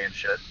people weigh and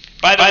shit.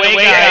 By the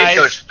way, guys,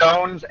 so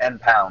stones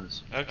and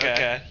pounds.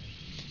 Okay.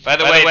 By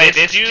the way,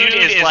 this dude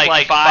is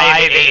like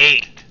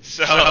 5'8",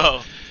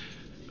 so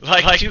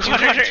like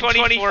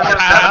 224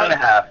 pounds.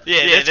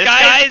 Yeah, this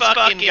guy's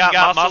fucking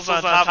got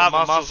muscles on top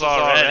of muscles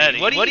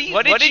already. What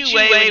did you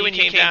weigh when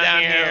you came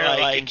down here,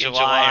 like in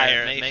July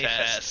or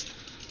Mayfest?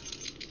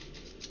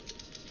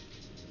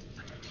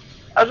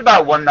 I was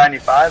about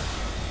 195.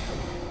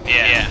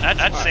 Yeah,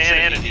 that's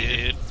sanity,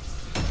 dude.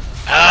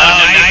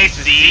 Oh,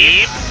 nice,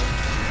 deep.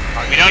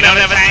 We don't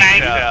have a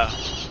tank, though.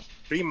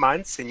 3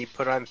 months and you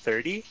put on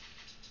 30?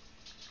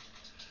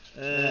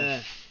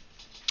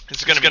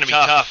 It's gonna be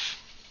tough.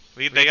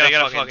 They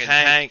got a fucking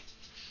tank.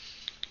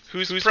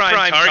 Who's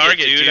prime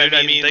target, dude?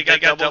 I mean, they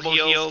got double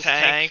heals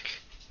tank.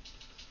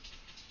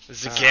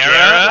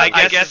 Zagara,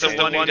 I guess, is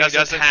the one who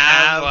doesn't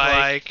have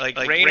like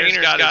Rainer's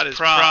got his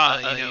pro,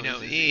 you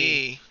know,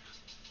 E.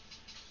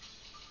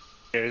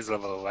 There's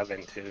level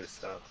 11 too,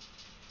 so.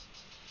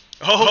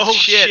 Oh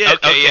shit!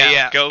 Okay,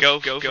 yeah. Go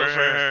for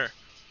her.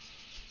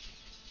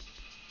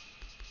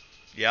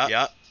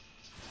 Yeah.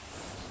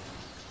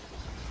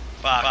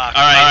 Fuck.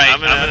 Alright, I'm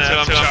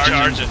gonna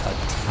charge it. A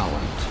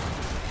talent.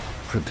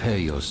 Prepare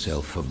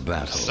yourself for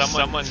battle.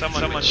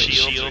 Someone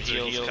shields or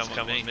heals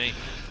come with me.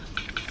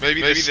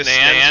 Maybe the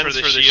stands for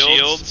the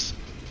shields.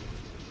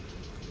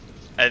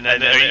 And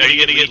then are you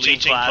gonna get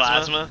leeching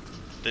plasma?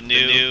 The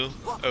new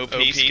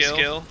OP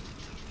skill?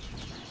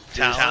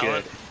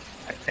 Talent?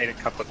 I played a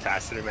couple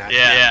Tacitor matches.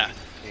 Yeah.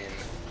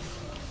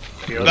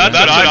 That's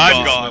what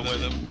I've gone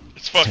with him.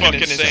 It's fucking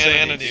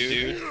insanity,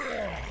 dude.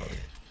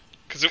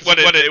 Because it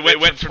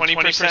went from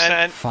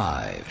 20%.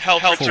 5.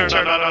 Health turn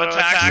on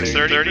attacks,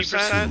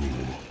 30%.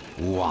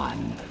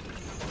 1.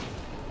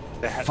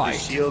 The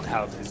shield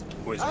health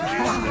was reduced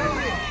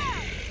though.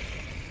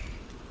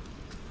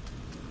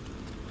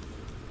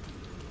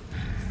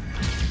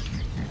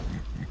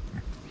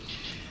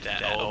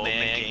 That old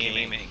man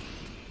gaming.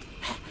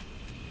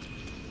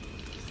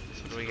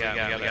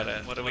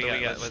 What do we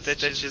got?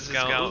 Stitches is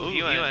going. Ooh,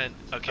 you went.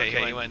 Okay,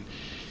 he went.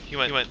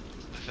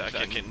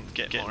 Fucking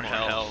get more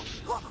health.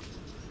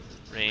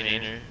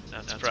 Rainer,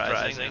 not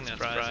surprising.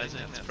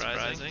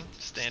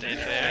 Standing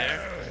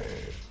there.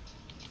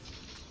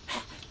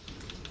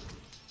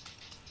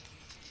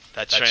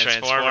 That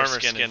Transformer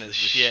skin is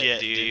shit,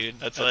 dude.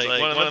 That's like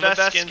one of the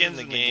best skins in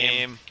the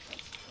game.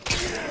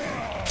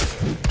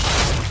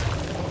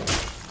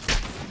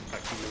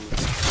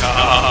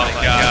 Oh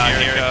my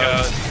god, here it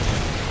goes.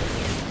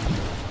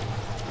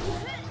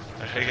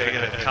 I gotta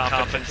get a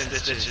competent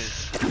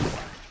stitches.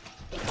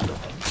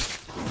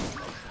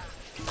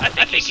 I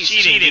think he's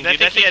cheating, dude. I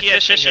think he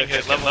had fishing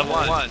hook level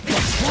 1.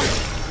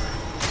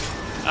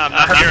 I'm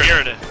not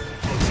mirrored it.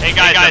 Hey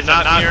guys, I'm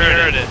not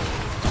mirrored it.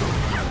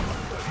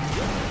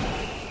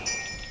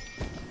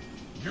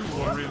 You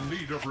are in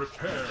need of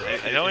repair.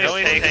 It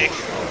always takes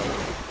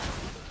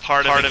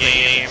part of the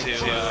game to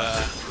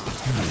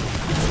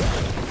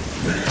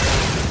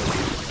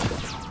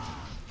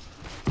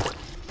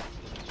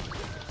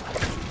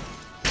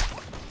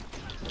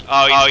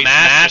Oh, he's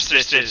Master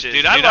Stitches.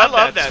 Dude, I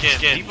love that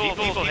skin.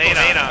 People hate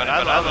on it, but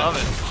I love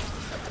it.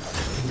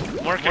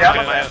 More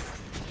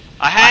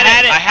I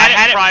had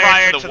it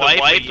prior to the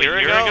wipe a year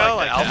ago,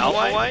 like the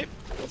Alpha wipe.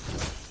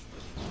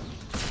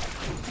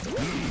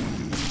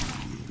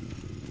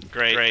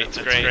 Great.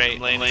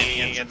 I'm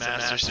laning against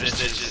Master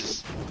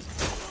Stitches.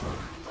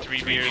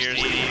 3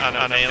 beers on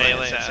a melee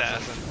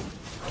assassin.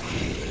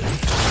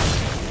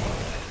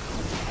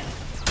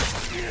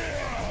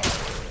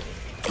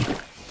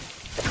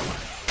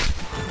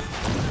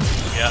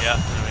 Yeah,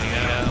 there we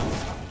go.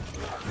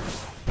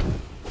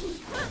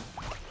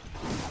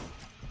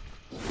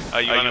 Oh,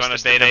 you want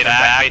us to bait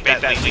that lead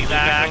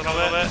back a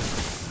little bit?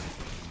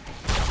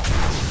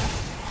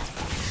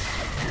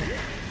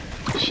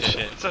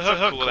 Shit. It's a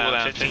hook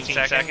cooldown, 15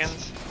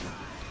 seconds.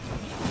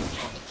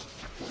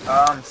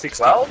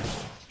 12?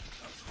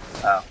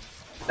 Oh.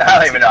 I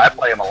don't even know, I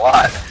play him a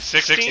lot.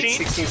 16?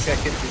 16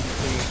 seconds,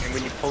 and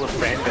when you pull a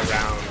friend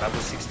around level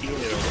 16,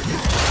 it'll...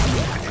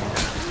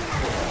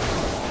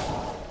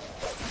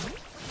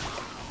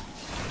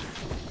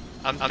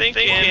 I'm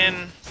thinking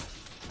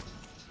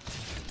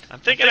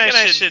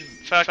I should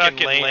fucking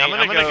lane. I'm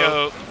gonna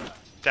go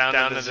down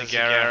to the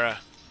Zagara.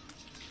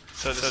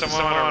 So does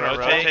someone wanna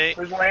rotate?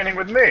 Who's laning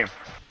with me?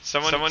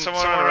 Someone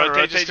wanna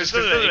rotate just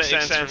because it doesn't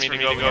make sense for me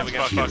to go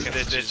against fucking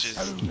Stitches.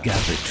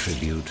 Gather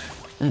tribute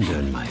and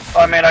earn my Oh,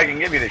 I mean, I can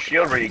give you the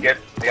shield where you get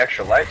the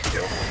extra life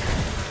skill.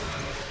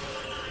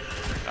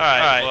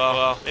 Alright,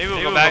 well, maybe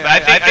we'll go back.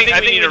 I think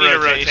we need a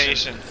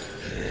rotation.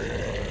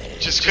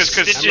 Just because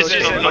Stitches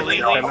is I'm not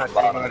doing a lot of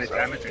damage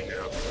right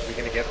now. Are we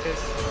gonna get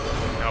this?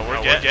 No, we're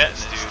getting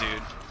this,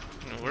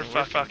 dude. We're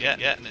fucking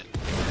getting it.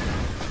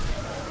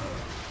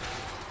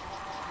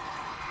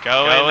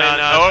 Going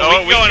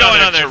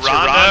on there,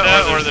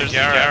 Ronda or there's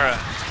Zagara?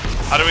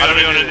 How do we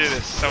want to do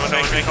this? Someone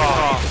make a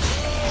call.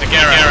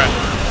 Zagara.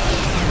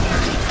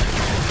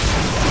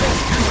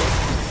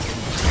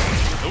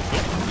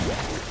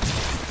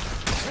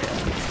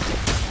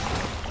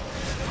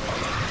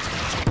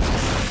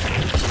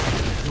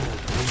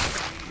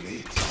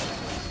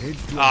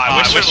 I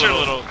wish your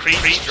little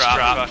creeps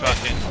drop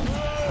fucking.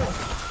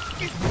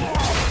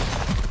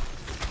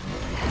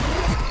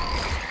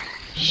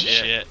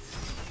 Shit.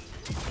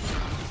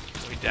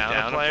 Are we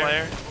down a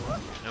player?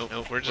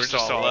 Nope, we're just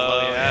all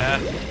low, yeah.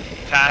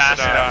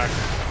 Tassadar.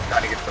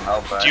 Trying to get some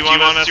help back. Do you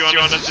want us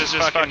to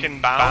just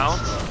fucking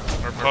bounce?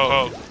 Or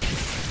poke?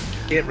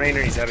 Get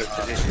Rainer, he's out of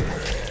position.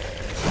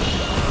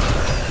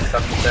 That's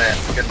what I'm saying.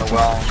 Getting the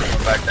well,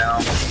 going back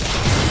down.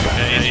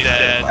 Yeah, he's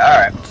dead.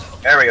 Alright.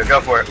 There we go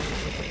for it.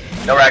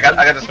 No, I got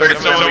this 30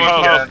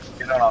 seconds.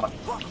 Get on him.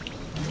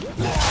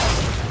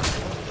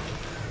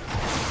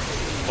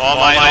 All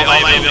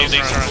my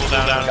buildings are on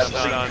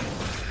cooldown.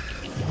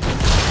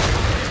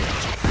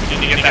 You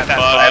need to get that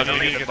bug. You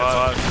need to get the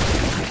bug.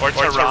 Or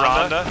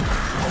Tyrande.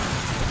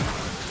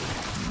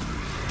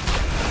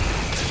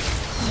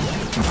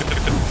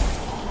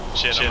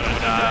 Shit, I'm gonna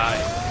die.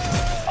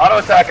 Auto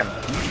attack him.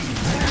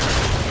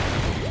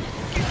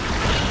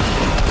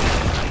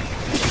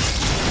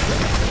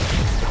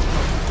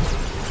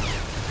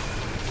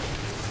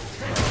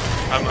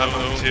 I'm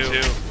moving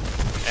too.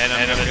 And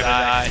I'm gonna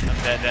die. I'm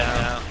dead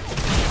now.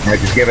 Yeah,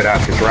 just give it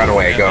up. Just run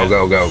away. Go,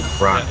 go, go.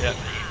 Run.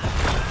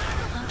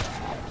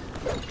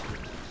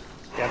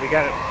 Yeah, we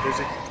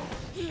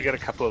got a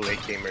couple of late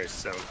gamers,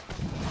 so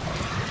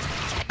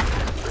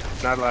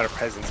not a lot of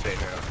presence right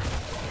now.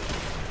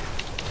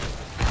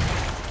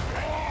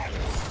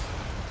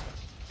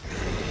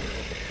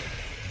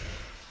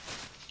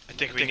 I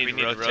think we need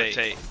to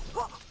rotate.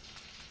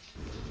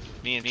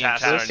 Me and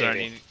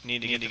Tassar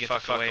need to get the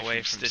fuck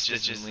away from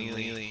Stitches and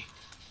Lily.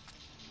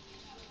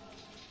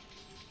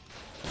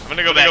 I'm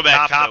gonna go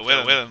back top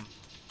with him.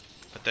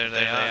 But there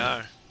they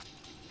are.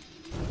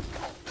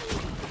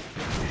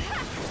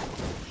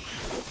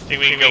 Think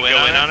we can go in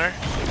on her?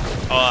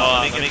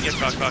 Oh, let me get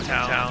fuck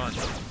talent.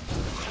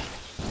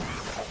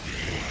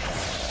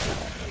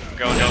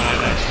 Go on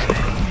this.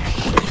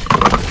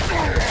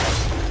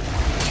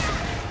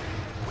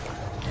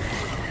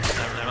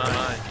 Never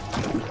mind.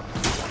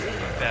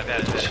 Bad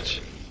bitch.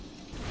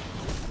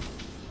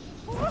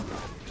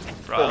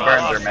 Full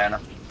burns her mana.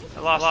 I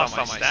lost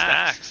all my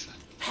stacks.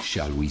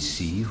 Shall we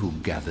see who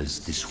gathers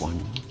this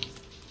one?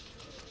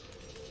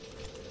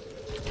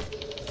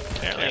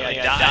 Apparently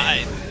I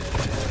died.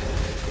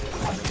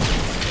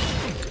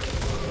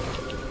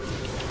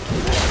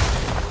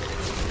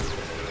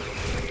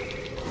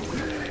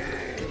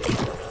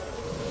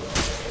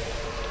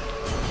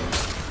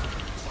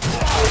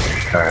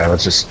 Alright,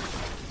 let's just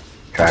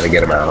try to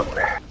get him out.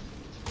 I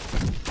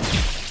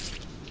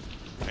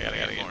gotta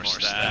get more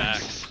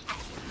stacks.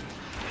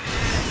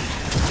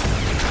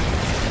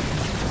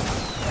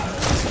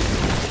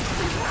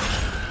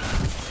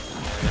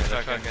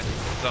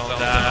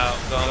 Zoned out.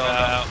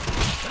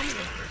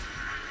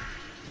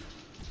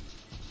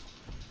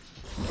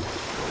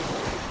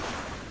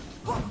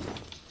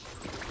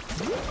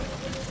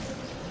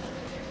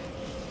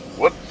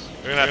 Whoops.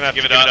 We're gonna have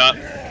to give it up.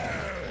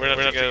 We're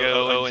gonna have to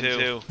go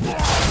 0-2.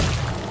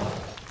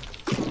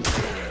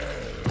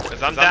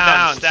 Cause I'm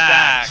down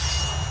stacks.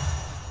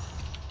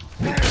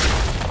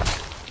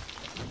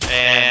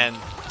 And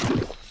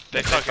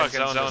they fucking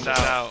zoned us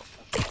out.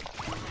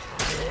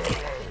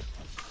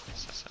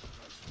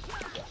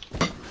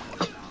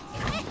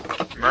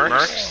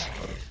 Mercs?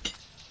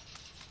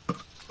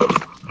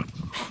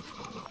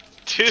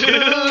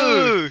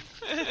 Dude!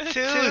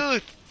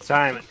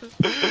 Simon.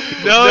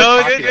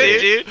 No, good,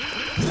 dude.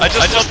 I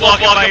just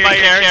love walking by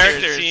your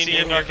character, seeing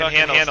you can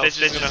handle.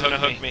 Stitch is gonna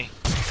hook me.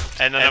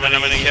 And then I'm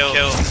gonna kill.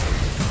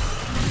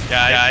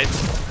 Guys.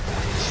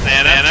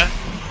 Nana.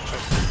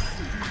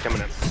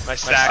 Coming up. My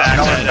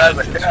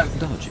stack's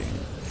Dodging.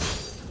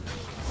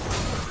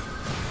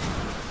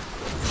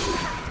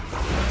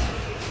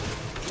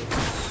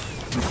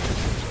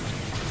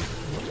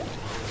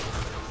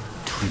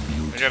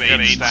 We're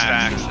gonna 8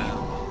 stacks now.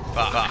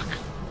 Fuck.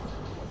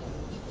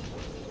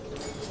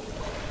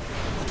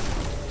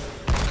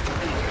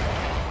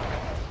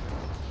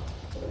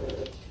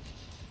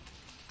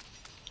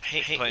 I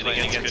hate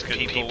playing against good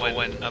people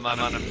when I'm on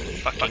a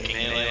fucking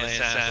melee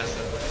assassin.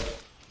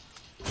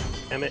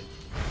 Damn it.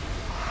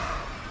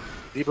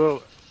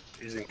 Zebo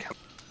isn't coming.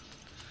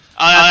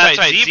 Oh, that's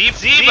right.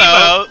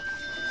 Zebo.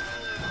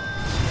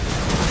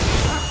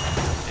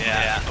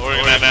 Yeah,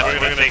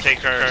 we're gonna take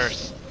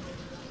curse.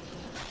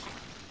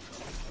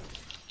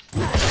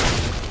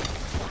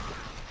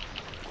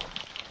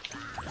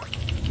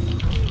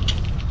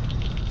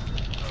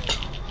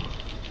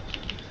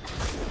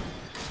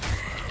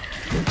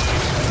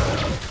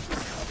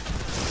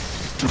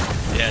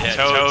 Yeah,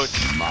 Toads.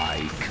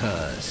 My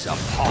curse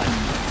upon you.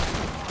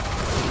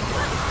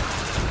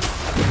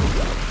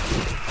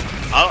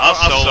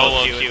 I'll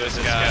solo queue this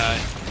guy.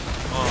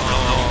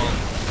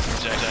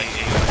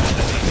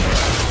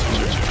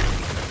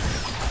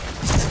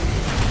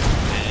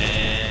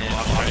 And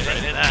walk right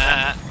into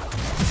that.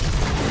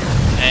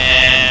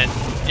 And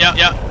yep,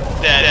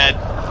 dead.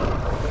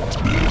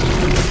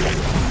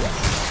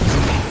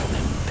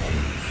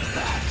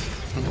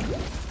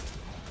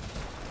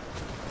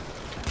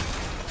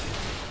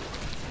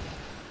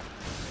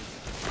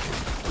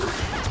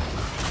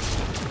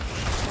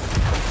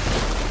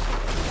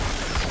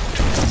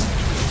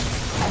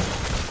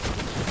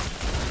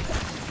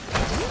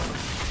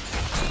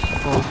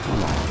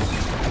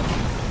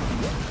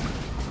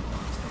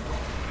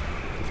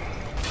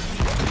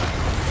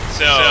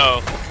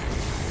 So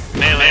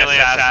melee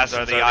assassins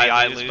are the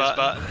I lose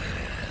button.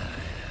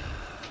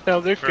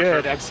 No, they're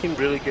good. I've seen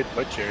really good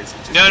butchers.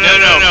 No,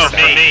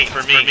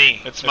 for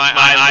me. It's my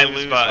I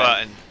lose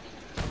button.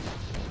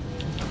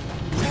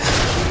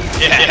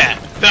 Yeah.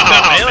 No,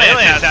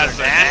 melee sounds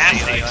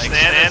nasty. Like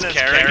Stan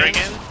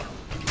Kerrigan.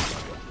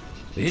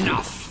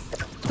 Enough!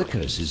 The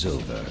curse is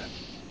over.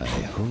 I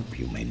hope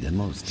you made the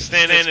most of it.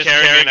 Stan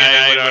Kerrigan,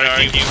 I would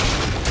argue,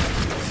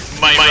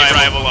 might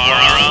rival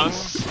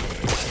Arong's.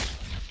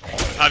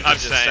 I'm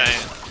just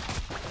saying.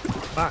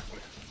 Fuck.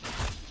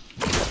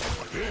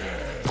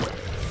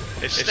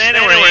 If Stan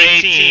were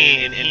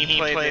 18 and he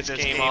played this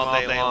game all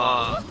day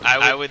long,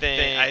 I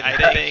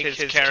think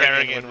his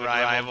Kerrigan would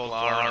rival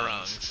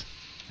Arong's.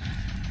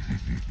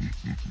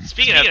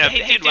 Speaking of,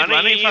 hey dude, why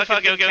don't you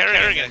fucking go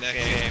Kerrigan next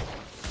game?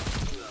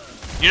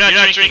 You're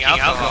not drinking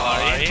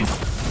alcohol, are you?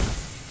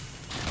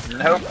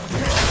 Nope.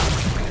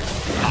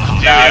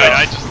 Dude,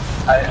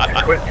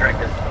 I quit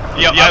drinking.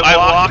 Yeah, I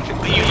walked.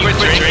 You quit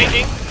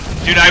drinking?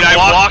 Dude, I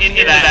walked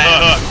into that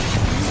hook.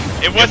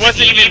 It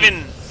wasn't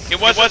even. It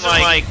wasn't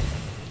like.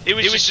 It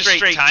was just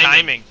straight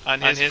timing on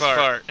his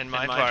part and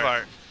my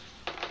part.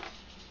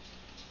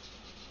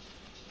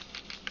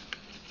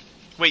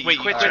 Wait, you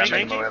quit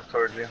drinking? Up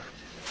towards you.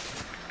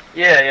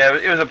 Yeah,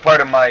 it was a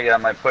part of my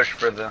my push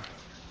for the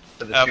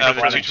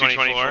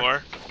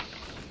 224.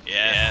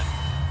 Yeah.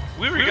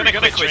 We were gonna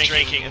quit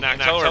drinking in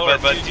October,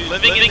 but dude,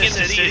 living in the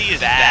city is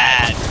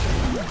bad.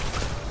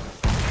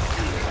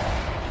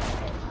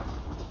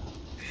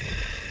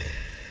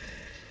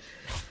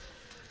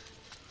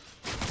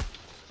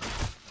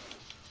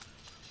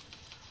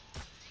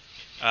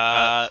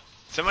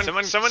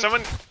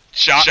 Someone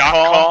shot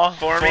call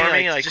for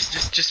me. Like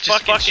just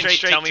fucking straight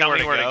tell me where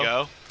to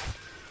go.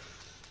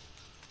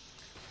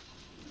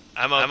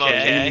 I'm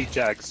okay.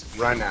 Jugs,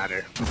 run at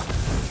her.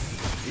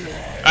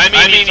 I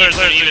mean there's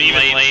even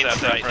lane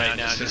stuff right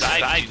now. Because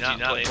I do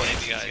not play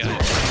these guys.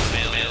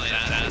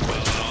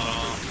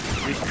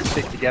 We should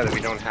stick together.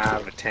 We don't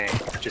have a tank.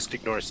 Just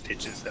ignore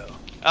Stitches though.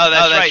 Oh,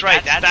 that's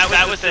right.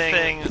 That was the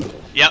thing.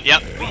 Yep.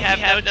 We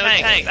have no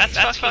tank.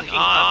 That's fucking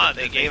odd.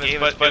 They gave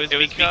us, but it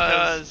was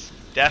because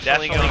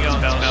definitely going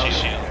spell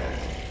shield.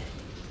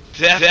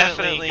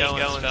 Definitely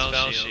going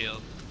spell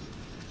shield.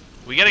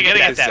 We gotta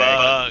get that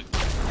bug.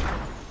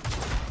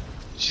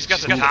 She's got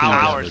the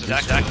powers.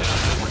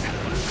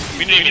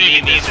 We didn't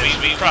even need this.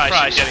 We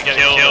probably should get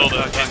killed.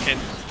 Fucking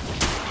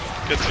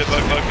good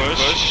bug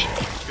push.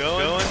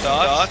 Going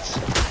dots.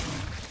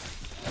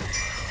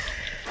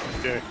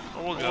 Okay.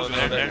 We'll go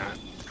there.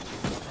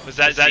 Was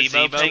that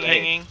Zebo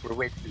hanging? We're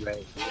way too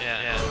late.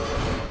 Yeah.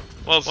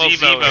 Well,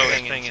 Zebo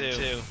hanging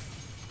too.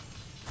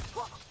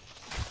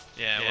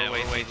 Yeah,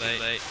 we're way too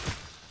late.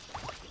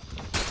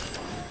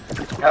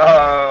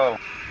 Oh,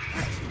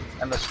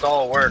 and the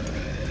stall worked.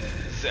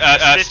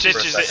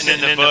 Stitch is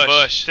sitting in the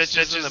bush. Stitch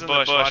is in the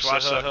bush. Watch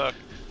the hook.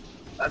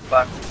 That's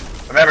fine.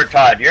 Remember,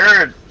 Todd,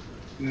 you're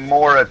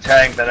more a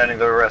tank than any of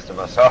the rest of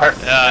us are.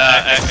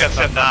 Except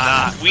I'm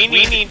not. We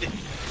need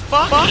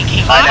fucking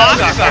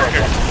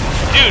cocksucker.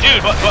 Dude,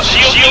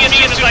 shield me as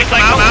soon as I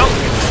come out.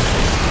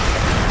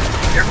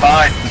 You're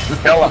fine.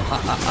 Kill him.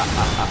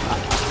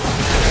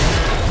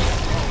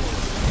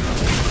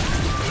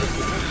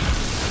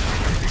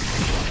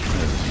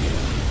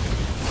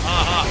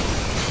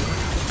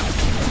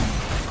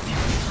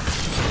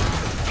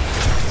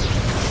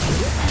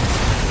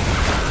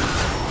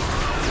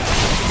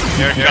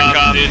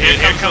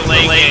 Here comes the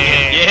late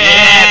game.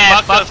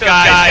 Yeah, fuck those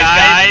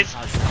guys.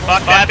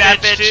 Fuck that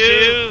bitch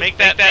too. Make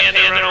that panda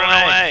run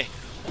away.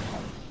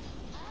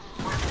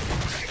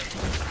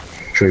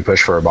 Should we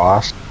push for a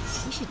boss?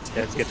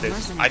 Yeah, let's get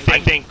this. I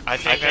think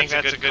that's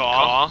a good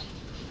call.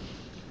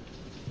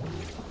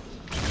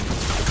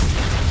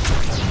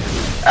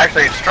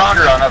 Actually, it's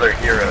stronger on other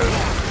heroes.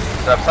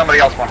 So if somebody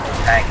else wants to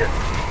tank it,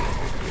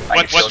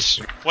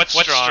 what's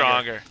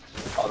stronger?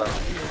 Hold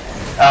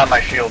on. My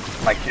shield,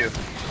 my Q.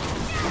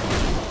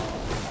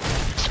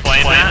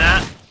 Explain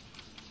that.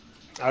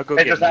 I'll go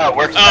It's get just how it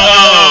works.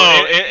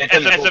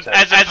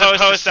 As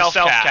opposed to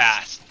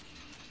self-cast.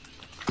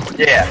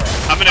 Yeah.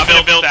 I'm gonna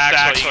build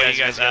stacks while you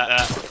guys get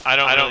that. I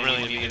don't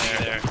really need it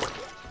there.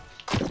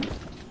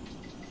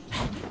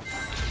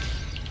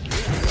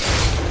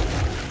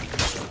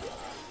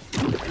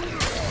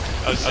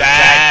 Oh,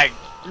 Zag!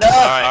 No!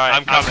 Alright,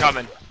 I'm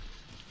coming.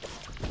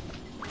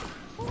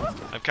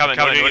 I'm coming.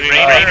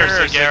 Rainer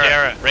or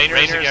Sagara? Rainer or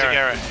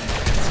Sagara?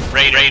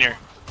 Rainer.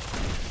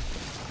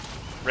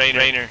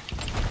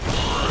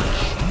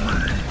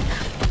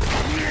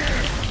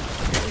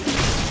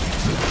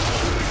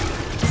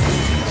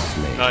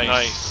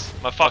 Nice.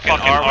 My fucking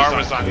arm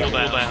was on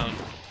cooldown.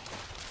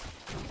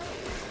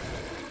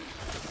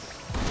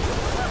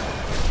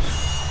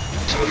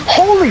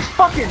 Holy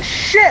fucking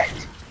shit!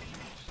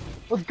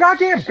 Those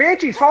goddamn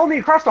banshees follow me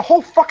across the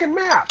whole fucking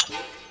map!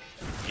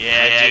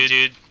 Yeah,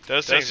 dude.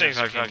 Those things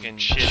are fucking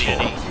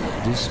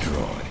shitty.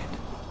 Destroyed.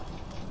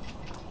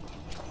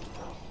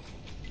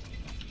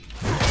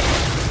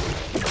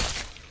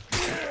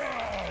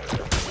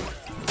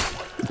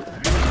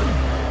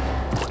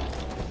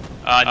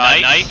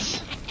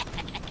 Knights?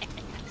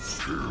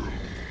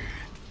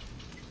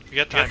 We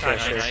got time for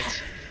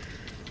Knights.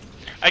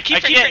 I keep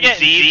forgetting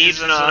Z's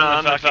isn't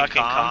on the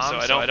fucking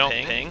comm, so I don't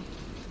ping.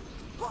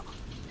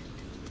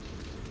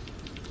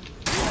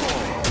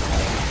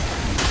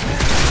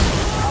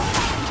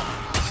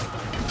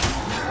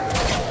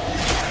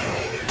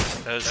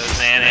 Those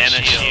Nana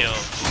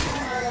shields.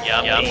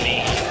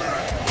 Yummy.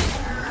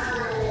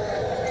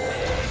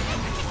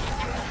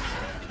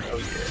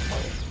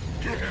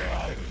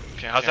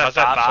 Okay, how's that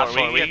bot for?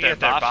 We can get their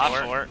bot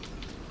for it.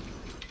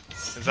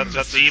 Is that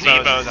the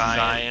Zebo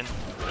Zion?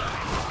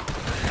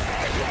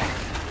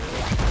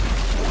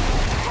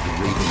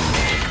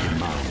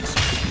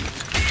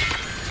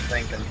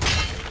 Thinking.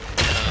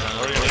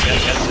 We're gonna get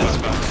this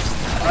spot.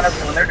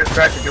 Honestly, when they're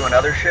distracted doing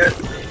other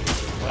shit.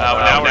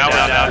 Now we're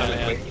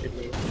down.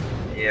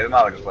 Yeah, we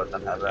might as well just let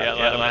them have that. Yeah,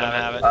 let them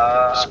have it.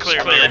 Just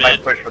clear they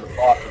might push for the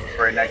boss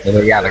right next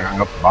to Yeah, they're going to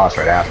go for the boss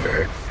right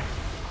after.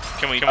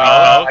 Can we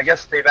I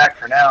guess stay back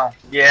for now.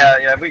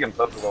 Yeah, we can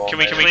poke a little. Can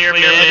we clear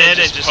mid and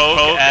just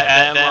poke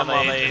at them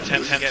while they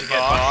attempt to get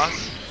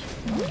boss?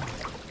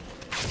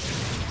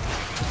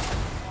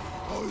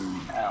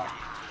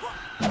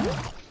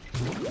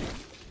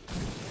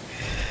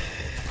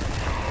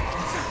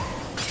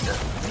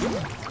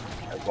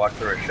 I've walked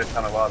through a shit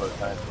ton of auto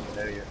times. I'm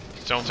an idiot.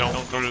 Don't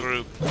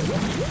group.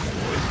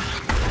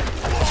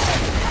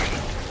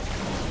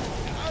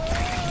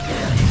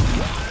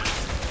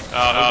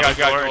 Oh, we got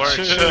Gorge.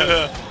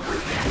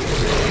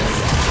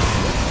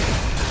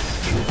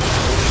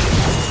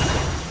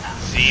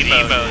 Zebo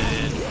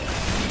did.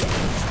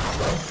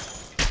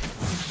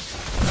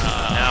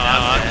 Now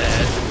I'm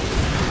dead.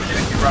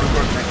 You run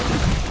towards me.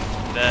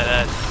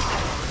 Dead.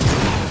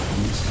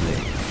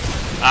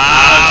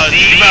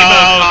 Zebo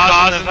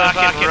causing the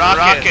fucking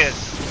ruckus.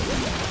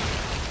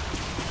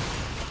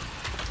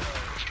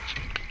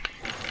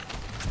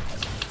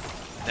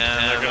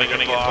 And they're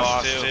gonna get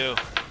boss too.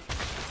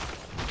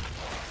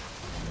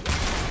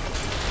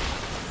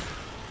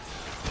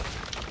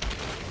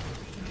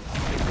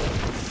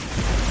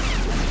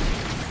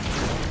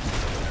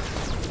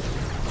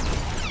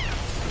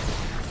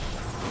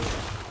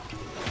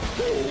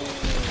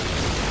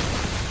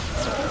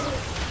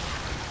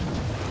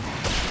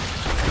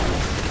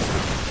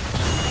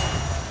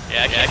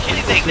 Yeah, I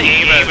can't think they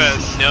gave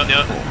us. No,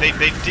 they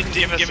didn't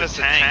give us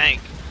a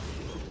tank.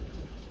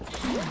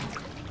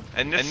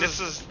 And this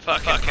is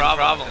fucking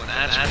problem with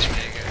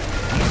matchmaker.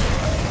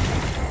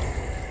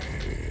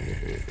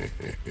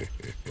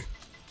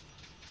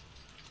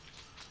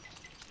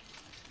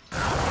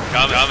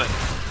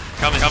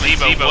 Coming,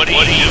 Zebo, what are you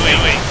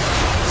doing?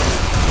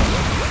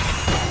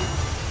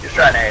 He's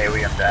trying to AoE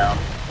him down.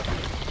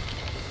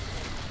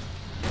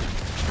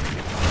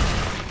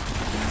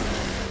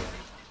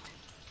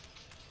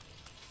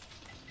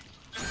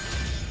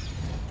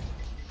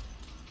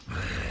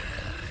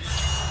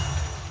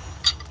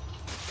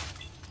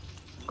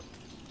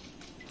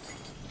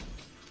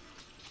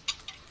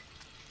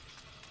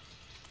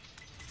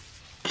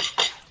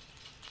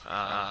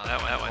 That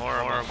went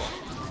horrible.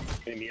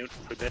 Mute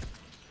for this.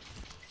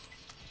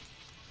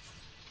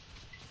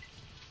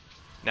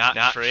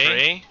 Not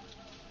free?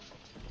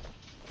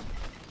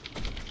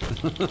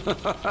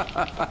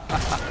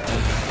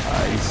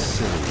 I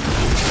say.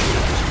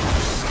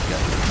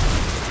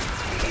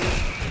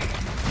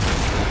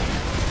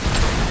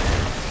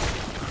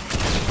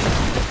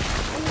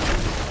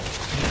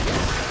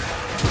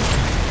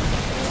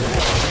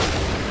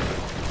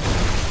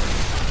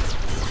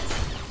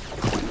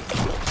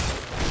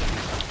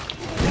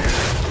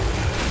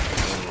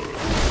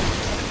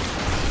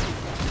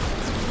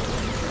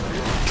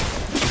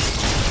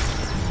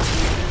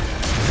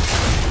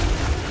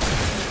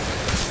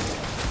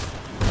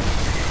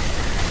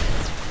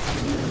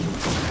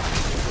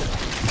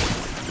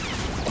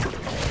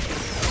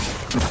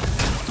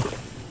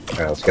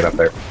 Alright, let's get up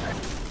there.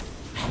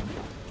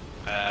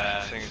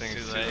 I think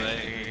it's too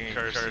late.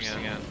 Curse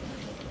again.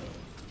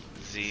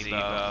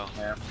 Zebo.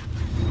 Yeah.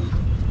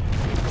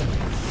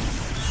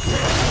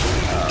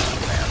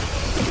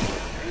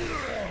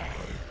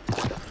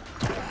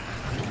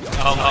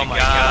 Oh my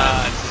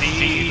god,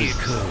 Z's.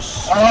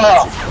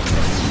 Oh!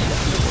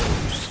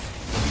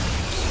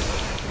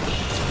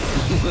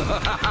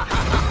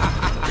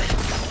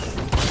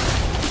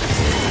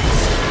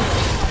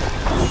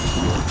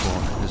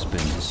 Has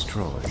been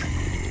destroyed.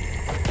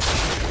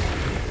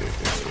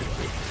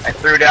 I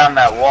threw down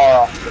that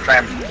wall to try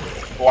and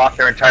block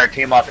their entire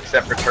team off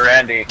except for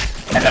Tarandi,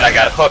 and then I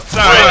got hooked.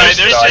 Sorry,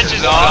 their Sitch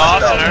is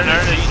awesome.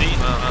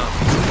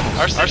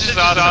 Our Sitch is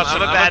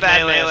awesome. I'm a bad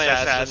melee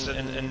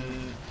assassin, and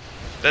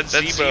that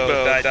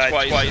Zebo died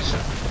twice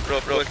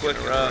real quick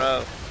in a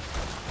row.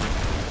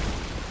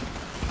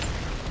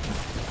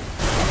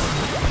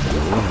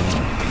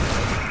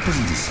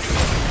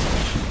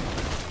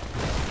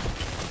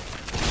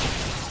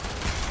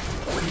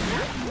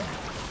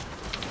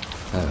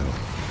 Oh,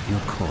 your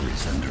core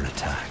is under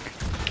attack.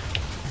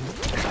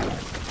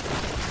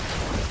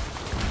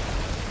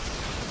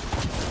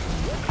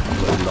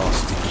 We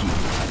lost the key.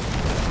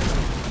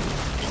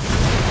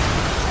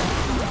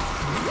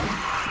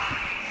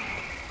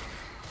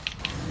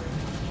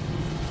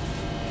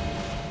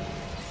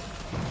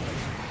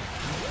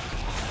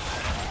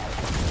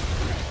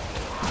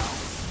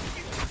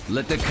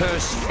 Let the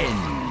curse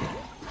end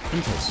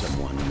until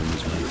someone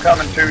wins my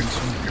Coming, Toots.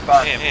 You're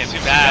fine. Damn, too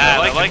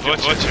bad. I like the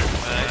Butcher.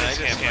 I just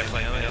can't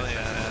play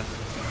that.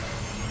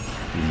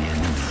 The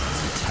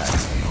enemies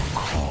attack your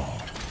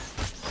call.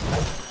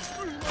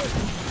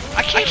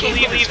 I can't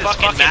believe this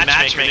fucking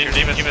matchmaker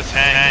didn't give us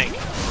Hank.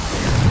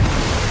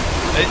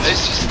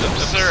 It's just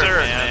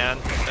absurd, man.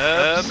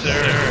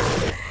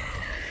 Absurd.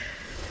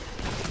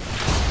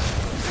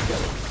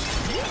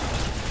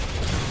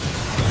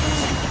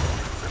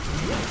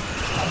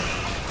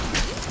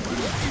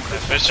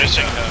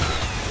 Fishing hook.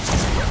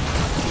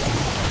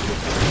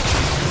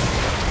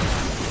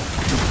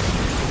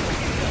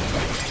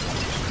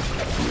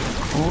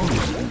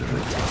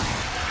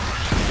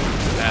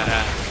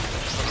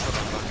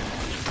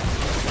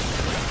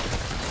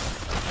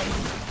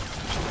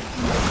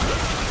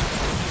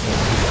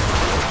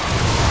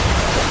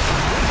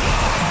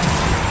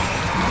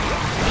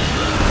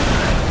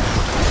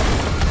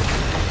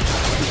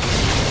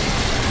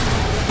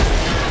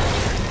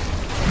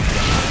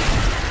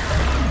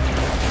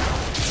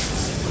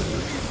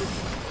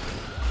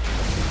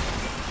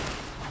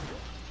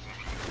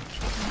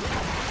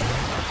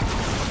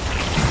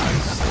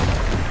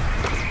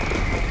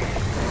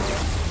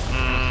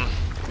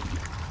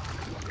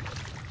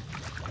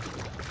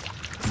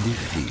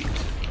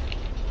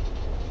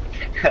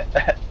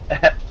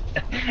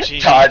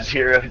 Todd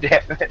 0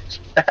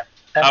 damage.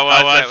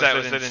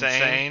 Was it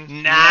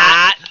insane?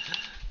 Not.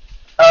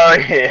 Oh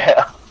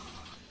yeah.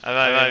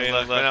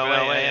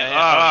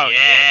 Oh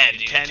yeah,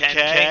 dude,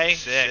 10K?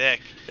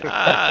 Sick.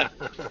 Damn.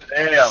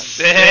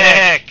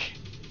 Sick.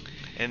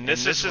 And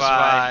this is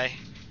why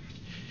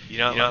you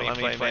don't let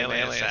me play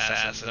melee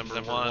assassin.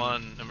 Number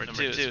one. Number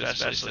two,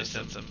 especially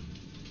since I'm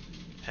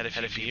had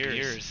a few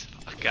years.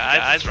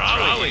 Guys, what's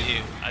wrong with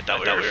you? I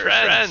thought we were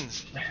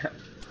friends.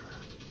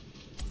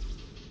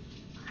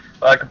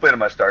 Well, I completed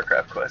my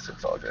StarCraft quest.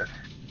 It's all good.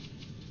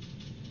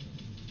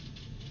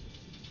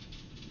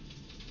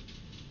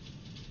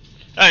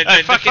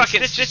 The fucking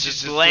Stitches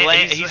just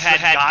he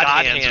had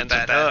God hands with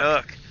that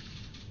hook.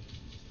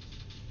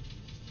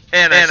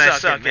 And I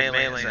suck at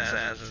melee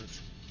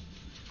assassins.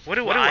 What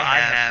do I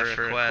have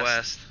for a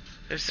quest?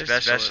 There's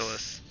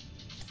specialists.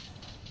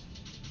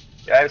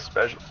 Yeah, I have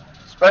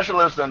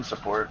specialist and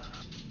support.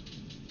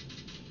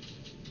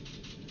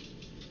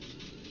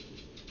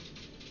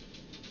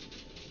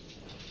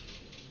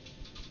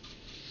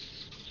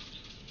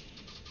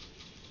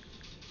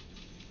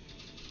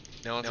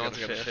 No one's got a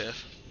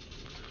fifth.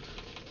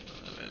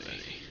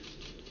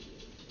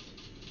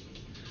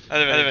 I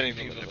don't have any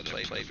people that have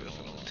played for a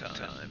long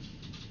time.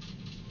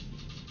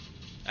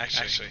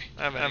 Actually,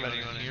 I haven't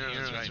anyone in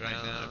Heroes right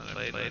now that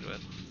I've played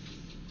with.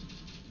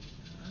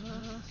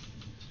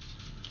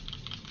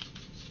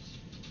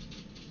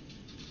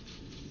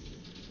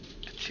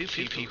 Two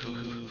people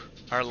who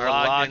are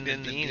logged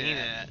in the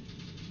DNet.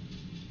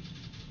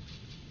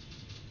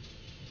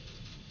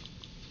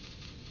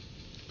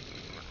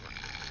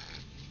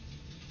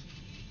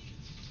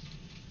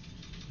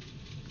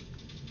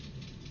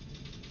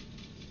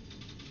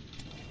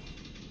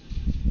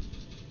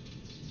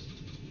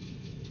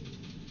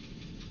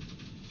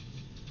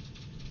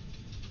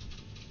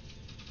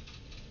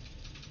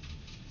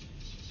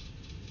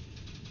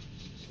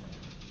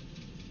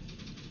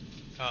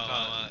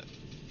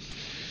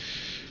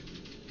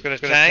 Gonna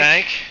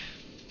tank.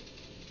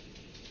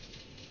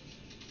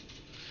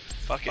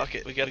 Fuck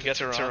it. We gotta get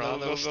to Toronto.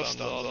 We'll go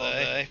stunned all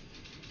day.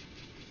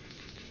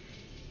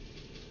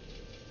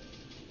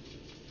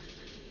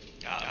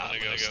 I'm gonna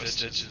go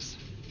Stitches.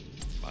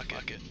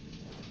 Fuck it.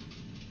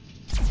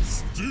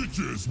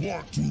 Stitches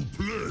want to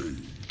play.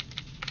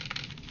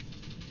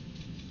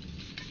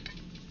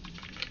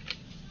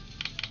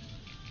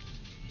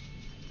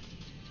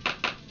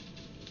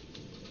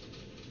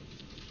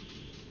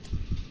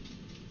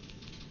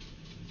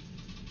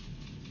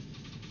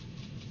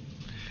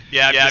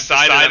 Yeah, I've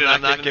decided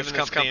I'm not giving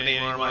this company any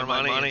more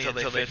money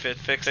until they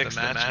fix the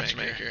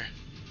matchmaker.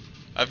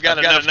 I've got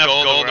enough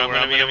gold where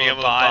I'm going to be able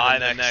to buy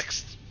the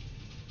next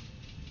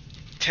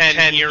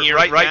 10 years.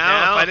 Right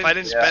now, if I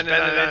didn't spend it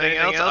on anything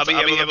else, I'll be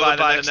able to buy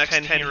the next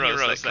 10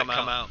 heroes that come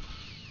out.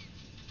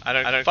 I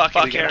don't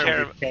fucking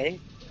care.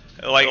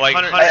 Like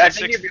I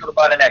think you'd be able to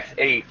buy the next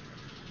 8,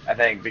 I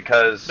think,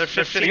 because... They're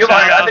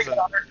 15,000.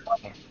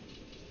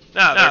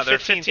 No, they're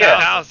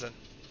 15,000.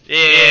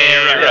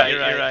 Yeah,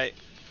 you're right.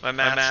 My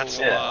math's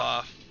a little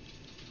off.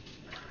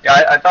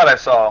 Yeah, I thought I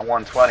saw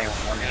 120.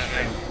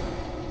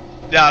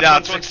 Yeah,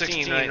 it's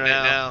 116 right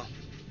now.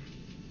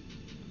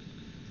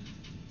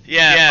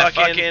 Yeah,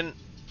 fucking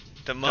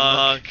the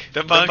monk.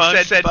 The monk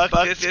said, "Fuck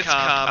this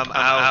comp, I'm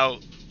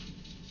out."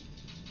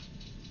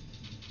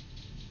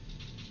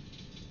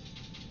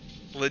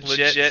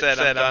 Legit said,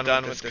 "I'm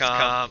done with this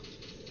comp."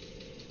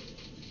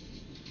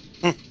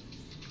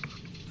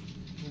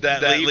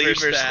 that lever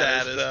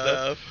status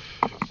stuff.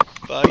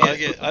 Fuck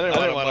it. I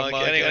don't want a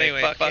monk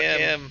anyway. Fuck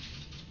him.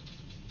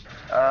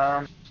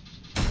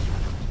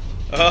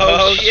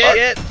 Oh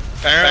shit!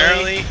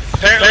 Apparently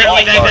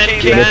that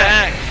came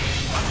back.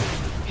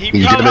 He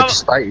did it to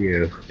spite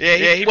you.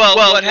 Yeah.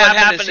 Well, what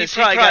happened is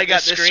he probably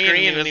got the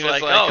screen and he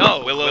was like,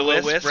 "Oh,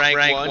 Will-O-Wisp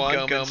rank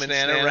 1, Goman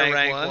Nana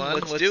rank 1.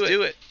 Let's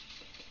do it."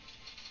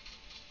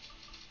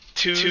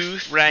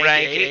 Tooth, rank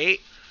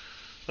 8.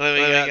 Then we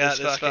got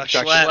this fucking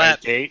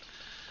Schlep.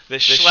 The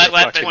Schlep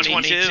at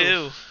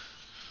 22.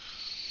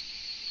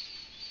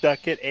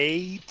 Stuck at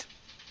 8.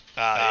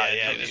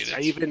 Yeah.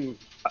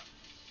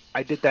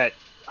 I did that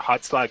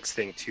Hot Slugs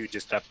thing too,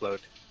 just upload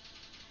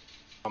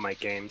all my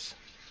games.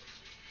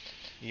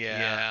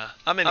 Yeah.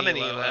 I'm in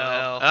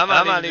ELL. I'm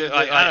not even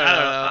like, I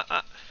don't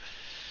know.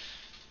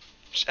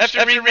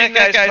 After reading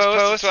that guy's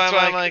post, so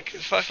I'm like,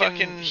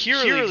 fucking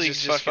Hero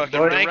League's just fucking,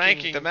 the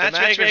ranking, the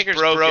matchmaker's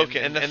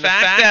broken. And the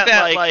fact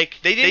that, like,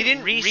 they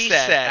didn't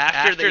reset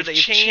after they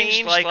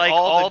changed, like,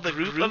 all the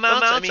group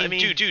amounts. I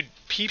mean, dude,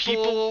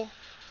 people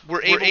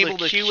were able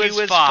to queue as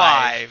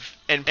 5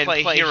 and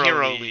play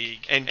Hero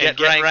League and get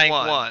rank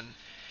 1.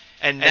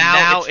 And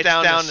now it's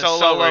down to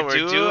solo or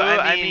duo.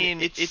 I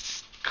mean,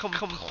 it's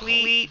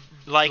complete,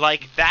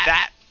 like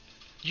that.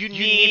 You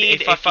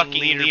need a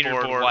fucking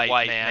leaderboard,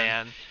 white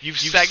man. You've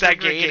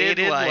segregated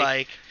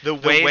like the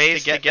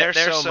ways to get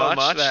there so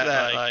much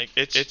that like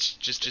it's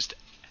just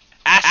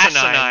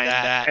asinine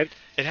that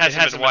it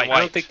hasn't been white.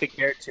 I don't think they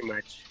care too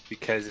much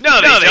because no,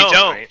 they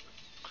don't. Right?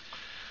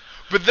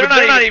 But they're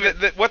not even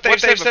what they've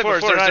said before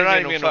is they're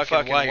not even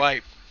fucking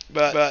white.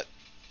 But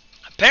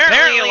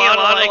apparently a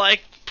lot of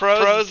like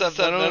pros that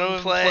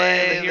don't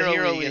play the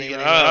Hero League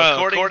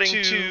anymore.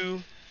 According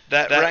to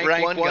that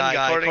rank 1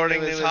 guy,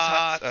 according to his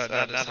hot,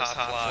 not his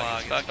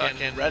hot vlog,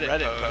 fucking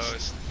Reddit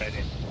post.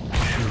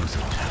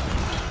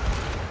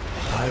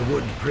 I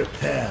would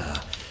prepare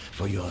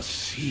for your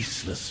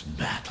ceaseless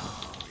battle.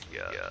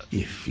 Yeah.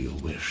 If you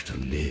wish to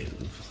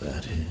live,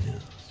 that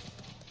is.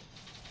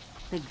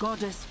 The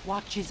goddess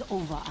watches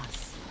over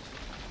us.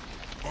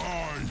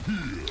 I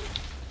hear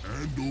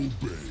and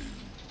obey.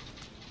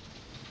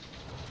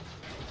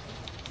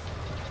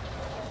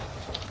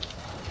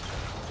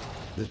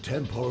 The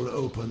temple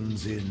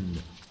opens in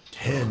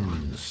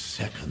 10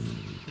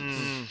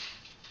 seconds.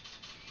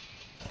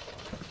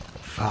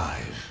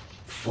 5,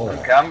 4.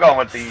 Okay, I'm going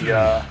with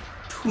the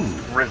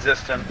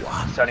resistant,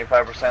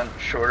 75%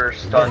 shorter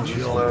stuns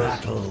and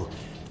slows.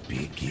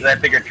 I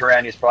figured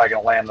Tyranny's probably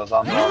going to land those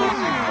on the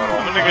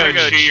I'm going to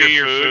go chew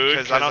your food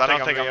because I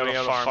don't think I'm going to be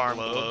able to farm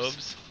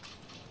globes.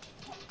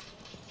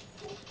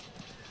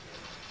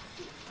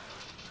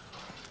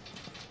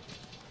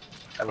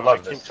 I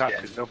love this skin.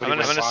 I'm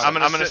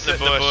gonna sit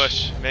in the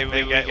bush.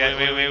 Maybe we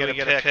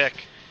get a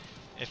pick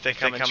if they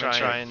come and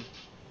try and.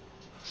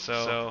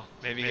 So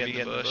maybe get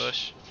in the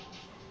bush.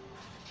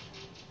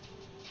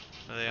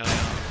 Are they on?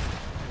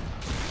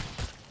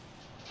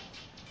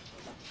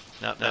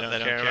 No, they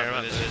don't care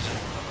about vision.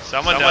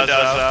 Someone does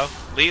though.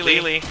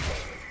 Lily.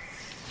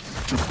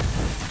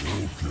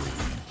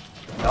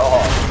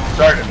 Oh,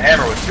 Sergeant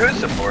Hammer with good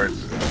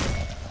supports.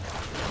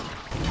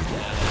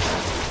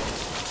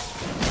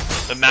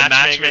 The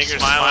matchmaker's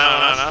smiling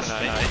on us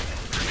tonight.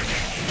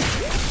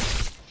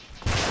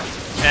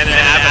 And an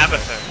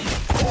Abathur.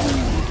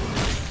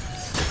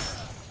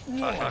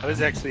 I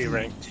was actually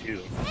ranked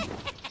 2.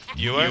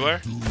 You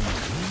were?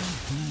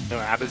 No,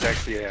 Abba's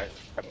actually a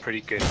pretty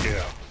good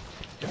hero.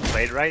 If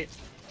played right,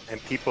 and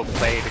people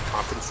play to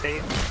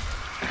compensate.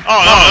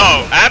 Oh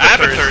no!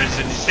 Abathur is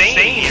an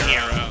insane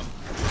hero.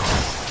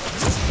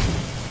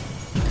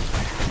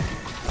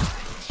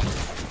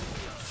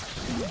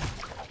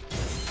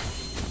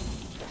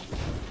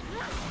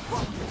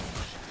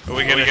 Are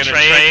we gonna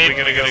trade? We're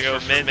gonna go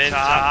for mid,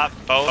 top,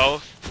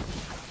 both?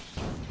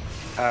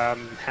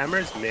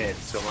 Hammer's mid,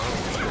 so long as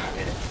it's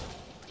mid.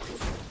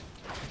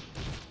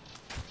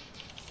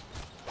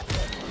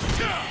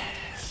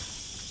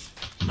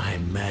 My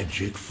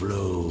magic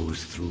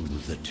flows through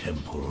the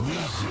temple.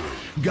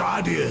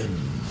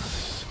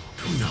 Guardians,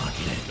 do not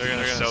let They're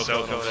gonna soak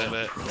a little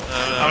bit.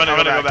 I'm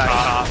gonna go back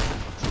top.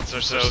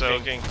 Since they're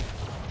soaking.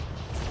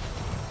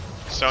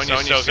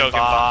 Sonya's soaking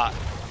bot.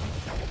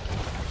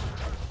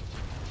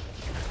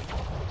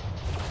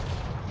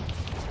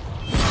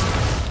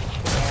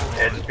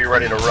 Yeah, just be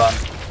ready to run.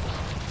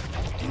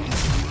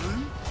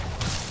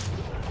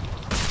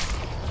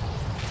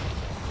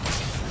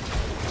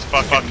 This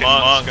fucking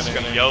monk's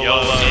gonna YOLO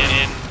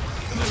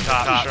in the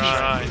top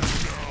shrine.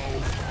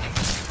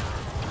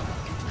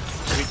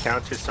 Can we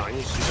counter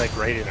Sonya? She's like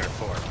right in our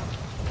form.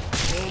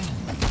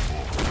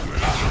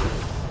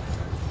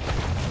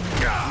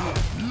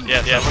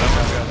 Yes.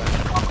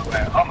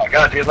 Oh my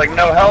god, she has like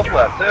no health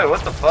left too.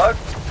 What the fuck?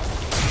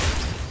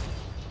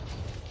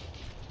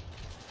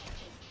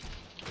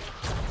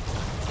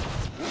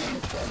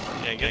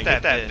 Yeah,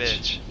 get that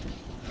bitch.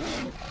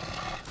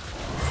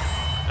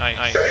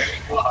 Nice.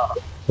 I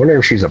wonder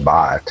if she's a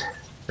bot.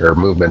 Her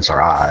movements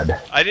are odd.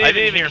 I didn't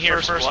even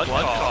hear first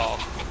blood call.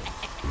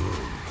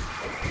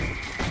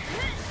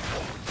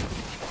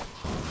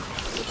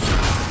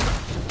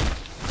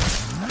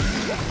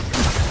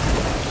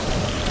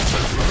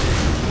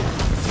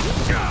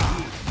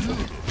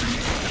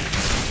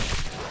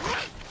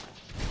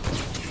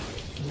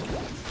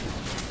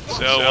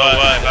 So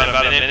what?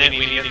 About a minute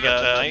we need to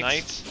get the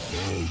knights?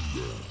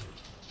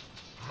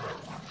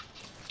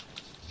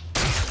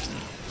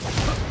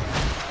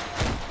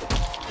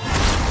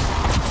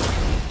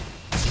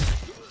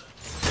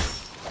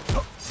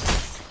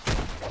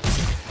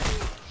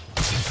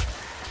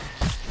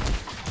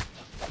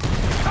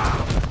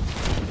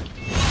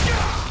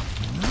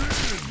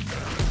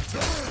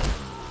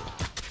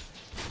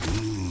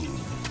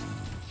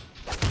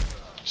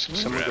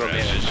 Someone go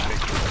mid.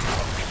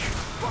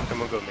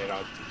 Someone go mid.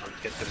 I'll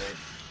get the knight.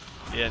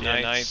 Yeah,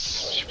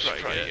 knights should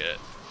probably get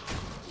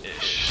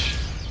ish.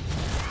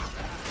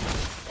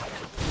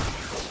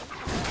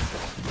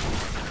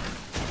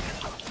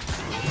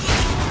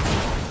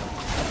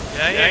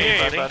 Yeah, I hear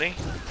you, buddy.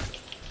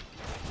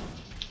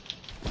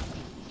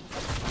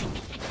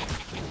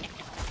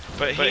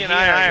 But he and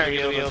I are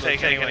going to be able to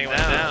take anyone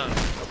down.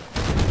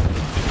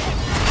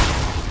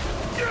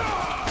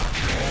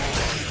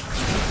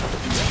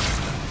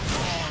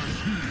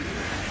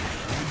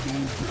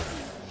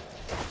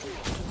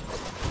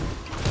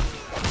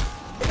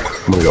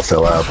 I'm gonna go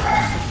fill up.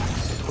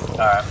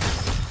 Alright.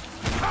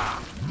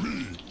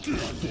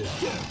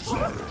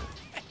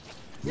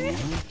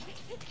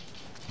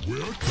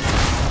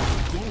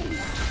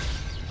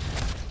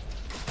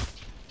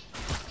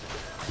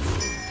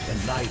 The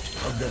light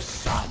of the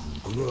sun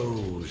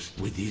grows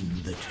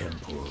within the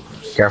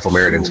temples. Careful,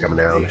 Meriden coming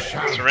down.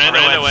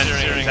 Serena went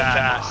during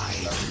attack.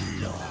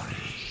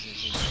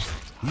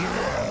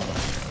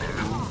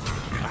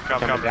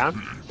 Coming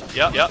down?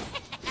 Yep.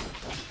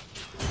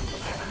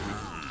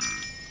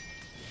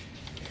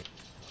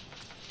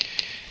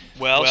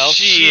 Well,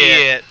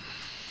 shit.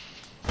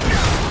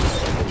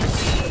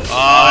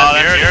 Oh, that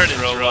Meriden's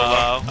real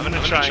low. I'm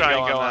gonna try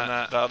and go on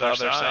the other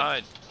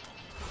side.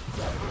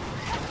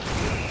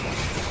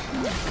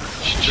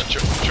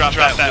 Drop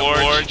that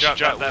ward.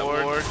 Drop that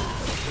ward.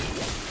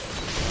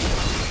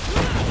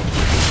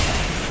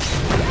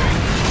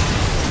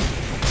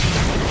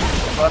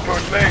 Come on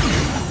towards me.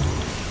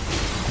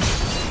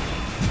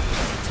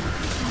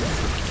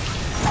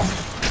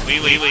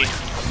 Wee.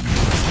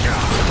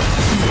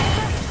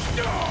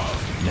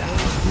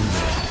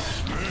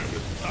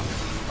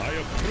 I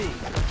approve.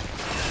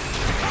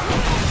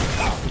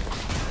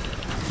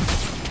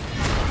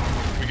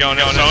 We're going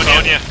to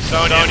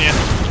Sonya.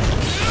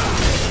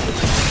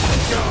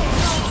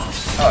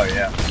 Oh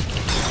yeah.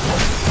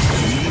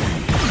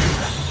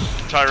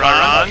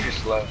 Tyron. She's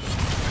slow.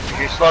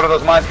 She's slow to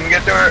those mines. Can you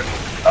get to her?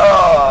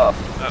 Oh.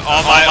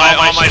 All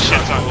my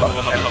shit's on.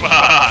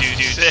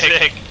 Dude,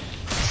 sick.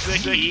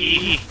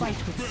 Sicky.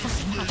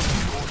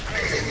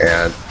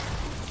 And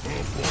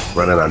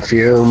running on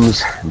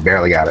fumes.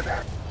 Barely got it.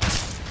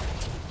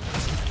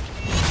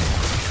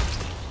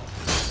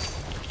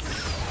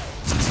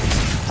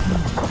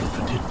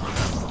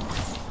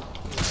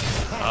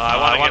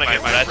 I want to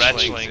get my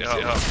wretchling.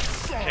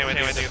 Can't wait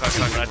to get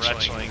my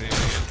wretchling.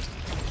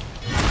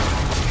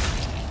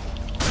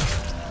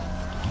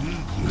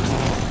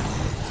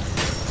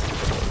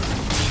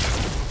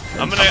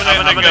 I'm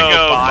gonna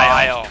go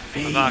Bile.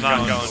 I'm not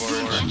going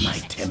Forge. My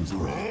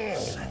temple,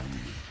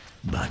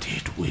 but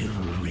it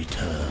will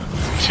return.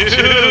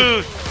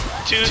 Two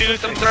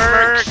some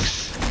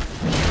perks.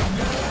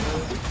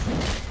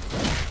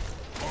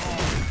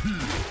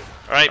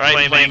 Alright,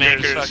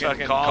 playmakers,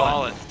 fucking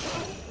call it.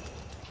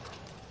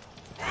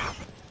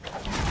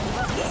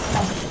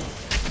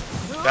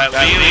 That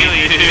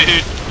wheelie,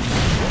 dude.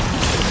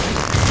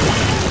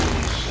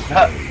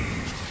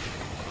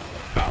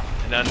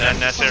 An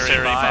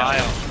unnecessary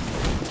bile.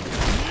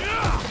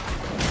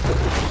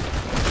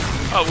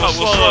 Oh, we'll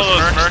slow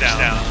those mercs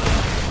down.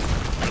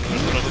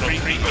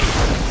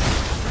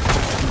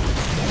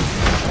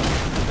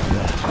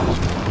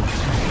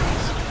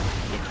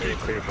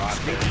 Clear bot.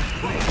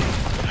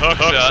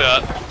 Hooks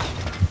up.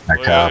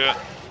 Back up.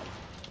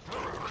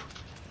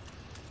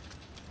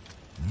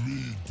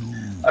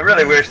 I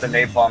really wish the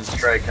Napalm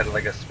Strike had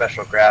like a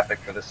special graphic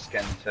for this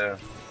skin too.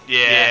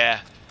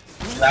 Yeah.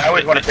 I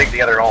always want to take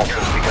the other ult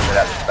just because it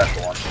has a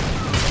special one.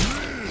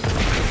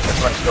 This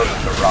one still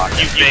just a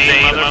rocket. You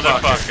vain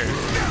motherfucker.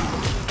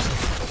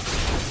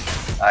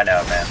 I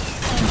know, man.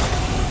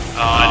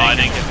 Oh, I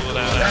didn't get pulled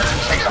out.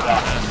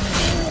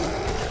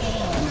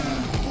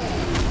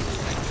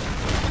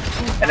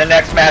 In the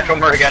next match when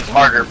we're against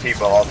harder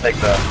people, I'll take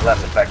the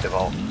less effective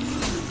ult.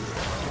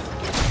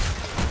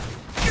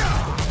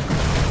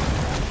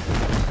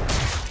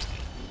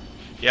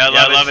 Yeah, I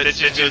love it. It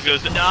just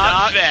goes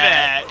not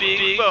fat,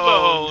 big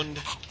boned.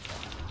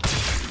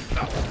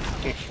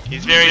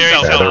 He's very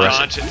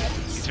self-conscious.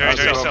 He's very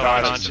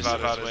self-conscious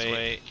about his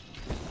weight.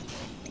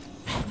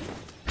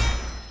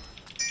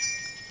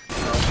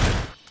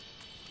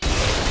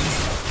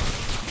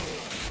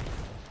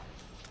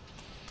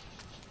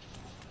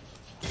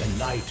 The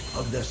light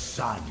of the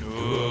sun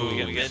Ooh, we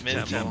gotta get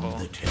mid-temple.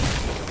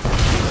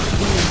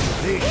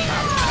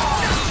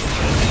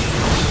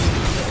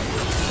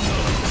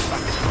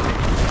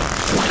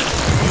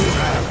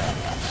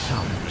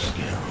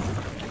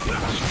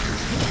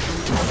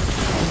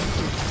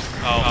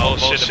 Oh,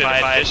 bullshit, if I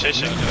had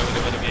fishing, it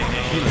would have been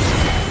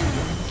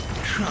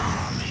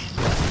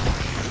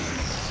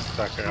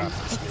Suck her up.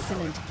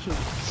 Excellent kill.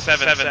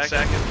 7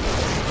 seconds.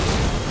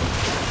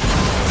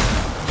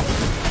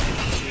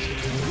 2,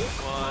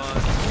 1.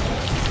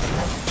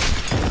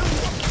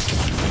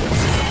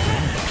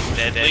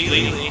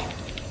 Deadly.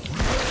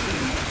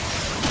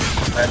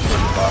 That's the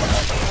bottom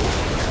one.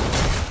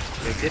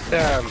 They did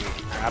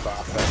grab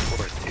off that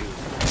fort too.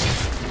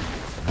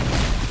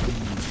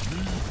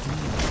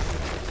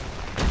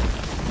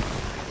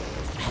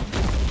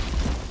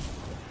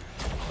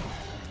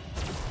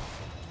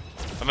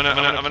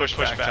 gonna push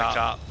back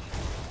top.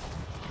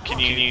 Can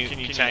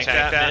you tank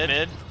that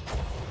mid?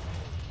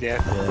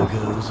 Yeah. There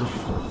goes a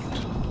fort.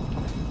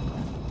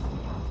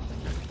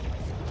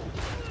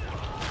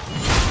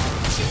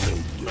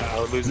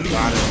 I'll lose the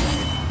bottom.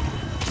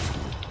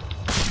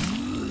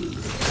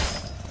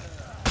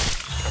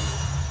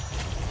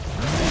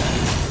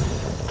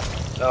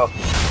 Oh.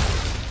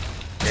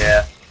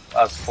 Yeah.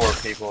 Us 4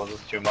 people. This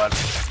is too much.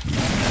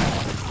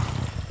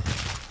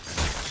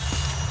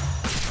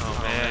 Oh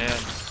man.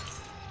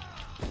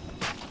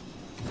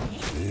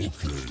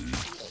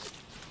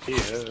 Yeah.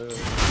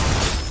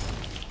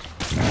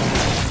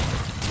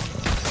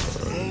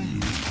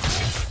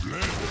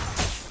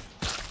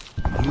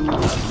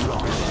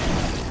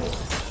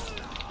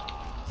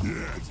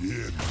 You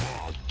have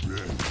lost.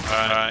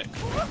 Alright.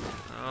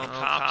 Oh,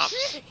 pops.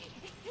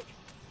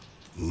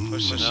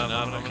 Pushing up.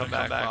 I'm gonna come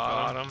back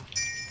bottom.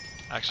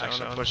 Actually, I'm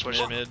gonna push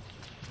mid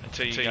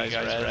until you guys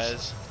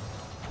res.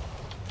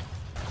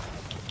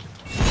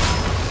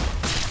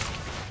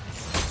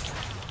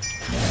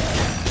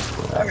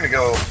 I'm gonna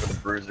go for the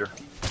bruiser. See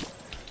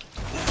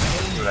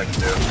what I can do.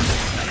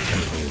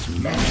 There's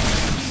many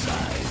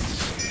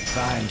sides.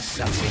 Find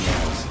something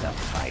else to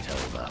fight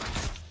over.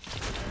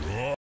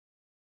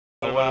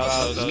 What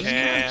about those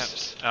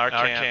camps? Our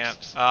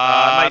camps.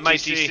 My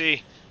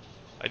TC.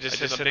 I just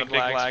hit a big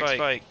lag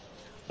spike.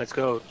 Let's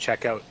go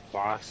check out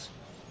boss.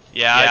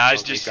 Yeah, I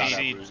just got our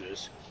see.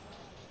 bruisers.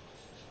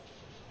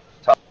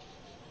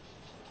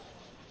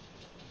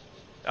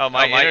 Oh,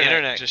 my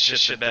internet just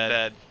shit the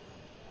bed.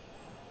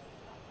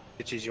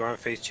 Bitches, you want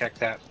to face check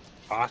that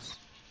boss?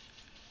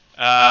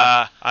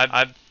 I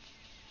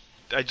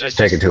just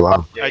Taking too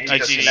long. Yeah, I he's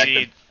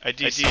disconnected.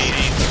 DC'd.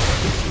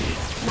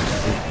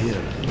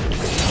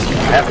 I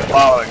have it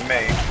following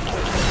me.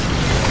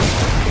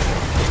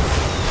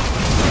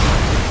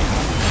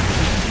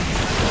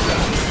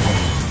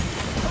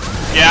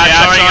 Yeah,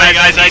 sorry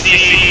guys, I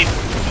DC'd.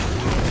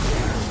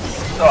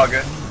 It's all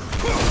good.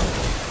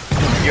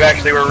 You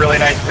actually were really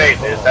nice bait.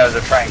 They decided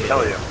to try and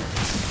kill you.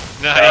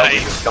 Nice. We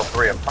just killed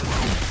 3 of them.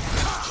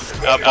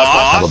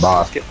 Boss? The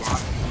boss. Let's get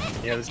boss.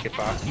 Yeah, let's get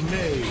boss.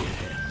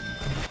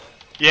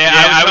 Yeah,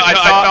 I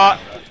thought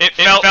it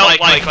felt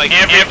like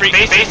every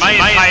my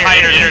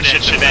entire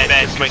internet should have been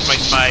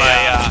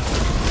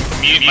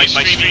my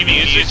streaming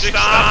music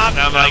stopped.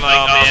 And I'm like,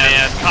 oh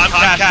man,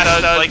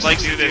 Comcast does like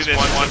to do this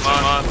once a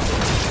month.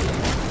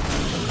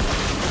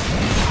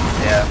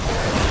 Yeah.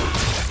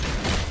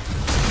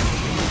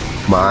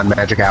 Come on,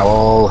 Magic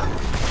Owl.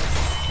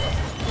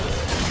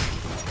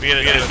 We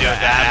gotta do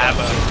that.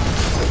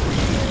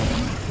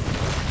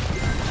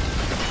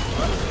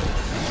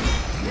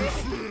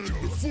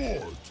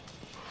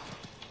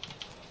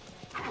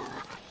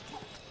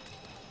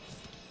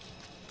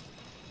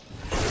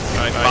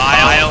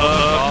 Bile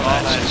hook, all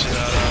that shit.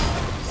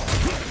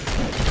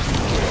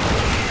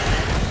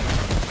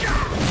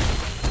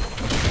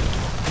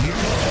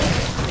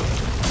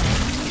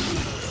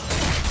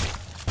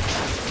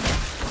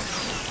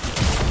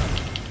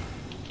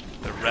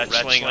 The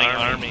wrestling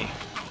army.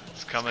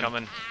 It's coming.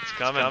 It's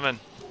coming.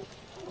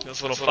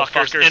 Those little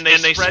fuckers. And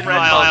they spread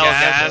mile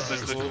gas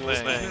is the cool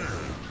thing.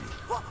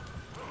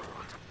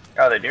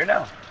 Oh, they do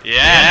now?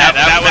 Yeah,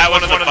 that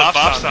was one of the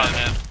buffs on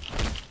them.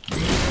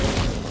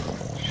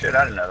 Shit, I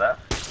didn't know that.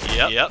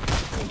 Yep.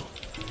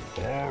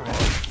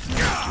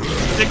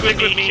 Stick with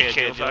me,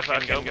 kid. You'll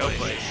fucking go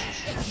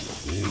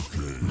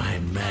places. My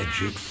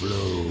magic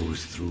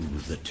flows through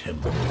the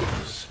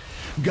temples.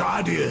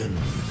 Guardians,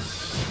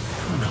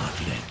 do not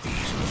let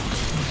these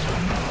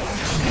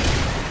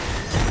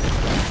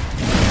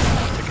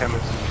The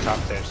chemist top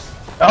stairs.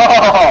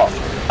 Oh!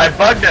 I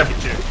bugged him!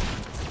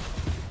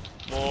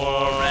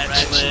 More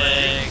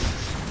wrestling.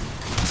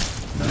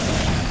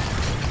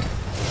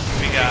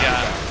 We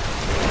got.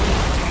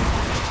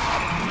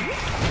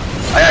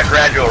 I got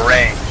gradual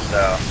range,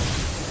 so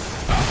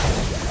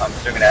I'm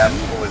still gonna have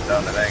full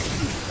zone, I think.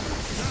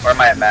 Or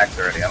am I at max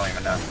already? I don't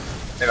even know.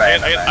 Maybe I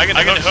am at max. I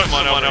can hook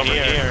one over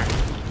here.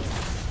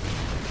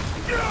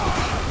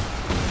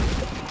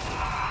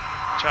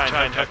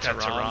 Try and hook that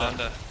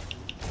Rhonda.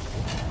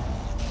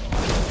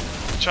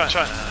 Try.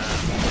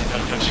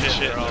 Shit,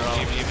 they're all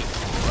even.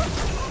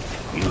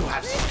 You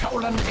have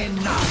stolen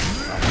enough.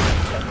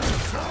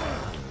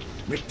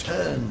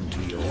 Return to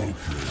your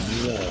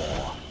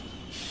war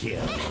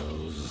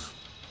heroes.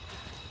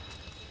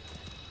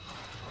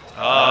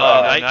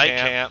 Oh, night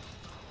camp.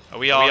 Are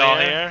we all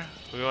here?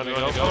 We want to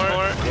go for it?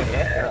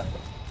 Yeah.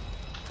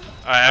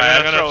 Alright,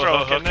 I'm gonna throw a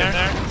hook in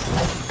there.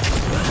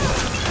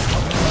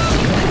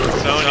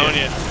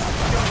 Sonya.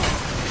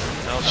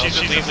 No, she's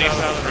at least out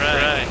of the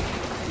red.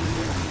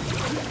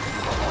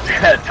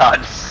 Todd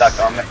just stuck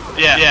on me.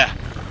 Yeah.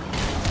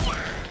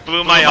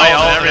 Blew my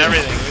ult and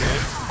everything.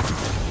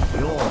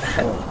 Your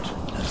fort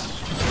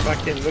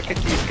Fucking look at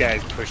these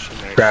guys pushing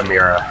their Grab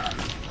Mira.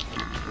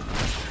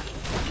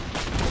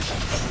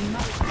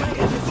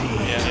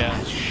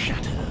 Yeah.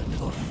 shattered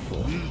your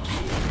fort.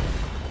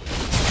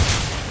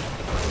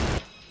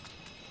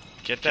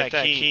 Get that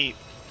key.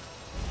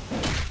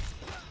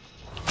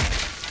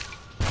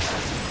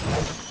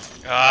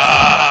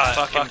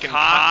 Ah, fucking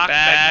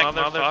cockbag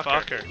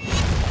motherfucker.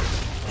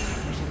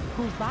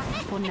 Pull back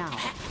for now,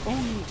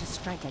 only to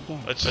strike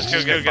again. Let's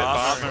go get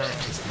Bomber.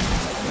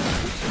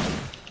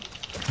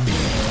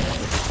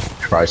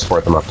 Try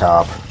support them up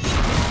top.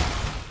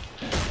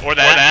 Or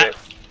that.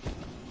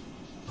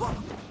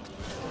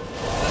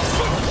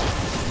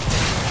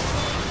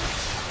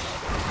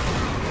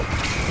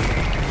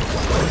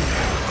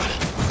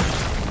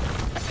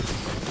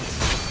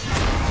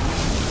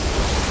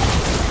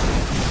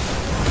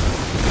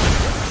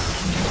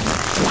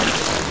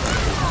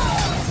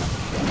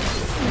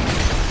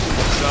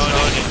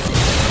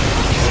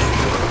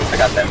 I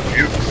got them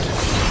jukes.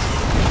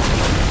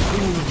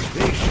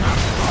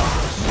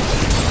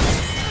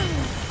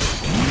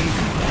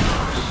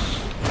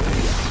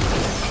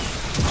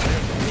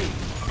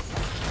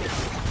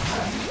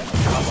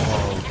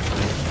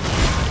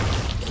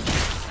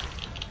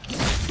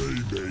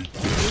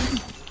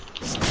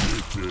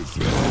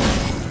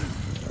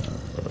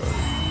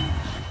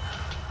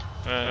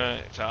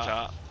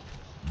 Top.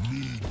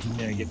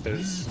 Yeah, get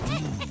those.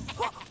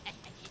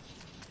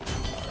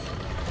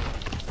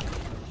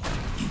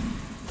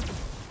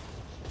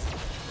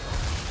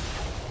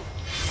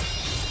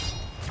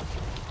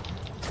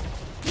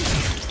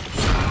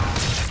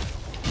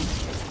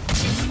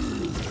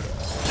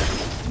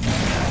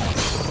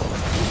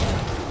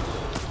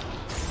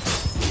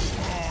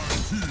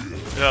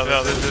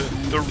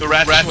 The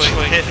rat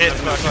swing hit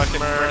fucking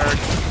Merc.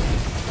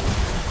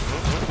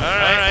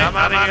 Alright, I'm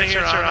out of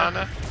here,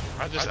 Serana.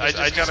 I just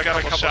got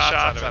a couple shots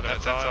out of it,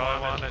 that's all I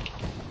wanted.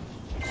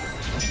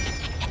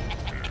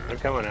 I'm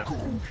coming out.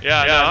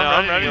 Yeah, no,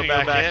 I'm ready to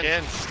go back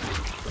in.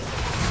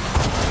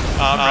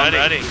 I'm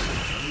ready.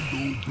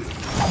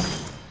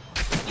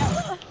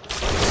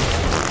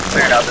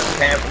 Clearing out this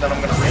camp, and then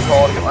I'm gonna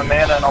recall to get my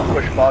mana, and I'll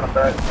push bottom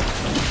back.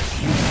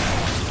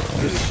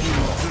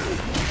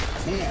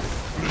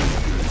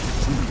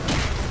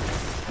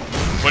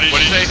 What did you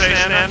say,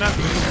 Nana?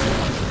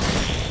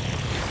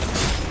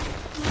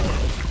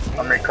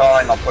 I'm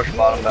recalling, I'll push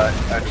bottom back.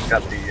 I just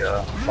got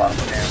the bottom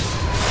camp.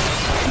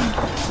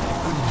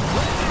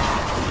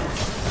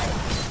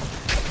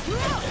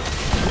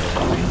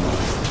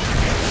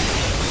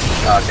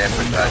 Okay,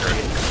 push back.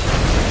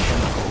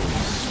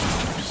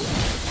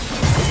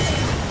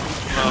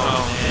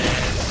 Oh, yeah.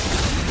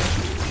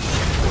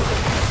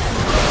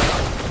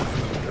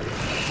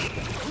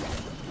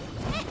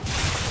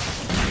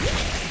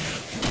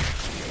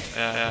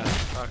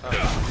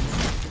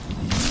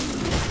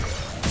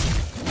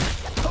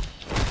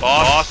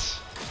 Boss.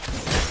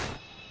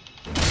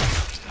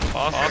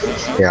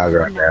 Yeah, I'll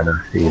grab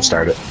mana. You can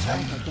start it. I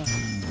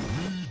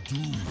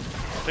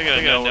think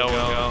I know where we're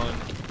going.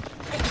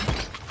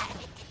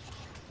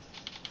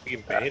 We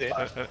can bait it.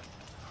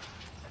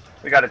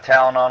 We got a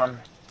talon on him.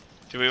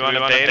 Do we want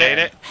to bait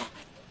it?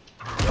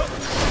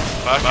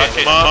 Fuck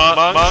it.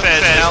 Monk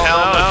says hell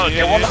no,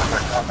 dude.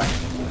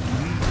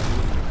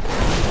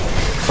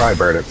 Probably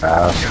burn it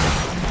fast.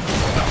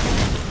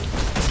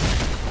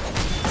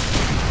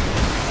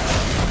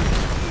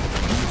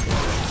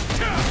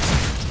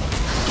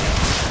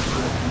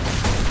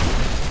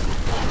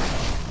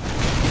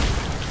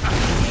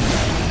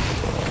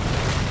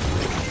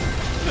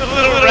 The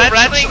little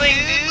ratling dude,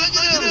 look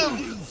at him!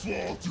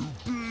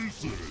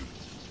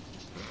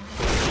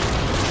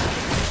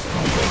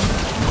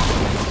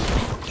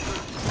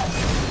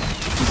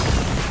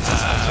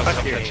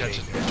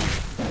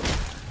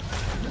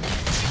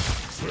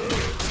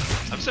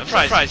 I'm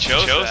surprised he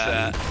chose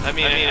that. I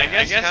mean, I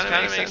guess it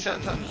kind of makes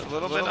sense a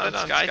little bit on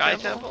Sky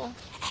Temple.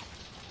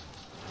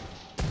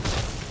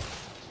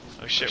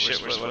 Oh shit,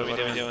 what are we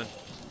doing?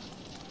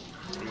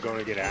 I'm going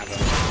to get Abba.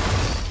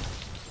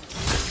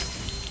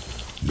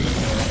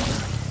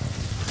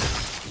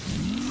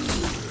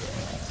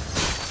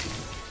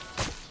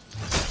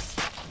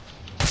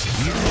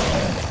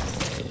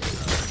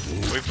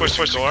 We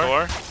push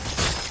door?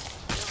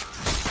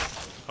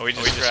 Oh, we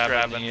just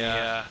grabbing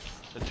the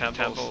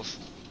temples.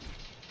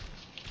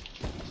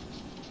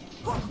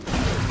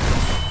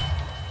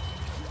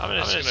 I'm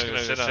just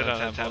gonna sit on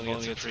the temple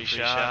and get 3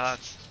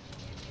 shots.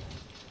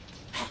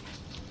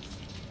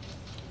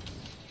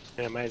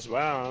 Yeah, might as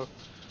well.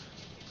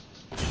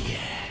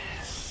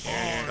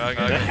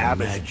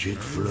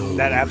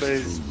 That Abba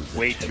is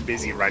way too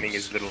busy running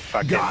his little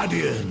fucking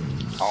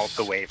all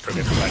the way from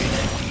everybody.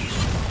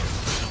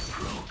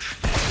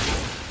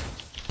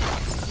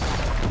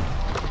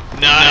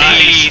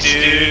 Nice,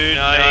 dude.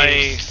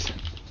 Nice.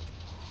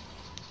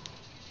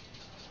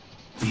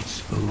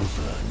 It's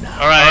over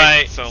now.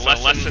 Alright, so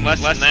lesson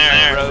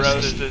there.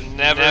 Roast to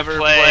never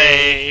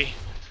play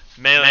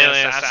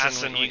melee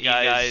assassin with you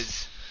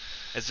guys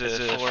as a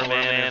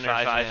 4-man or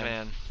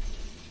 5-man.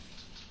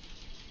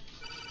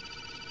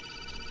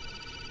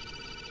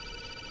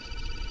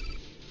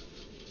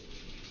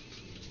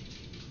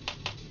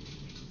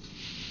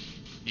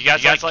 You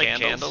guys like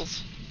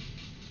candles?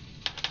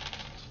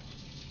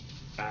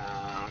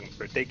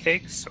 Birthday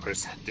cakes or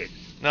scented?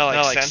 No,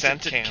 like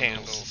scented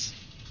candles.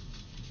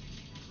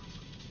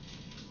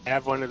 I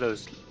have one of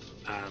those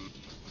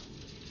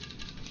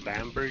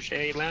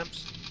Lamberger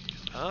lamps.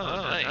 Oh,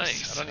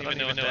 nice. I don't even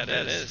know what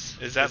that is.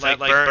 Is that like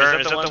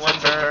burn? Is that the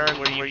ones that burn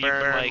where you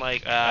burn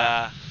like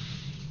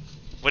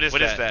what is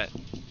that?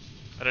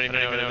 I don't even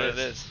know what it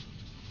is.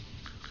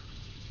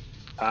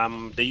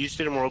 They used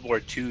it in World War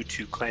II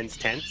to cleanse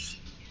tents.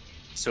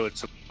 So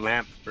it's a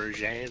lamp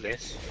Berger,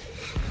 this.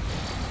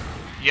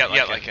 Yeah,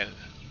 like a...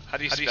 How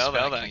do you spell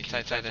that? Can you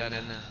type that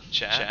in the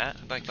chat?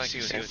 I'd like to see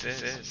what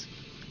this is.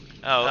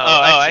 Oh,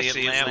 I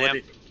see.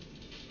 Lamp.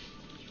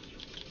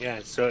 Yeah,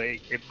 so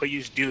what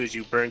you do is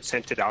you burn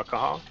scented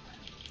alcohol,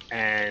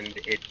 and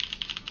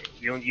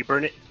you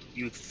burn it.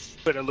 You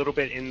put a little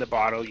bit in the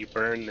bottle. You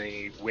burn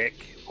the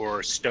wick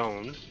or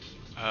stone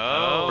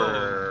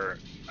for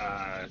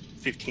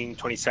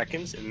 15-20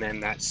 seconds, and then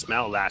that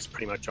smell lasts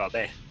pretty much all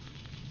day.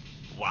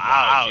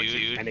 Wow,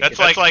 dude. And that's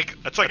like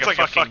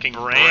a fucking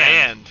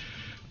brand.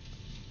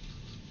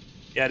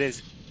 Yeah, it is.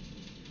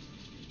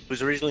 It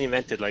was originally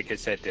invented, like I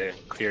said, to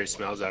clear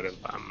smells out of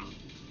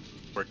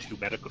War II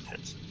medical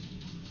tents.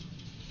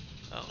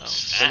 Oh,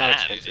 they're not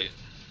expensive.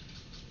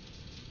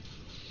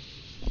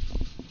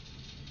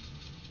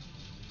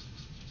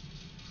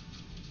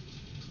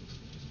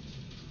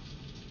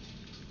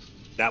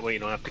 That way you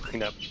don't have to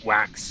clean up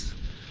wax.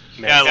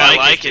 Yeah, I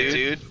like it,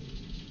 dude.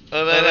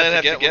 I'd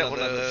have to get one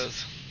of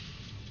those.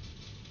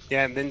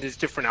 Yeah, and then there's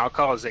different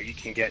alcohols that you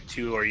can get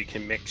too, or you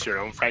can mix your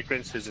own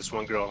fragrance. There's this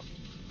one girl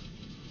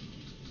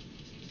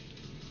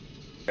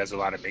who does a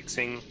lot of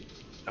mixing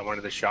at one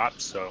of the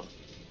shops, so.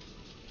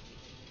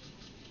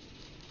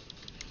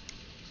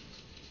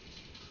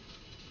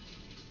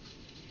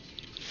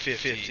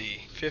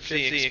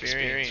 $50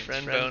 experience.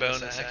 Friend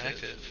bonus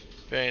active.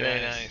 Very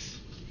nice.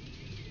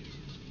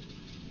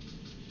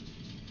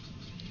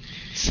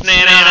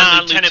 Snan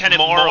on Lieutenant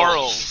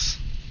Morals.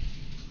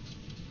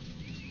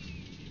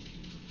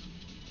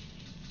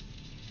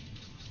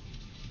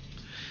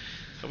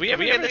 Are we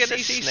ever going to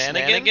see Snan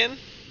again?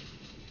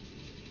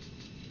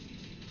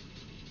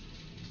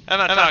 I'm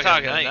not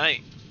talking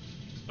tonight.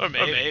 Or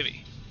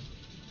maybe.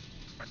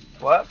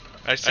 What?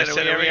 I said,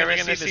 are we ever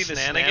going to see the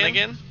Snan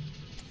again?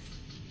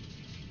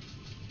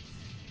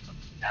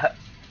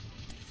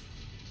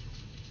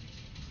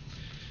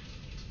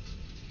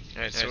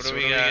 Alright, so what do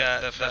we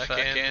got? The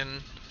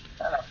fucking...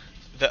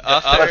 The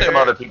let some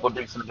other people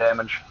do some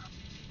damage.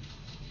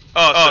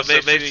 Oh,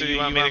 so basically you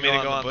want me to go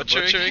on the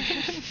butcher again?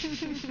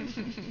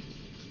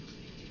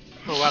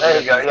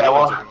 There you go, yeah,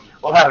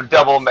 we'll have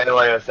double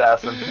melee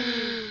assassin.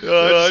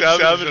 I'm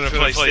gonna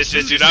play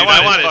Stitches, dude.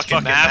 I want his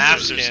fucking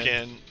master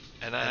skin.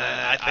 And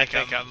I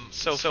think I'm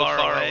so far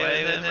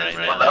away with him right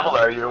now. What level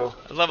are you?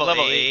 Level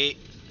 8,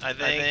 I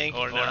think,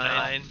 or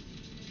 9.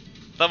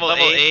 Level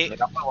 8.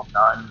 I'm level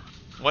 9.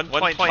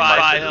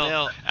 1.5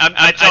 mil.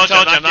 I told you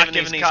I'm not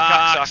giving these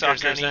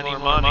cocksuckers any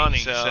more money,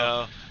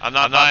 so I'm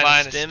not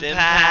buying a stim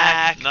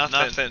pack,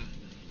 nothing.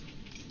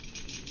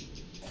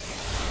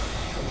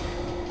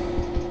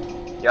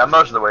 Yeah, I'm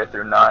most of the way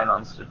through 9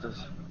 on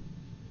Stitches.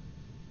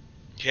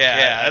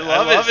 Yeah, I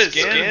love his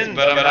skin,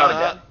 but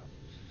I'm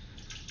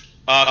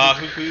not.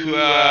 Who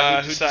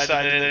decided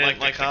they didn't like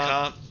the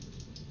comp?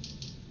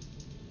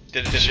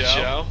 Did it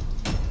show?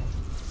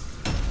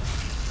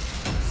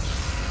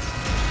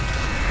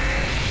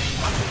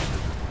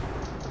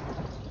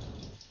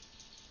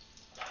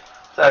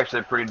 It's actually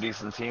a pretty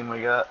decent team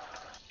we got.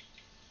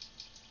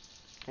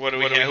 What do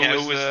we have?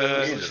 Who was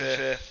the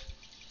fifth?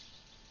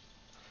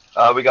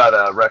 We got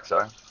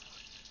Rexar.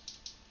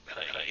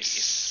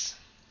 Nice.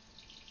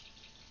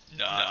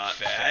 Not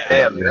bad.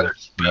 Damn, the other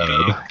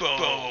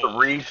Boom.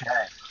 3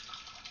 tanks.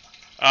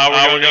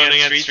 We're going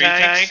against 3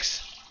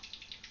 tanks?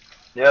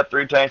 Yeah,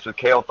 3 tanks with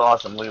Kale,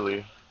 Thoss, and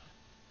Lily.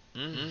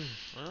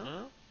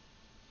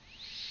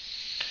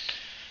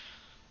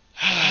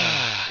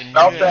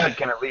 Meltdown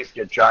can at least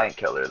get Giant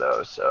Killer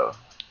though, so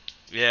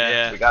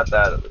yeah, we got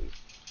that at least.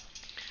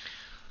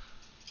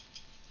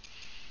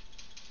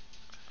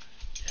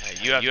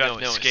 Yeah, you have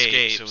no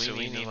escape, so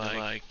we need to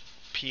like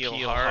peel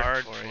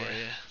hard for you.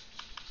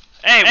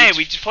 Hey,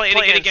 we just played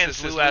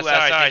against Blue SR.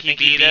 I think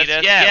he beat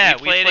us. Yeah,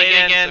 we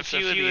played against a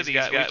few of these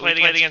guys. We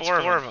played against 4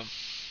 of them.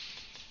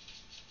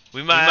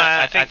 We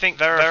might. I think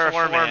they're a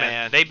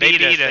 4-man. They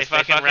beat us. They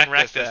fucking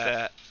wrecked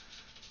us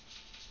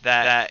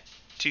that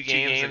 2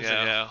 games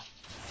ago.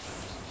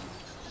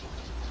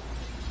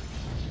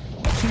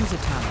 Choose a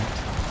talent.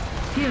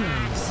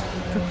 Heroes,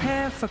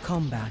 prepare for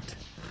combat.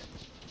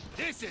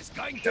 This is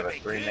going We to have a be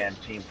 3-man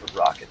team for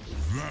Rocket.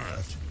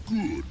 That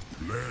good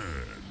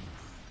plan.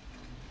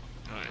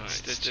 Alright,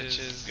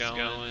 Stitches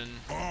going.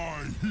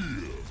 I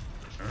hear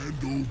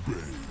and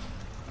obey.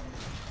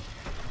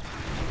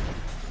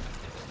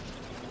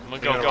 I'm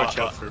gonna go watch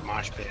out for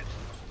Mosh Pit.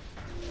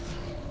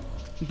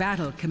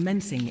 Battle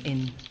commencing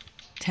in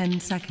 10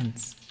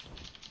 seconds.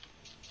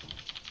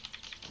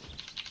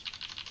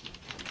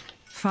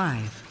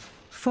 5,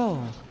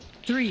 4,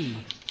 3,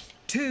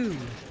 2,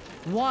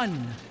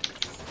 1.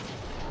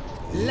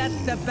 Let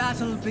the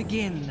battle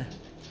begin.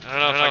 I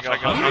don't know if I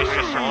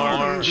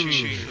got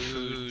shoot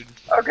food.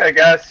 Okay,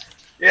 guys.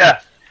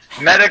 Yeah.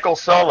 Medical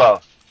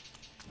solo.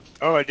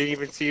 Oh, I didn't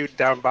even see you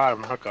down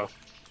bottom, Hucko.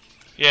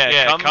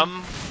 Yeah,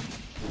 come.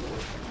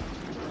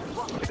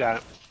 I got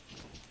it.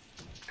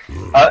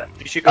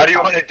 How do you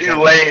want to do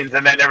lanes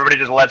and then everybody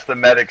just lets the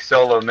medic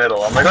solo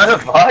middle? I'm like, what the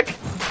fuck?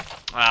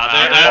 Wow,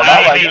 not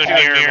like they're that.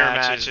 mirror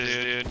matches,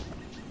 dude.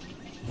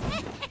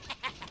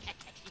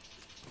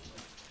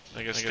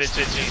 Like a stitches.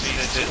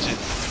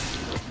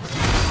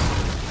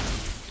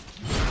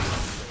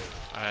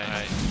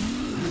 Alright.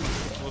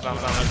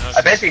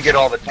 I basically get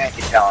all the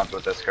tanky talents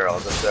with this girl,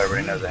 just so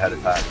everybody knows ahead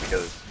of time,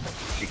 because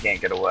she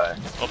can't get away.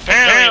 Well,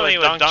 apparently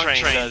what Dunk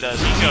Train does,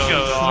 he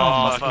goes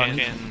all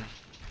fucking...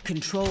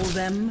 Control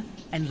them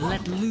and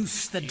let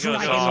loose the He goes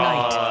Dragon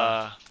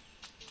all,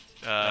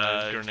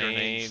 Knight.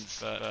 grenades,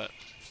 but...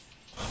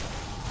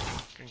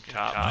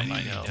 Top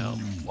might help.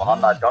 Well, I'm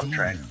not Dunk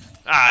Train.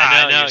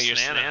 I know, you're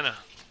Nana.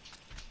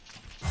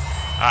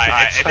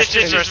 Alright,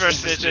 stitches versus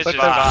stitches is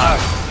gonna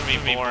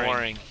be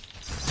boring.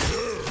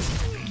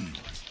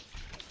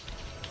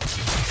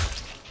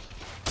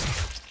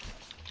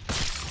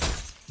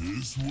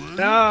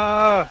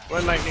 No!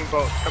 One lightning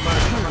bolt. Come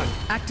on.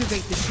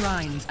 Activate the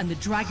shrines and the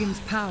dragon's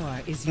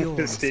power is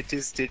yours.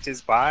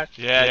 Stitches bot?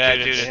 Yeah,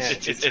 dude,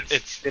 it's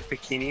the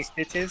bikini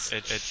Stitches?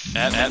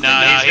 No,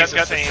 he's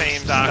got the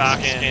same stock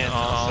skin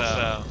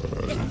also.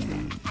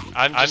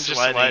 I'm just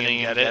letting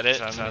him get it.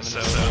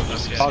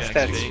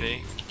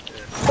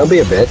 Don't be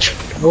a bitch.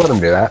 Don't let him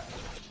do that.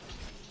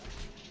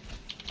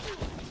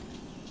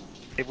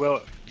 It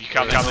will. You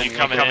coming in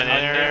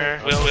there?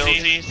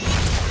 Willsies?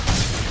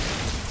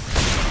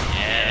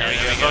 Yeah,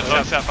 there we go.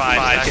 Both up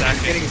 5 seconds. I'm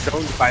getting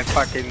zoned by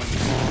fucking...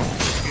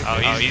 Oh,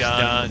 he's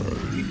done.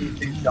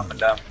 He's jumping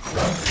down.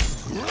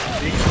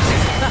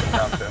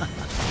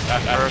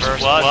 That first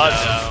blood,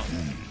 though.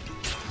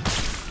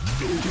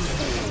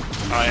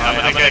 Alright, I'm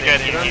gonna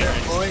get in here.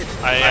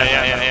 I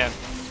am.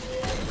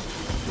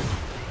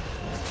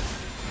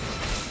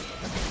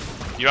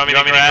 You want me to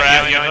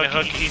grab? You want me to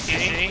hook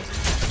ECC?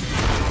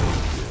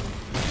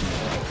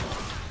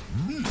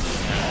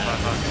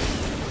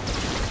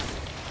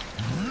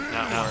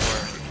 Not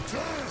worth.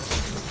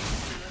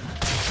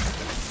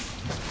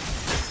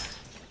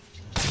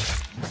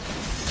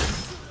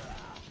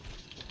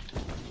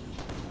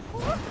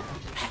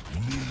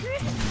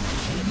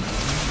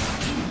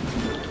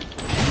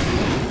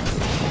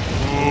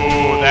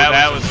 Ooh,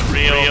 that was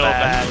real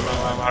bad.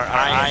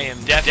 I am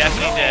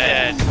definitely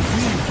dead.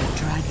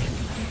 Dragon.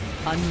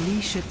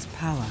 Unleash its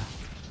power.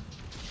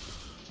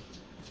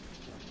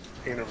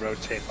 I'm gonna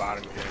rotate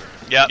bottom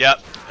here.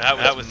 Yep.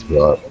 That was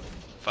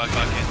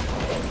fucking.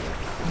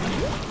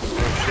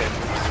 Oh shit.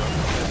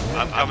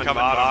 I'm coming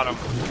bottom.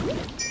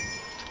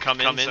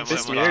 Come in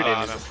This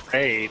Mirrodin is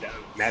afraid of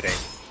medic.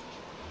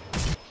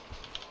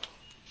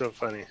 So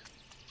funny.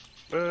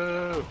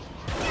 Whoa.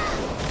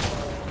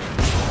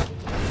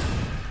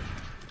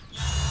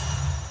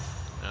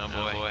 Oh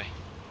boy.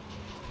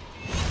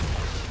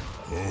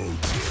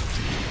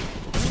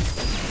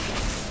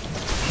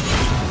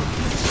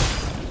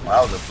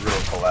 Wow, that was a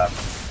brutal collapse.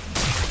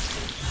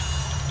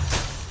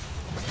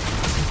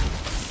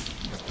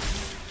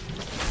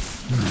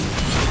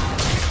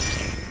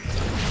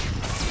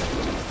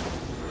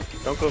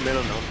 Don't go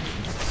middle, no.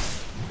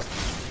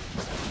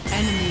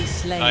 Enemy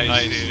slain.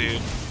 Nice,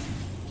 dude.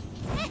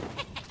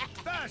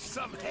 Bash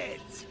some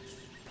heads.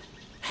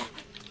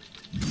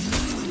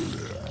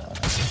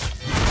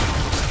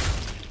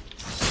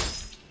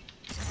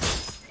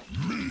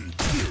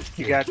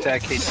 You got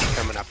KT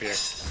coming up here.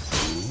 So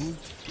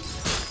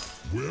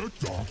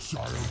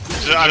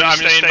I'm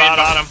staying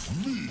bottom.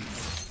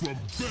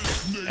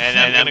 And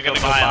I'm gonna go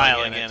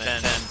Bile again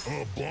at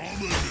 10.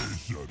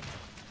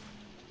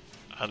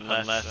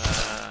 Unless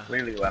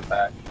Clearly went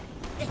back.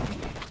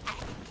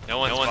 no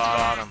one's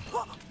bottom.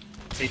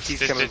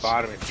 KT's coming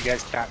bottom. If you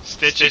guys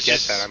Stitches get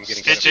that, I'm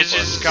getting Stitches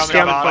is coming Stay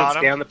on the point.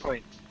 bottom. Stay on the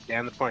point. Stay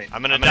on the point.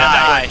 I'm gonna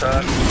die.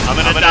 I'm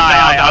gonna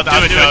die. I'll do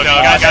it, though.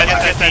 You guys get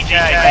that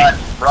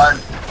DK.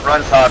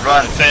 Run, Todd,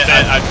 run.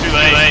 I'm too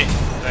late.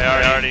 They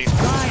already.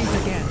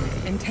 Rise again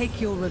and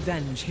take your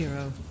revenge,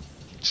 hero.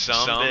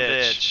 Some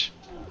bitch.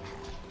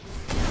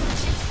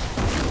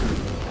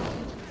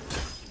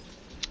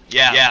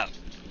 Yeah.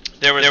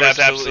 There was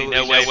absolutely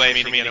no way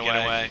for me to get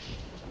away.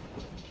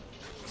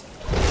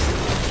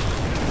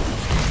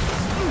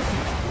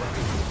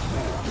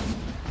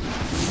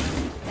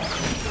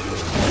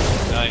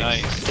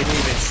 Nice. Didn't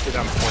even sit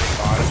on point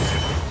bottom.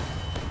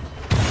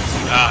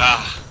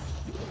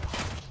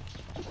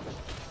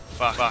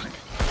 Fuck.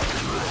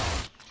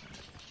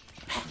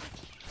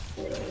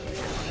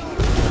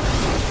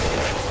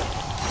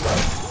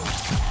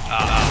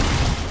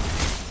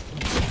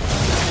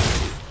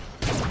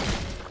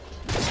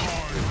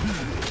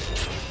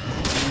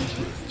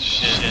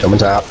 Shit. Coming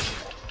top.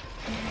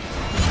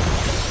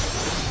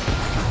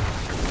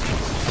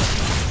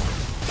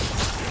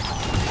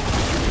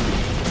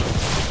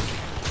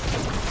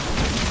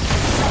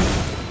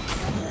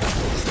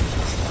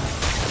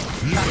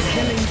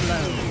 Killing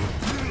blow.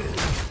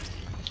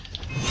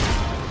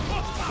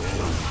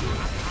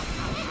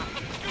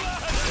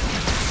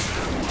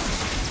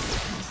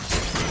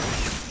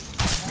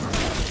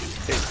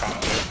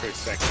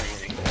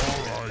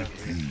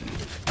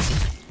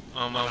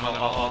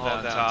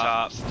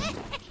 top.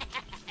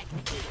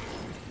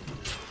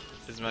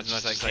 As much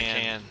as I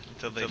can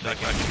until they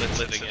fucking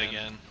blitz it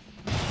again.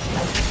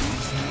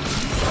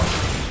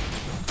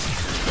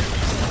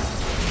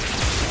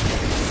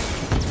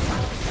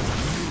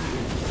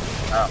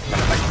 Oh,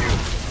 thank you.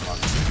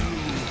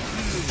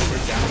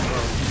 We're down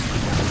low.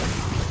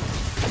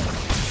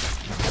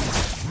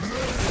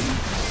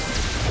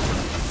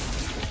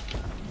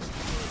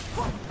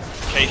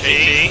 KT.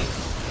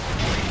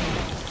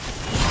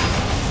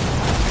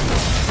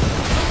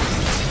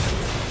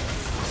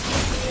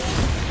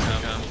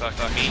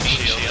 Fucking mean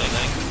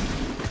shielding.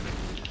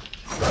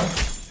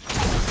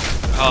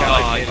 Oh,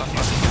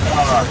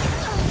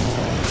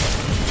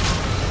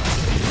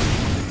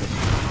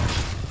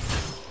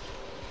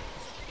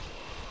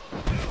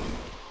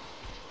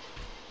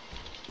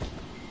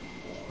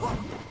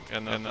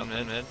 and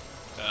then mid.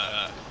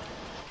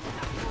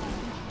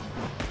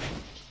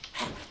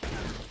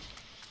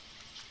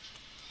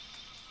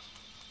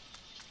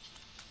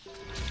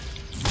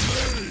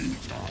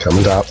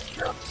 Coming up.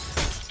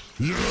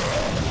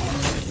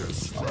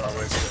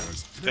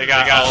 They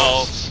got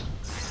ults.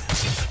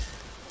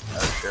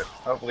 Oh shit.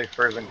 Hopefully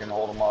Fervent can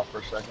hold them off for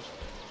a second.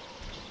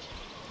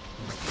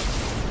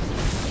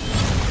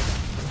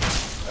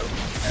 Nope.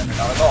 And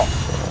not at all.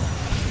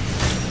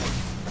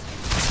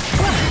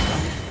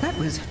 That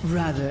was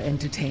rather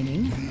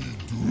entertaining.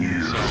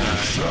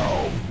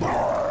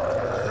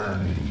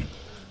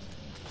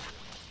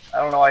 I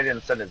don't know why I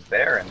didn't send his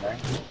bear in there.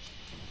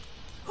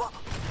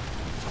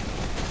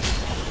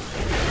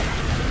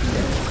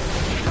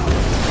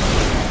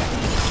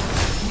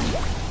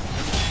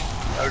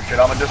 Oh shit,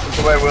 I'm a distance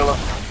away, Willow.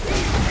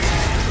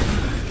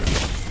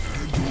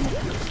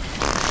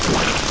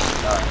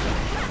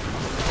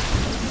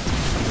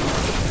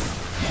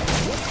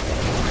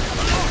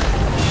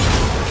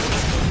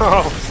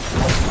 Oh!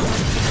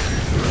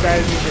 That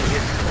isn't even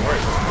his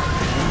sword.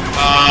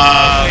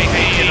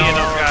 Hey, you know,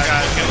 guys,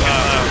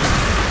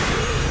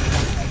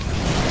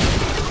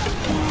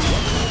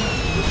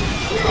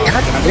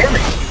 God damn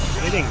it!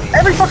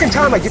 Every fucking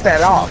time I get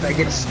that off, I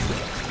get.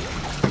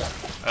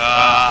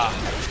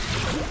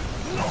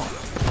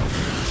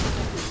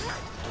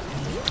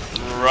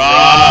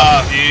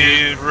 Rough,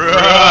 dude,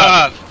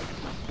 rough.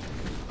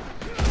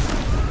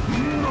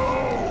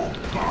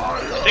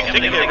 I think I'm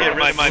gonna get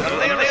rid of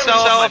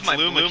my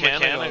blue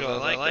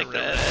mechanical. I like the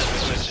red,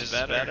 which is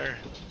better.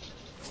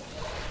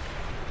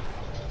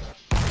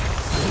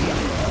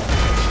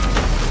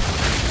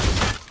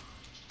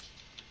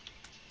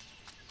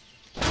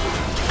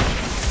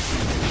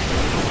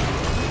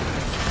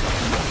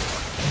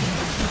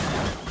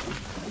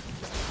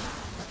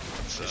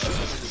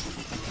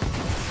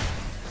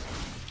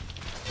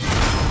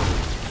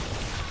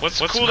 What's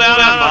cooldown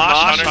on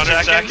Mosh?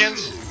 100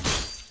 seconds?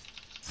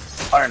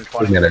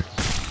 120 minutes.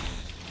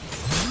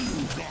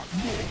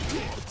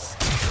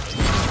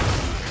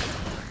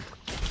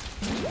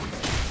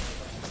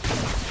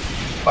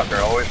 Fucker,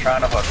 always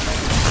trying to hook me.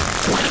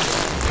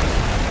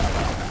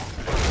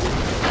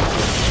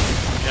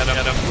 Get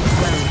him.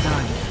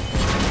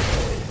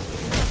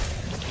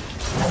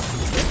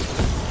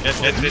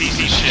 It's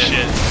easy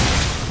shit.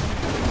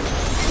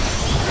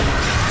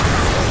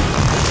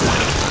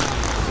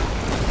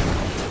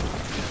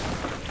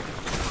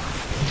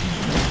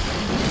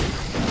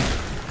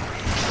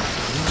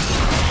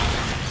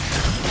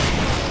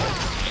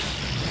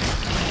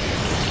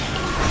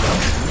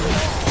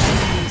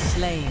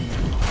 Slain.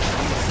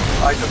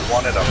 I just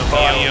wanted a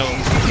fuck.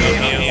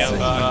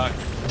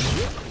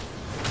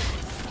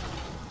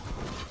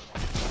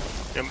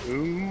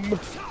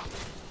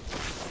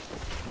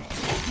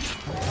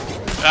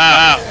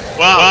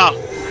 Wow.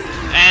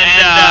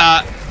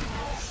 And,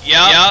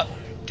 yep.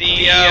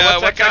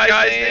 What's that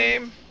guy's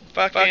name?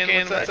 Fucking,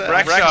 what's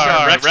that?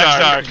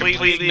 Rexar,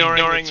 completely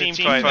ignoring the team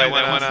fight that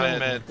went on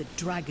mid. The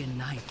Dragon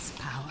Knight's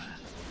power.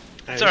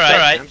 It's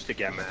alright. Camps to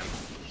get, man.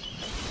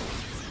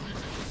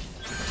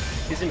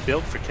 He isn't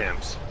built for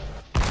camps.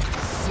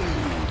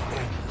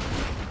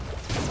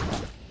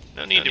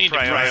 No need to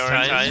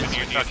prioritize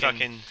when your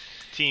fucking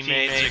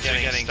teammates are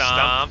getting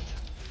stomped.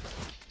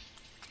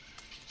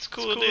 It's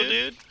cool,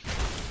 dude.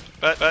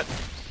 But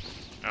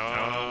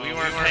we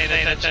weren't paying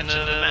attention to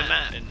the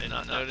map and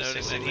not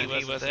noticing that he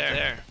wasn't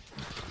there.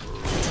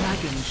 The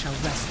dragon shall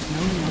rest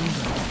no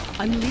longer.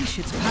 Unleash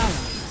its power.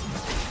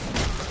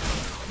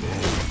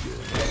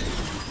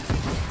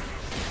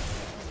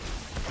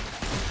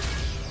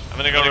 I'm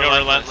gonna go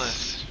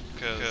relentless,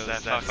 cause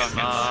that fucking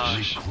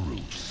Mosh.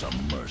 Recruit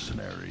some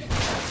mercenary.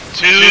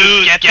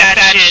 Dude, get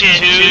that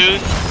shit,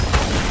 dude!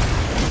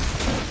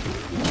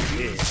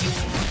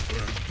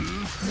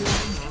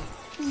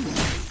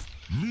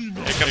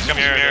 Here comes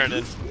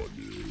Meriden.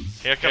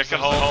 Here comes the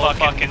whole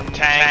fucking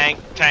tank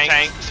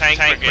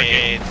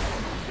brigade.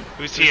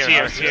 Who's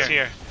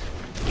here?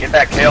 Get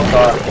that Kale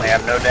off, we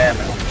have no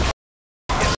damage.